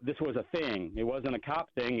this was a thing. It wasn't a cop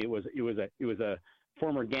thing. It was a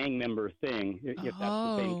former gang member thing. If that's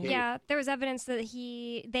the same case. Yeah, there was evidence that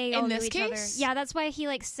they all knew each other. Yeah, that's why he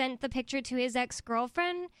sent the picture to his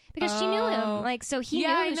ex-girlfriend because she knew him. So he knew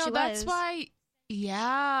who she was. That's why.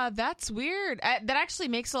 Yeah, that's weird. That actually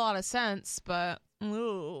makes a lot of sense, but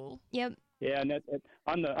ooh. Yep. Yeah, and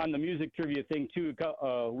on the music trivia thing too,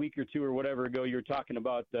 a week or two or whatever ago, you were talking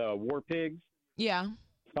about War Pigs. Yeah.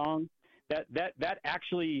 Song that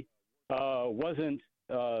actually wasn't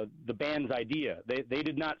the band's idea. They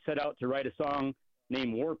did not set out to write a song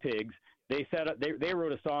named War Pigs. They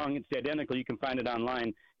wrote a song. It's identical. You can find it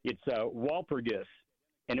online. It's Walpurgis,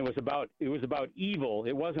 and it was about evil.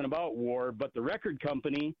 It wasn't about war. But the record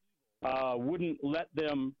company wouldn't let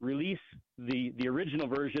them release the original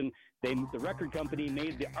version. The record company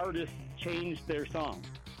made the artist change their song.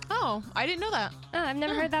 Oh, I didn't know that. Oh, I've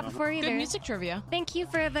never heard that before either. Good music trivia. Thank you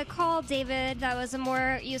for the call, David. That was a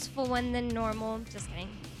more useful one than normal. Just kidding.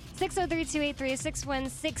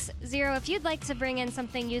 603-283-6160. If you'd like to bring in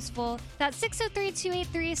something useful, that's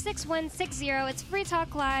 603-283-6160. It's Free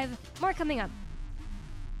Talk Live. More coming up.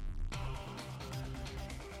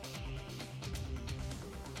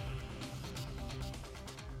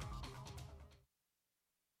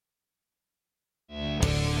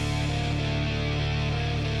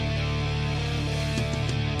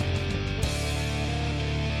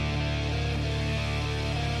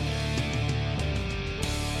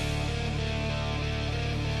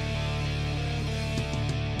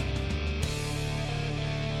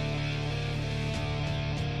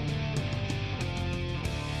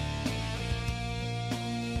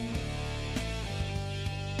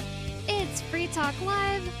 Free Talk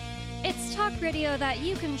Live. It's talk radio that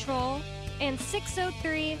you control, and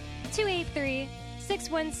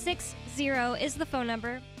 603-283-6160 is the phone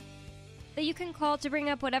number that you can call to bring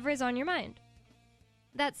up whatever is on your mind.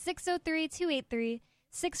 That's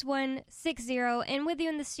 603-283-6160, and with you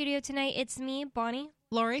in the studio tonight, it's me, Bonnie,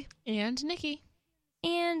 Lori, and Nikki.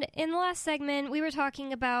 And in the last segment, we were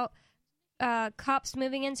talking about cops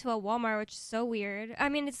moving into a Walmart, which is so weird. I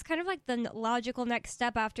mean, it's kind of like the logical next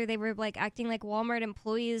step after they were acting like Walmart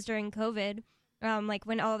employees during COVID,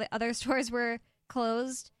 when all the other stores were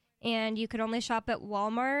closed and you could only shop at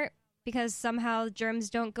Walmart because somehow germs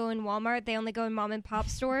don't go in Walmart; they only go in mom and pop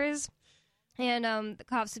stores. And the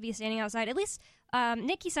cops would be standing outside. At least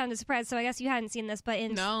Nikki sounded surprised, so I guess you hadn't seen this. But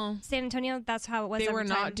in San Antonio, that's how it was. They were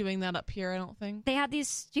not doing that up here, I don't think. They had these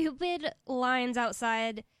stupid lines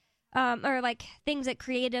outside. Or things that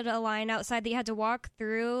created a line outside that you had to walk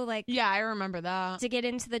through, yeah, I remember that, to get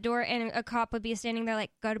into the door, and a cop would be standing there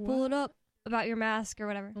gotta pull it up about your mask or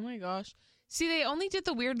whatever. Oh my gosh. See, they only did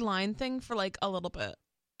the weird line thing for a little bit,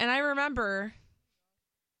 and I remember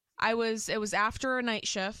it was after a night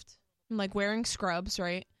shift, I'm wearing scrubs,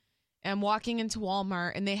 right, and walking into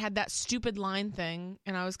Walmart, and they had that stupid line thing,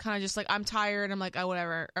 and I was kind of just I'm tired, I'm oh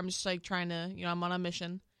whatever, I'm just trying to, I'm on a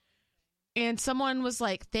mission. And someone was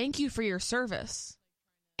thank you for your service.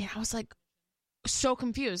 And I was so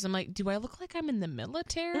confused. I'm do I look like I'm in the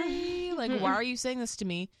military? Why are you saying this to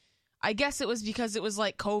me? I guess it was because it was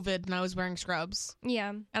COVID and I was wearing scrubs. Yeah.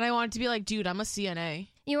 And I wanted to be dude, I'm a CNA.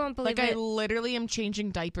 You won't believe it. I literally am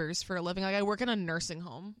changing diapers for a living. I work in a nursing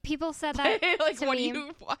home. People said that to what me do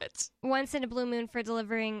you, what? Once in a blue moon for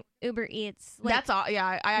delivering Uber Eats. That's all. Yeah,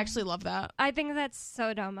 I actually love that. I think that's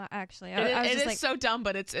so dumb, actually. It is so dumb,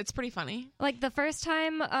 but it's pretty funny. The first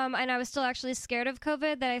time, and I was still actually scared of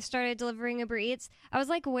COVID, that I started delivering Uber Eats, I was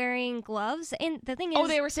wearing gloves. And the thing is... Oh,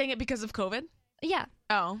 they were saying it because of COVID? Yeah.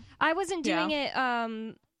 Oh. I wasn't doing it...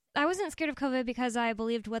 I wasn't scared of COVID because I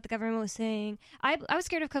believed what the government was saying. I was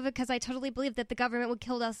scared of COVID because I totally believed that the government would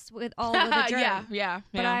kill us with all of the germs. Yeah.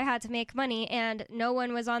 But I had to make money, and no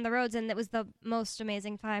one was on the roads, and it was the most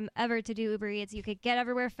amazing time ever to do Uber Eats. You could get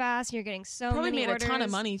everywhere fast, and you're getting so Probably many orders. Probably made a ton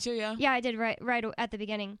of money, too, yeah. Yeah, I did right at the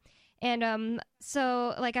beginning. And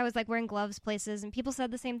so I was wearing gloves places, and people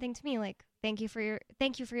said the same thing to me, thank you for your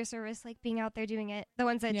service, being out there doing it. The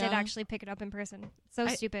ones that did actually pick it up in person. So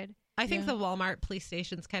stupid. I think the Walmart police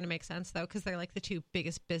stations kind of make sense though, because they're the two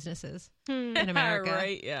biggest businesses in America.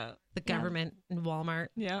 Right? Yeah. The government and Walmart.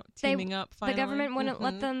 Yeah. Teaming up. Finally. The government wouldn't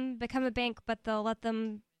let them become a bank, but they'll let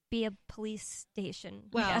them be a police station.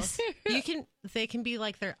 Well, they can be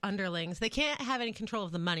like their underlings. They can't have any control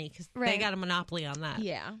of the money because they got a monopoly on that.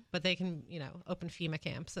 Yeah. But they can, open FEMA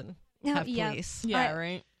camps and have police. Yeah,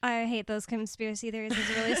 right. I hate those conspiracy theories.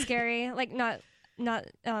 It's really scary. Like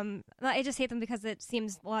I just hate them because it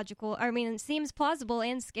seems logical. I mean, it seems plausible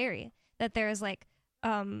and scary that there's like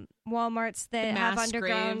Walmarts that have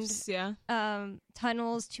underground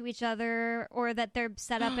tunnels to each other, or that they're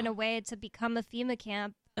set up in a way to become a FEMA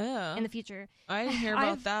camp in the future. I didn't hear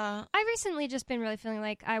about that. I've recently just been really feeling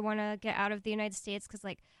like I want to get out of the United States because,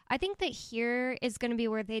 like, I think that here is going to be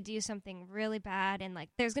where they do something really bad, and like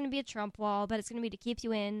there's going to be a Trump wall, but it's going to be to keep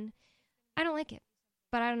you in. I don't like it,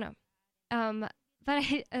 but I don't know. But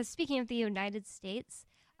speaking of the United States,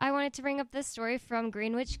 I wanted to bring up this story from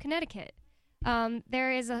Greenwich, Connecticut.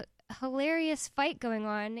 There is a hilarious fight going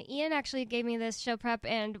on. Ian actually gave me this show prep,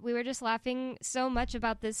 and we were just laughing so much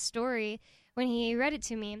about this story when he read it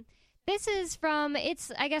to me. This is from,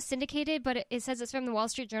 it's, I guess, syndicated, but it says it's from the Wall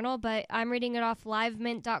Street Journal, but I'm reading it off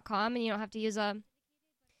livemint.com, and you don't have to use you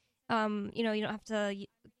don't have to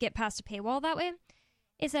get past a paywall that way.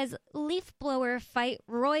 It says, leaf blower fight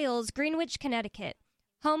roils Greenwich, Connecticut,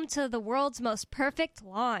 home to the world's most perfect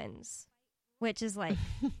lawns, which is like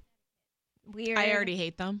weird. I already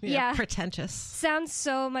hate them. Yeah. Pretentious. Sounds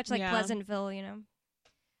so much like Pleasantville,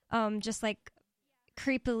 just like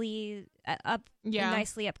creepily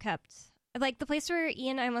nicely upkept. Like the place where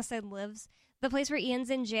Ian, I almost said lives, the place where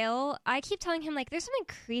Ian's in jail, I keep telling him, like, there's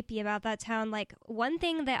something creepy about that town. Like, one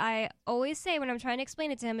thing that I always say when I'm trying to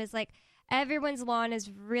explain it to him is, like, everyone's lawn is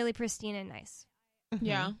really pristine and nice.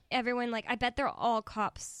 Yeah. Everyone, like, I bet they're all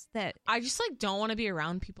cops that... I just, like, don't want to be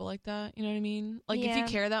around people like that. You know what I mean? Like, if you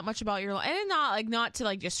care that much about your lawn... And not to,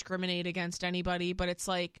 like, discriminate against anybody, but it's,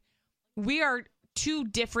 like, we are two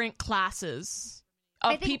different classes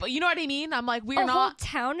of people. You know what I mean? I'm like, we're not... The whole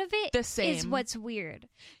town of it the same. Is what's weird.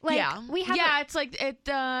 Like, we have it's like,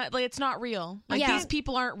 it's not real. Like, these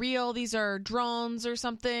people aren't real. These are drones or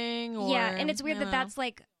something. Or, and it's weird that's,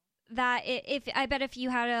 like... That I bet if you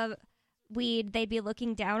had a weed, they'd be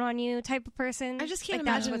looking down on you type of person. I just can't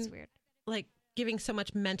imagine what's weird. Like giving so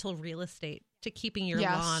much mental real estate to keeping your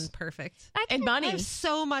lawn perfect. And money. There's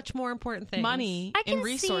so much more important things. Money and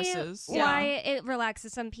resources. See why it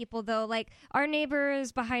relaxes some people though. Like our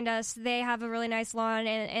neighbors behind us, they have a really nice lawn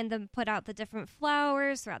and then put out the different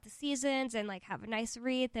flowers throughout the seasons and like have a nice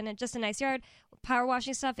wreath and just a nice yard, power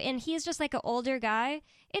washing stuff. And he's just like an older guy.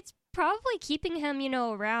 It's probably keeping him,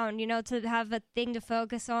 around, to have a thing to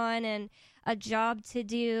focus on and a job to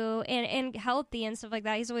do and healthy and stuff like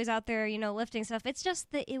that. He's always out there, lifting stuff. It's just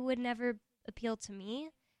that it would never appeal to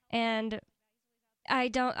me. And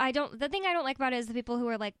the thing I don't like about it is the people who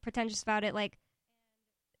are like pretentious about it, like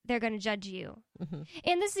they're going to judge you. Mm-hmm.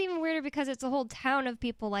 And this is even weirder because it's a whole town of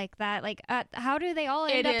people like that. Like, how do they all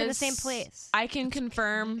end up in the same place? I can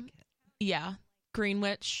confirm. Yeah.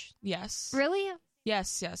 Greenwich. Yes. Really?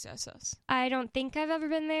 Yes. I don't think I've ever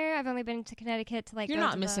been there. I've only been to Connecticut to You're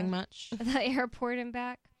not missing much. The airport and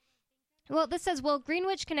back. Well, this says,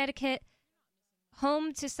 Greenwich, Connecticut,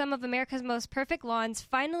 home to some of America's most perfect lawns,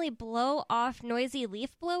 finally blow off noisy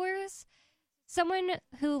leaf blowers. Some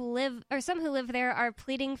who live there are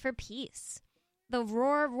pleading for peace. The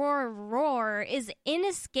roar, roar, roar is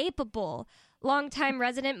inescapable. Longtime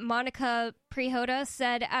resident Monica Prihoda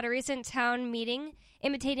said at a recent town meeting,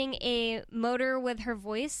 imitating a motor with her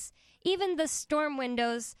voice, "Even the storm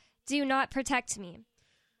windows do not protect me.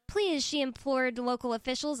 Please," she implored local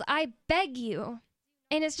officials, "I beg you."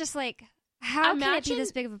 And it's just like, how can it be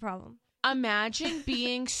this big of a problem? Imagine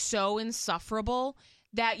being so insufferable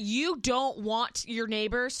that you don't want your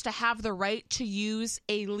neighbors to have the right to use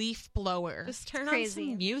a leaf blower. Just turn on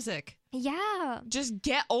some music. Yeah. Just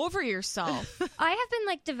get over yourself. I have been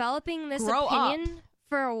like developing this opinion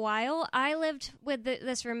for a while. I lived with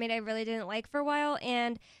this roommate I really didn't like for a while,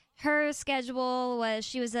 and her schedule was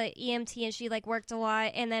she was an EMT and she like worked a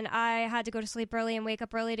lot, and then I had to go to sleep early and wake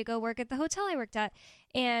up early to go work at the hotel I worked at.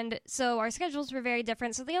 And so our schedules were very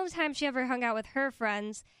different. So the only time she ever hung out with her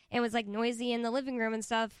friends and was like noisy in the living room and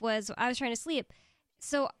stuff was I was trying to sleep.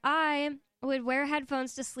 So I would wear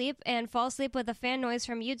headphones to sleep and fall asleep with a fan noise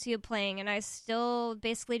from YouTube playing, and I still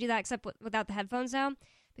basically do that except without the headphones now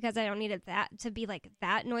because I don't need it that to be like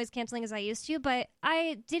that noise canceling as I used to. But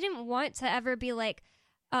I didn't want to ever be like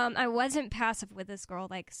I wasn't passive with this girl.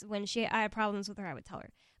 Like when I had problems with her, I would tell her.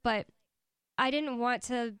 But I didn't want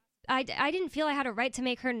to. I didn't feel I had a right to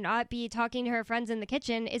make her not be talking to her friends in the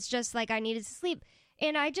kitchen. It's just like I needed to sleep.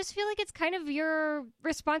 And I just feel like it's kind of your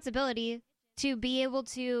responsibility to be able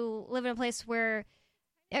to live in a place where,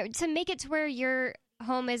 to make it to where you're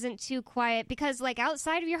home isn't too quiet, because like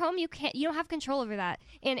outside of your home you don't have control over that.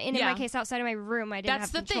 And in my case, outside of my room, I didn't have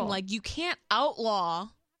control. That's the thing. Like, you can't outlaw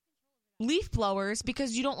leaf blowers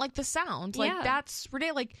because you don't like the sound. Like that's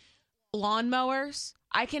ridiculous. Like lawnmowers.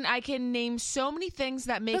 I can name so many things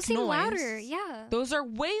that make those seem noise. Louder, yeah. Those are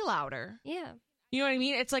way louder. Yeah. You know what I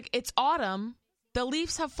mean? It's like it's autumn. The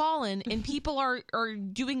leaves have fallen, and people are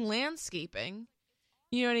doing landscaping.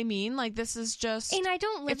 You know what I mean? Like, this is just... And I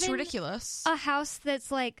don't live in ridiculous. A house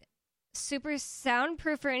that's, like, super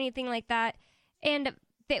soundproof or anything like that. And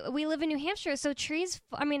we live in New Hampshire, so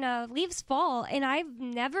leaves fall. And I've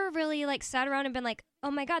never really, like, sat around and been like,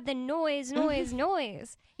 oh, my God, the noise,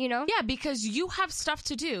 you know? Yeah, because you have stuff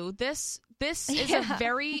to do. This is a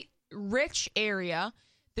very rich area.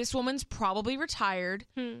 This woman's probably retired.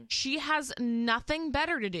 She has nothing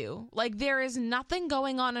better to do. Like, there is nothing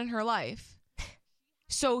going on in her life.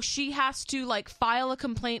 So she has to, like, file a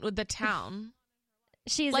complaint with the town.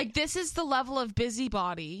 She's like, this is the level of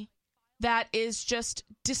busybody that is just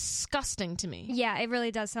disgusting to me. Yeah, it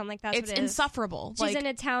really does sound like that's what it is. It's insufferable. She's in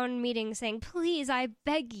a town meeting saying, please, I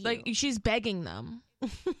beg you. Like, she's begging them.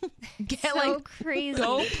 Crazy.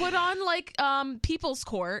 Go put on, like, People's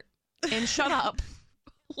Court and shut up.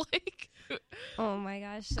 Like... Oh my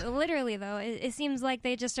gosh. Literally, though, it seems like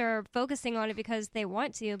they just are focusing on it because they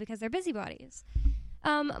want to, because they're busybodies.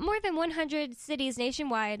 More than 100 cities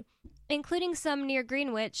nationwide, including some near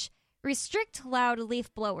Greenwich, restrict loud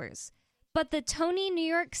leaf blowers. But the Tony, New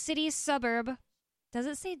York City suburb, is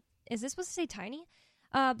this supposed to say tiny?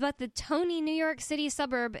 But the Tony, New York City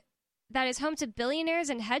suburb that is home to billionaires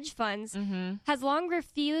and hedge funds has long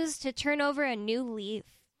refused to turn over a new leaf.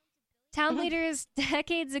 Town leaders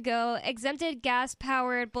decades ago exempted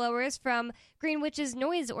gas-powered blowers from Greenwich's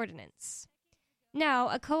noise ordinance. Now,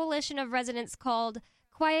 a coalition of residents called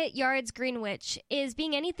Quiet Yards Greenwich is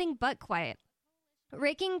being anything but quiet,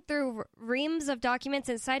 raking through reams of documents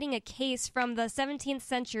and citing a case from the 17th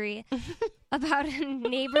century about a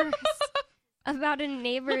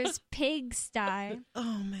neighbor's pigsty.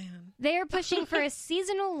 Oh, man. They are pushing for a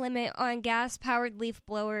seasonal limit on gas-powered leaf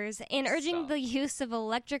blowers and urging the use of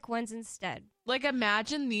electric ones instead. Like,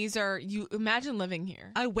 imagine living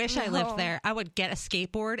here. I wish I lived there. I would get a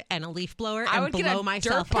skateboard and a leaf blower and blow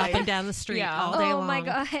myself up and down the street all day long. Oh, my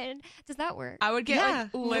God. Does that work? I would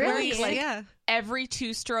get literally every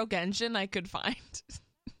two-stroke engine I could find.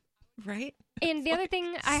 Right? And the other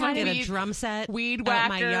thing I had a drum set, weed whacker,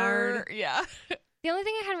 my yard. Yeah. The only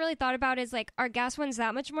thing I hadn't really thought about is, like, are gas ones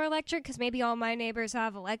that much more electric? Because maybe all my neighbors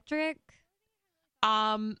have electric.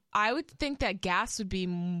 I would think that gas would be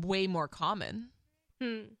way more common.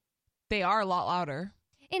 They are a lot louder.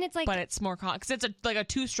 And it's like, but it's more common because it's like a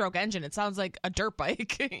two-stroke engine. It sounds like a dirt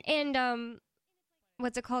bike. And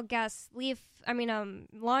what's it called?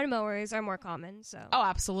 Lawnmowers are more common. So. Oh,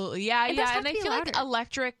 absolutely. Yeah. And I feel louder. Like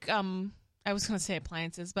electric. I was going to say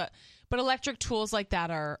appliances, but electric tools like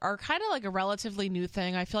that are kind of like a relatively new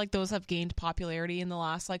thing. I feel like those have gained popularity in the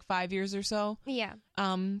last like 5 years or so. Yeah.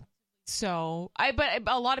 But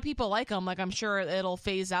a lot of people like them. Like, I'm sure it'll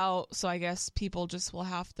phase out. So I guess people just will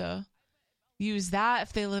have to use that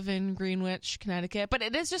if they live in Greenwich, Connecticut. But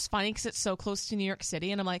it is just funny because it's so close to New York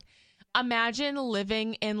City. And I'm like, imagine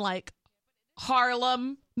living in like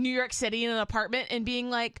Harlem, New York City in an apartment and being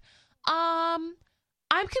like,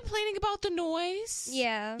 I'm complaining about the noise.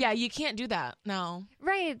 Yeah. Yeah, you can't do that. No.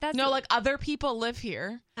 Right. Like other people live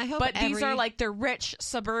here. I hope these are like the rich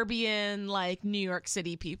suburban like New York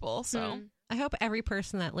City people. So I hope every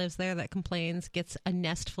person that lives there that complains gets a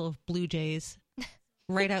nest full of blue jays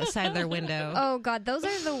right outside their window. Oh God, those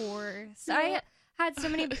are the worst. I had so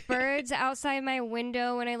many birds outside my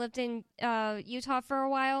window when I lived in Utah for a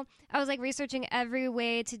while. I was like researching every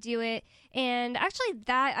way to do it. And actually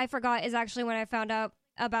that I forgot is actually when I found out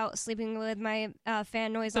about sleeping with my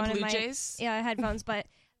fan noise on in my headphones. But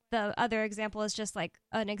the other example is just like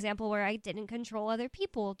an example where I didn't control other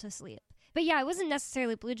people to sleep. But yeah, it wasn't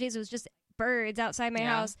necessarily blue jays. It was just birds outside my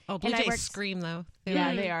house. Oh, blue jays scream though.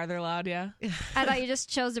 Yeah, they are. They're loud. Yeah. I thought you just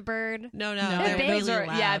chose a bird. No, they're really those are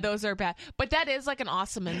loud. Yeah, those are bad. But that is like an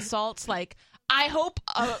awesome insult. Like, I hope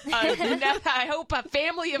a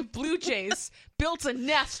family of blue jays built a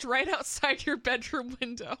nest right outside your bedroom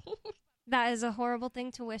window. That is a horrible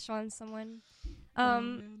thing to wish on someone.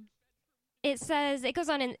 It goes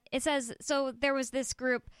on and it says, so there was this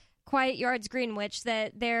group, Quiet Yards Greenwich,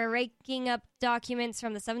 that they're raking up documents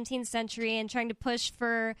from the 17th century and trying to push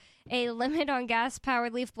for a limit on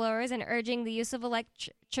gas-powered leaf blowers and urging the use of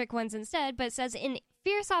electric ones instead. But it says in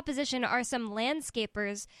fierce opposition are some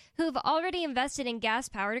landscapers who've already invested in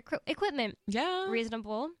gas-powered equipment. Yeah.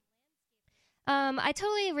 Reasonable. I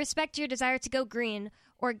totally respect your desire to go green,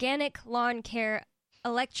 organic lawn care,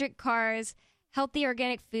 electric cars, healthy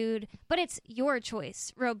organic food, but it's your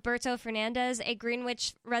choice. Roberto Fernandez, a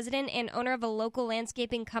Greenwich resident and owner of a local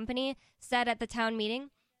landscaping company, said at the town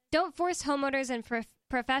meeting. Don't force homeowners and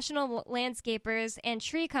professional landscapers and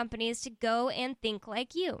tree companies to go and think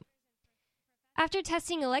like you. After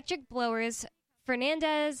testing electric blowers,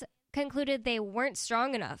 Fernandez concluded they weren't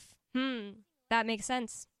strong enough. That makes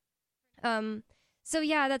sense. So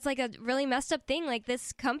yeah, that's like a really messed up thing. Like,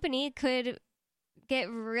 this company could get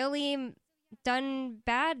really done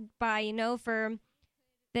bad by, for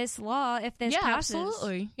this law if this passes. Yeah,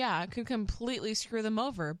 absolutely. Yeah, it could completely screw them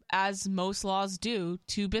over, as most laws do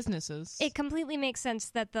to businesses. It completely makes sense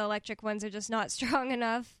that the electric ones are just not strong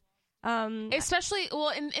enough. Especially,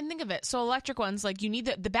 and think of it. So electric ones, like, you need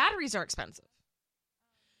the batteries are expensive.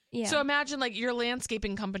 Yeah. So imagine, like, your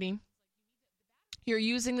landscaping company. You're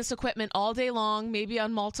using this equipment all day long, maybe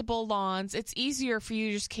on multiple lawns. It's easier for you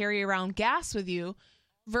to just carry around gas with you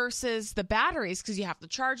versus the batteries, because you have to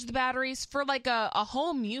charge the batteries. For like a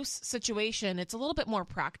home use situation, it's a little bit more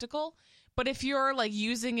practical. But if you're like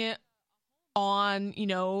using it on,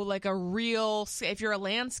 like if you're a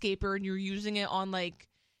landscaper and you're using it on like,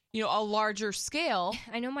 a larger scale.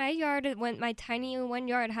 I know my tiny one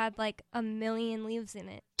yard had like 1 million leaves in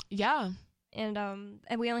it. Yeah. And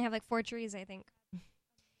we only have like 4 trees, I think.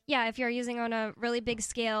 Yeah, if you're using on a really big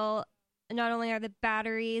scale, not only are the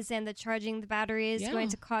batteries and the charging the batteries going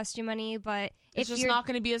to cost you money, but it's just not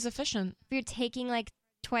going to be as efficient. If you're taking like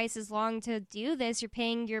twice as long to do this, you're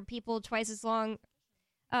paying your people twice as long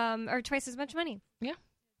or twice as much money. Yeah.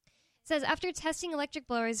 It says, after testing electric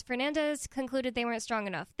blowers, Fernandez concluded they weren't strong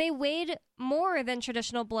enough. They weighed more than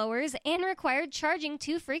traditional blowers and required charging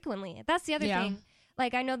too frequently. That's the other thing.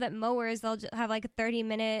 Like, I know that mowers, they'll have like a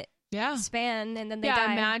 30-minute span and then they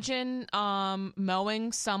die. Imagine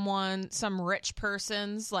mowing some rich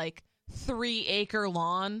person's like 3-acre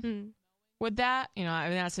lawn with that. I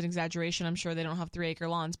mean, that's an exaggeration. I'm sure they don't have 3-acre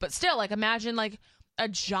lawns, but still, like, imagine like a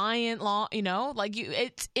giant lawn,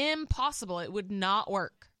 it's impossible. It would not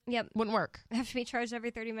work. Yep. Wouldn't work. Have to be charged every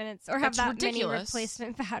 30 minutes or have many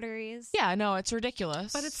replacement batteries. Yeah, no, it's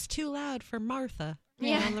ridiculous. But it's too loud for Martha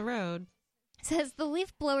on the road. It says the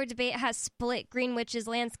leaf blower debate has split Greenwich's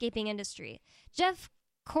landscaping industry. Jeff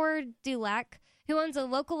Cordulac, who owns a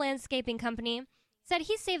local landscaping company, said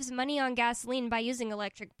he saves money on gasoline by using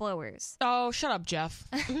electric blowers. Oh, shut up, Jeff.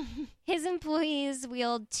 His employees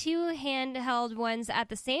wield 2 handheld ones at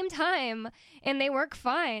the same time, and they work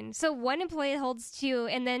fine. So one employee holds 2,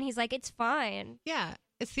 and then he's like, it's fine. Yeah.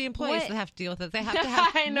 It's the employees that have to deal with it. They have to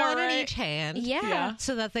have one in each hand. Yeah.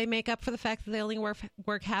 So that they make up for the fact that they only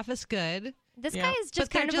work half as good. This guy is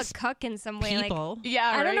just kind of a cuck in some way. People. Like,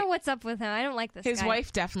 I don't know what's up with him. I don't like this guy. His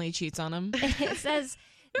wife definitely cheats on him. It says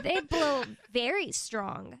they blow very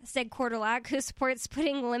strong, said Cordulac, who supports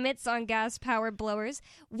putting limits on gas-powered blowers.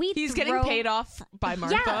 He's getting paid off by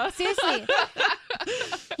Martha. Yeah, seriously.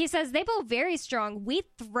 He says they blow very strong. We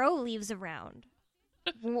throw leaves around.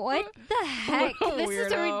 What the heck? This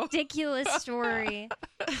is a ridiculous story.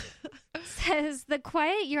 Says the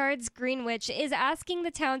Quiet Yards Greenwich is asking the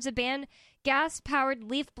town to ban gas-powered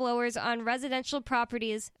leaf blowers on residential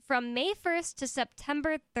properties from May 1st to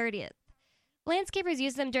September 30th. Landscapers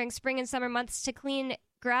use them during spring and summer months to clean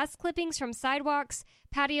grass clippings from sidewalks,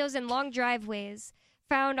 patios, and long driveways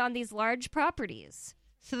found on these large properties.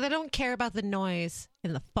 So they don't care about the noise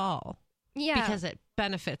in the fall. Yeah. Because it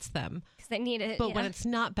benefits them. Because they need it. But when it's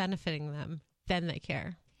not benefiting them, then they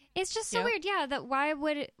care. It's just so weird, that why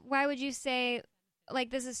would you say, like,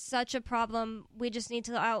 this is such a problem, we just need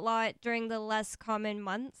to outlaw it during the less common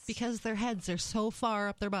months? Because their heads are so far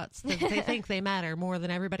up their butts that they think they matter more than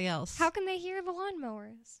everybody else. How can they hear the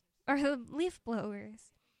lawnmowers or the leaf blowers?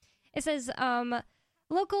 It says,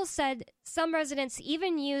 locals said some residents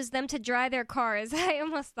even use them to dry their cars. I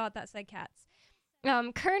almost thought that said cats.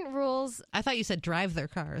 Current rules. I thought you said drive their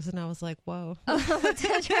cars, and I was like, "Whoa!"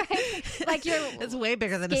 Like it's way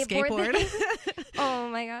bigger than a skateboard. Oh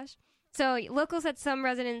my gosh! So locals said some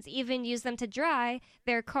residents even use them to dry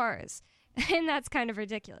their cars, and that's kind of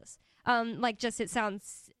ridiculous. It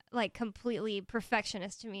sounds like completely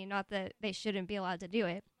perfectionist to me. Not that they shouldn't be allowed to do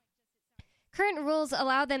it. Current rules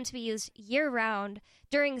allow them to be used year-round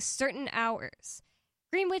during certain hours.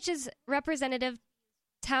 Greenwich's representative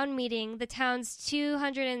town meeting, the town's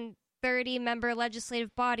 230-member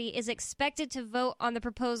legislative body, is expected to vote on the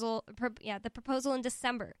proposal in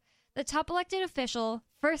December. The top elected official,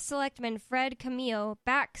 First Selectman Fred Camillo,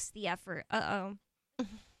 backs the effort.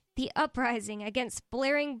 The uprising against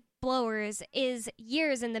blaring blowers is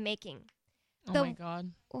years in the making. Oh my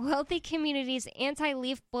God. Wealthy community's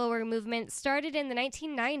anti-leaf blower movement started in the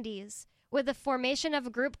 1990s with the formation of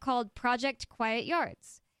a group called Project Quiet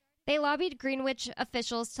Yards. They lobbied Greenwich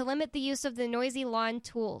officials to limit the use of the noisy lawn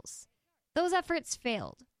tools. Those efforts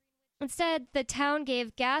failed. Instead, the town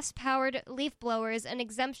gave gas-powered leaf blowers an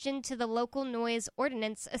exemption to the local noise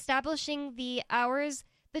ordinance, establishing the hours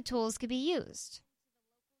the tools could be used.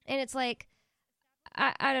 And it's like,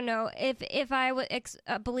 I don't know, if I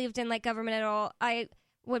believed in like government at all, I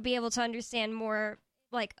would be able to understand more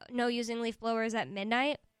like no using leaf blowers at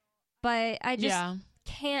midnight. But I just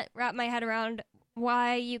can't wrap my head around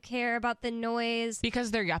why you care about the noise.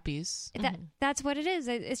 Because they're yuppies. That's what it is.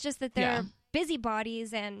 It's just that they're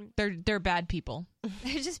busybodies and they're bad people.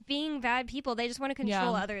 They're just being bad people. They just want to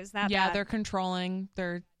control others that bad. Yeah, they're controlling.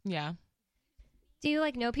 Do you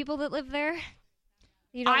like know people that live there?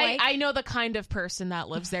 I know the kind of person that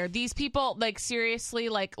lives there. These people, like, seriously,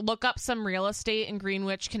 like, look up some real estate in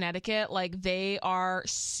Greenwich, Connecticut. Like, they are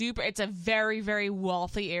super. It's a very, very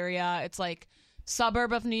wealthy area. It's like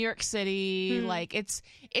suburb of New York City. Like, it's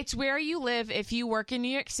where you live if you work in New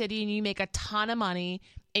York City and you make a ton of money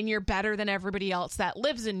and you're better than everybody else that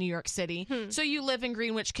lives in New York City. So you live in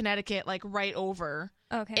Greenwich, Connecticut, like right over,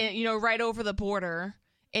 and, right over the border.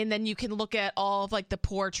 And then you can look at all of like the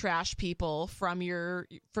poor trash people from your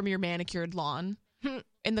manicured lawn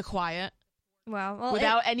in the quiet. Well,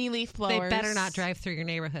 without any leaf blowers. They better not drive through your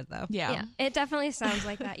neighborhood, though. Yeah, it definitely sounds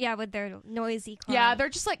like that. Yeah, with their noisy car. Yeah, they're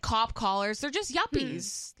just like cop collars. They're just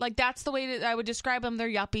yuppies. Like, that's the way I would describe them. They're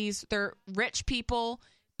yuppies. They're rich people,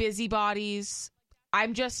 busybodies.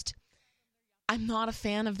 I'm not a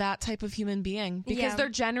fan of that type of human being because they're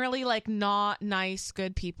generally like not nice,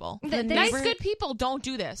 good people. Nice, good people don't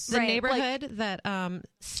do this. The neighborhood that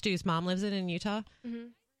Stu's mom lives in Utah,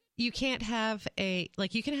 you can't have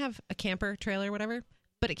you can have a camper trailer or whatever,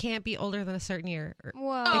 but it can't be older than a certain year.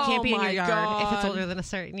 Whoa. It can't be in your yard if it's older than a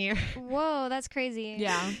certain year. Whoa, that's crazy.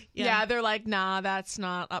 Yeah, they're like, nah, that's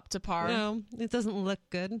not up to par. No, it doesn't look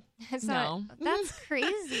good. That's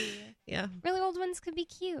crazy. Yeah. Really old ones could be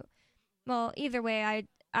cute. Well, either way,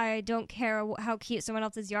 I don't care how cute someone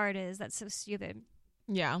else's yard is. That's so stupid.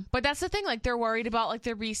 Yeah, but that's the thing. Like, they're worried about like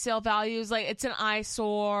their resale values. Like, it's an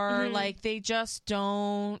eyesore. Like, they just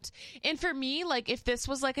don't. And for me, like, if this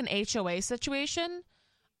was like an HOA situation,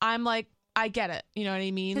 I'm like, I get it. You know what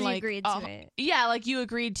I mean? Like, you agreed to it. Yeah, like you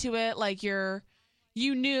agreed to it. Like you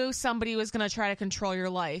knew somebody was gonna try to control your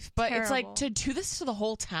life. But It's like, to do this to the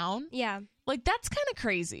whole town. Yeah, like that's kind of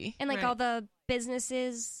crazy. And like all the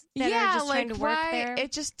businesses that are just trying to work there.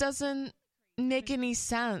 It just doesn't make any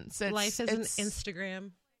sense. Life is an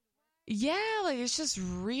Instagram. Yeah, like it's just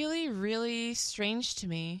really, really strange to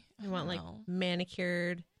me. I want like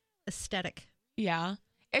manicured aesthetic. Yeah.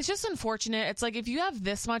 It's just unfortunate. It's like, if you have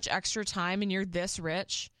this much extra time and you're this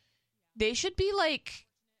rich, they should be like,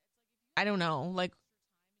 I don't know, like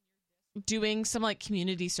doing some like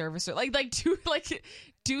community service or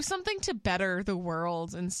do something to better the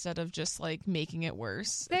world instead of just like making it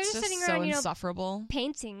worse. They're it's just sitting so around, insufferable.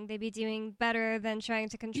 Painting. They'd be doing better than trying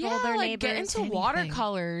to control their neighbors. Get into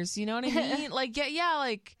watercolors. You know what I mean?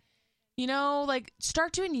 Like,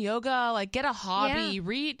 start doing yoga. Like, get a hobby.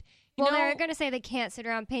 Read. They're going to say they can't sit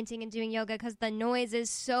around painting and doing yoga because the noise is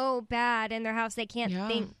so bad in their house they can't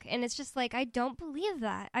think. And it's just like, I don't believe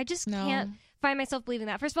that. I just can't find myself believing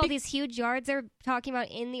that. First of all, these huge yards they're talking about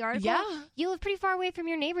in the article, you live pretty far away from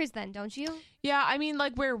your neighbors then, don't you? Yeah, I mean,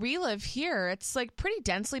 like where we live here, it's like pretty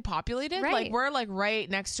densely populated. Right. Like, we're like right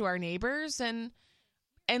next to our neighbors, and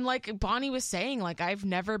like Bonnie was saying, like, I've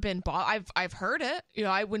never been I've heard it. You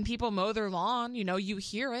know, when people mow their lawn, you know, you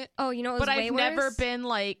hear it. Oh, you know, but I've never been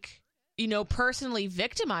like, you know, personally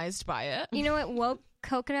victimized by it. You know, it woke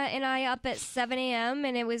Coconut and I up at 7 a.m.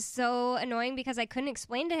 and it was so annoying because I couldn't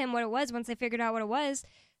explain to him what it was once I figured out what it was.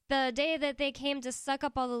 The day that they came to suck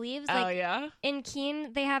up all the leaves, in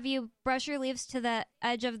Keene, they have you brush your leaves to the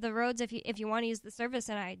edge of the roads if you want to use the service,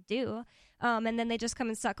 and I do. And then they just come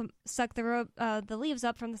and suck the leaves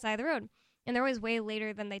up from the side of the road. And they're always way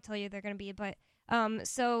later than they tell you they're going to be. But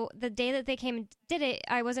so the day that they came and did it,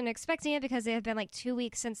 I wasn't expecting it because it had been like 2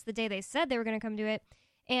 weeks since the day they said they were going to come do it.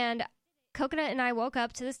 And Coconut and I woke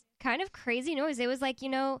up to this kind of crazy noise. It was like, you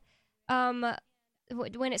know,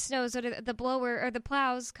 when it snows, or the blower or the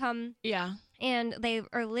plows come, and they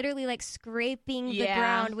are literally like scraping the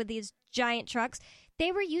ground with these giant trucks.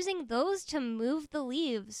 They were using those to move the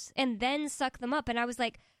leaves and then suck them up. And I was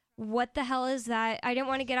like, what the hell is that? I didn't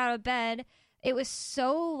want to get out of bed. It was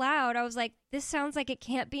so loud. I was like, this sounds like it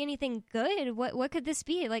can't be anything good. What could this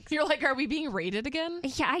be? Like, you're like, are we being raided again?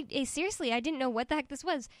 Yeah, seriously, I didn't know what the heck this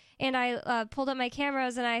was. And I pulled up my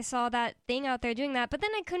cameras and I saw that thing out there doing that. But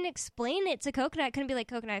then I couldn't explain it to Coconut. I couldn't be like,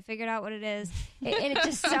 Coconut, I figured out what it is. And it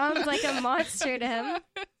just sounds like a monster to him.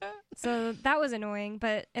 So that was annoying.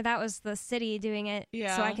 But that was the city doing it.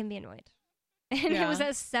 Yeah. So I can be annoyed. And it was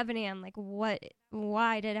at 7 a.m. Like, what?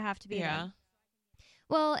 Why did it have to be there?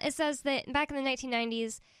 Well, it says that back in the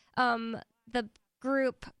 1990s, the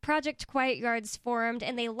group Project Quiet Yards formed,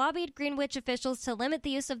 and they lobbied Greenwich officials to limit the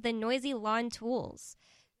use of the noisy lawn tools.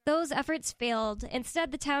 Those efforts failed.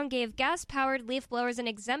 Instead, the town gave gas-powered leaf blowers an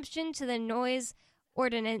exemption to the noise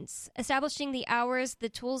ordinance, establishing the hours the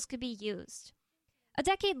tools could be used. A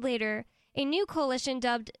decade later, a new coalition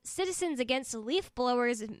dubbed Citizens Against Leaf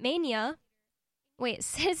Blowers Mania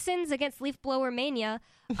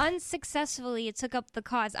unsuccessfully took up the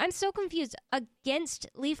cause. I'm so confused. Against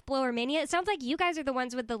leaf blower mania? It sounds like you guys are the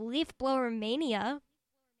ones with the leaf blower mania.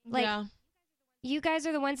 Like, you guys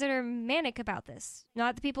are the ones that are manic about this,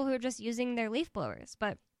 not the people who are just using their leaf blowers.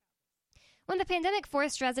 But when the pandemic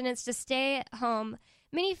forced residents to stay home,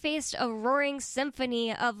 many faced a roaring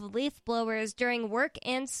symphony of leaf blowers during work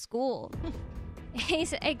and school.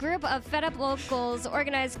 A group of fed-up locals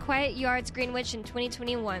organized Quiet Yards Greenwich in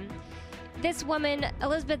 2021. This woman,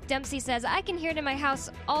 Elizabeth Dempsey, says, I can hear it in my house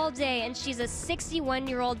all day, and she's a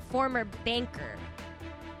 61-year-old former banker.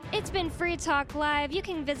 It's been Free Talk Live. You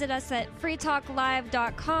can visit us at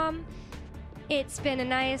freetalklive.com. It's been a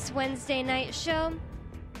nice Wednesday night show,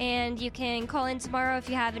 and you can call in tomorrow if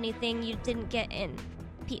you have anything you didn't get in.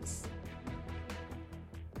 Peace.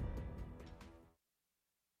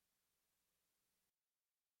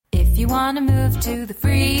 If you want to move to the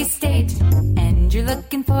free state and you're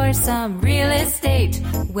looking for some real estate,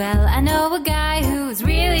 well, I know a guy who's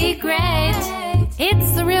really great.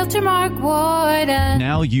 It's the Realtor Mark Warden.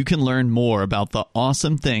 Now you can learn more about the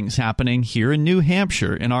awesome things happening here in New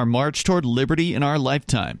Hampshire in our march toward liberty in our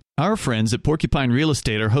lifetime. Our friends at Porcupine Real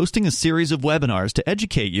Estate are hosting a series of webinars to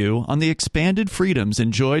educate you on the expanded freedoms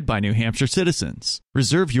enjoyed by New Hampshire citizens.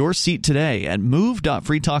 Reserve your seat today at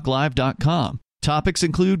move.freetalklive.com. Topics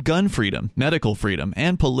include gun freedom, medical freedom,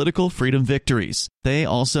 and political freedom victories. They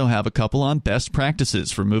also have a couple on best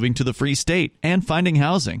practices for moving to the free state and finding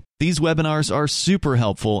housing. These webinars are super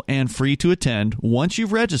helpful and free to attend once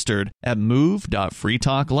you've registered at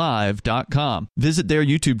move.freetalklive.com. Visit their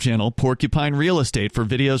YouTube channel, Porcupine Real Estate, for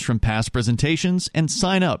videos from past presentations and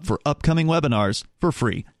sign up for upcoming webinars for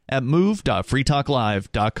free at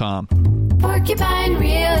move.freetalklive.com.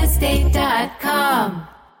 PorcupineRealestate.com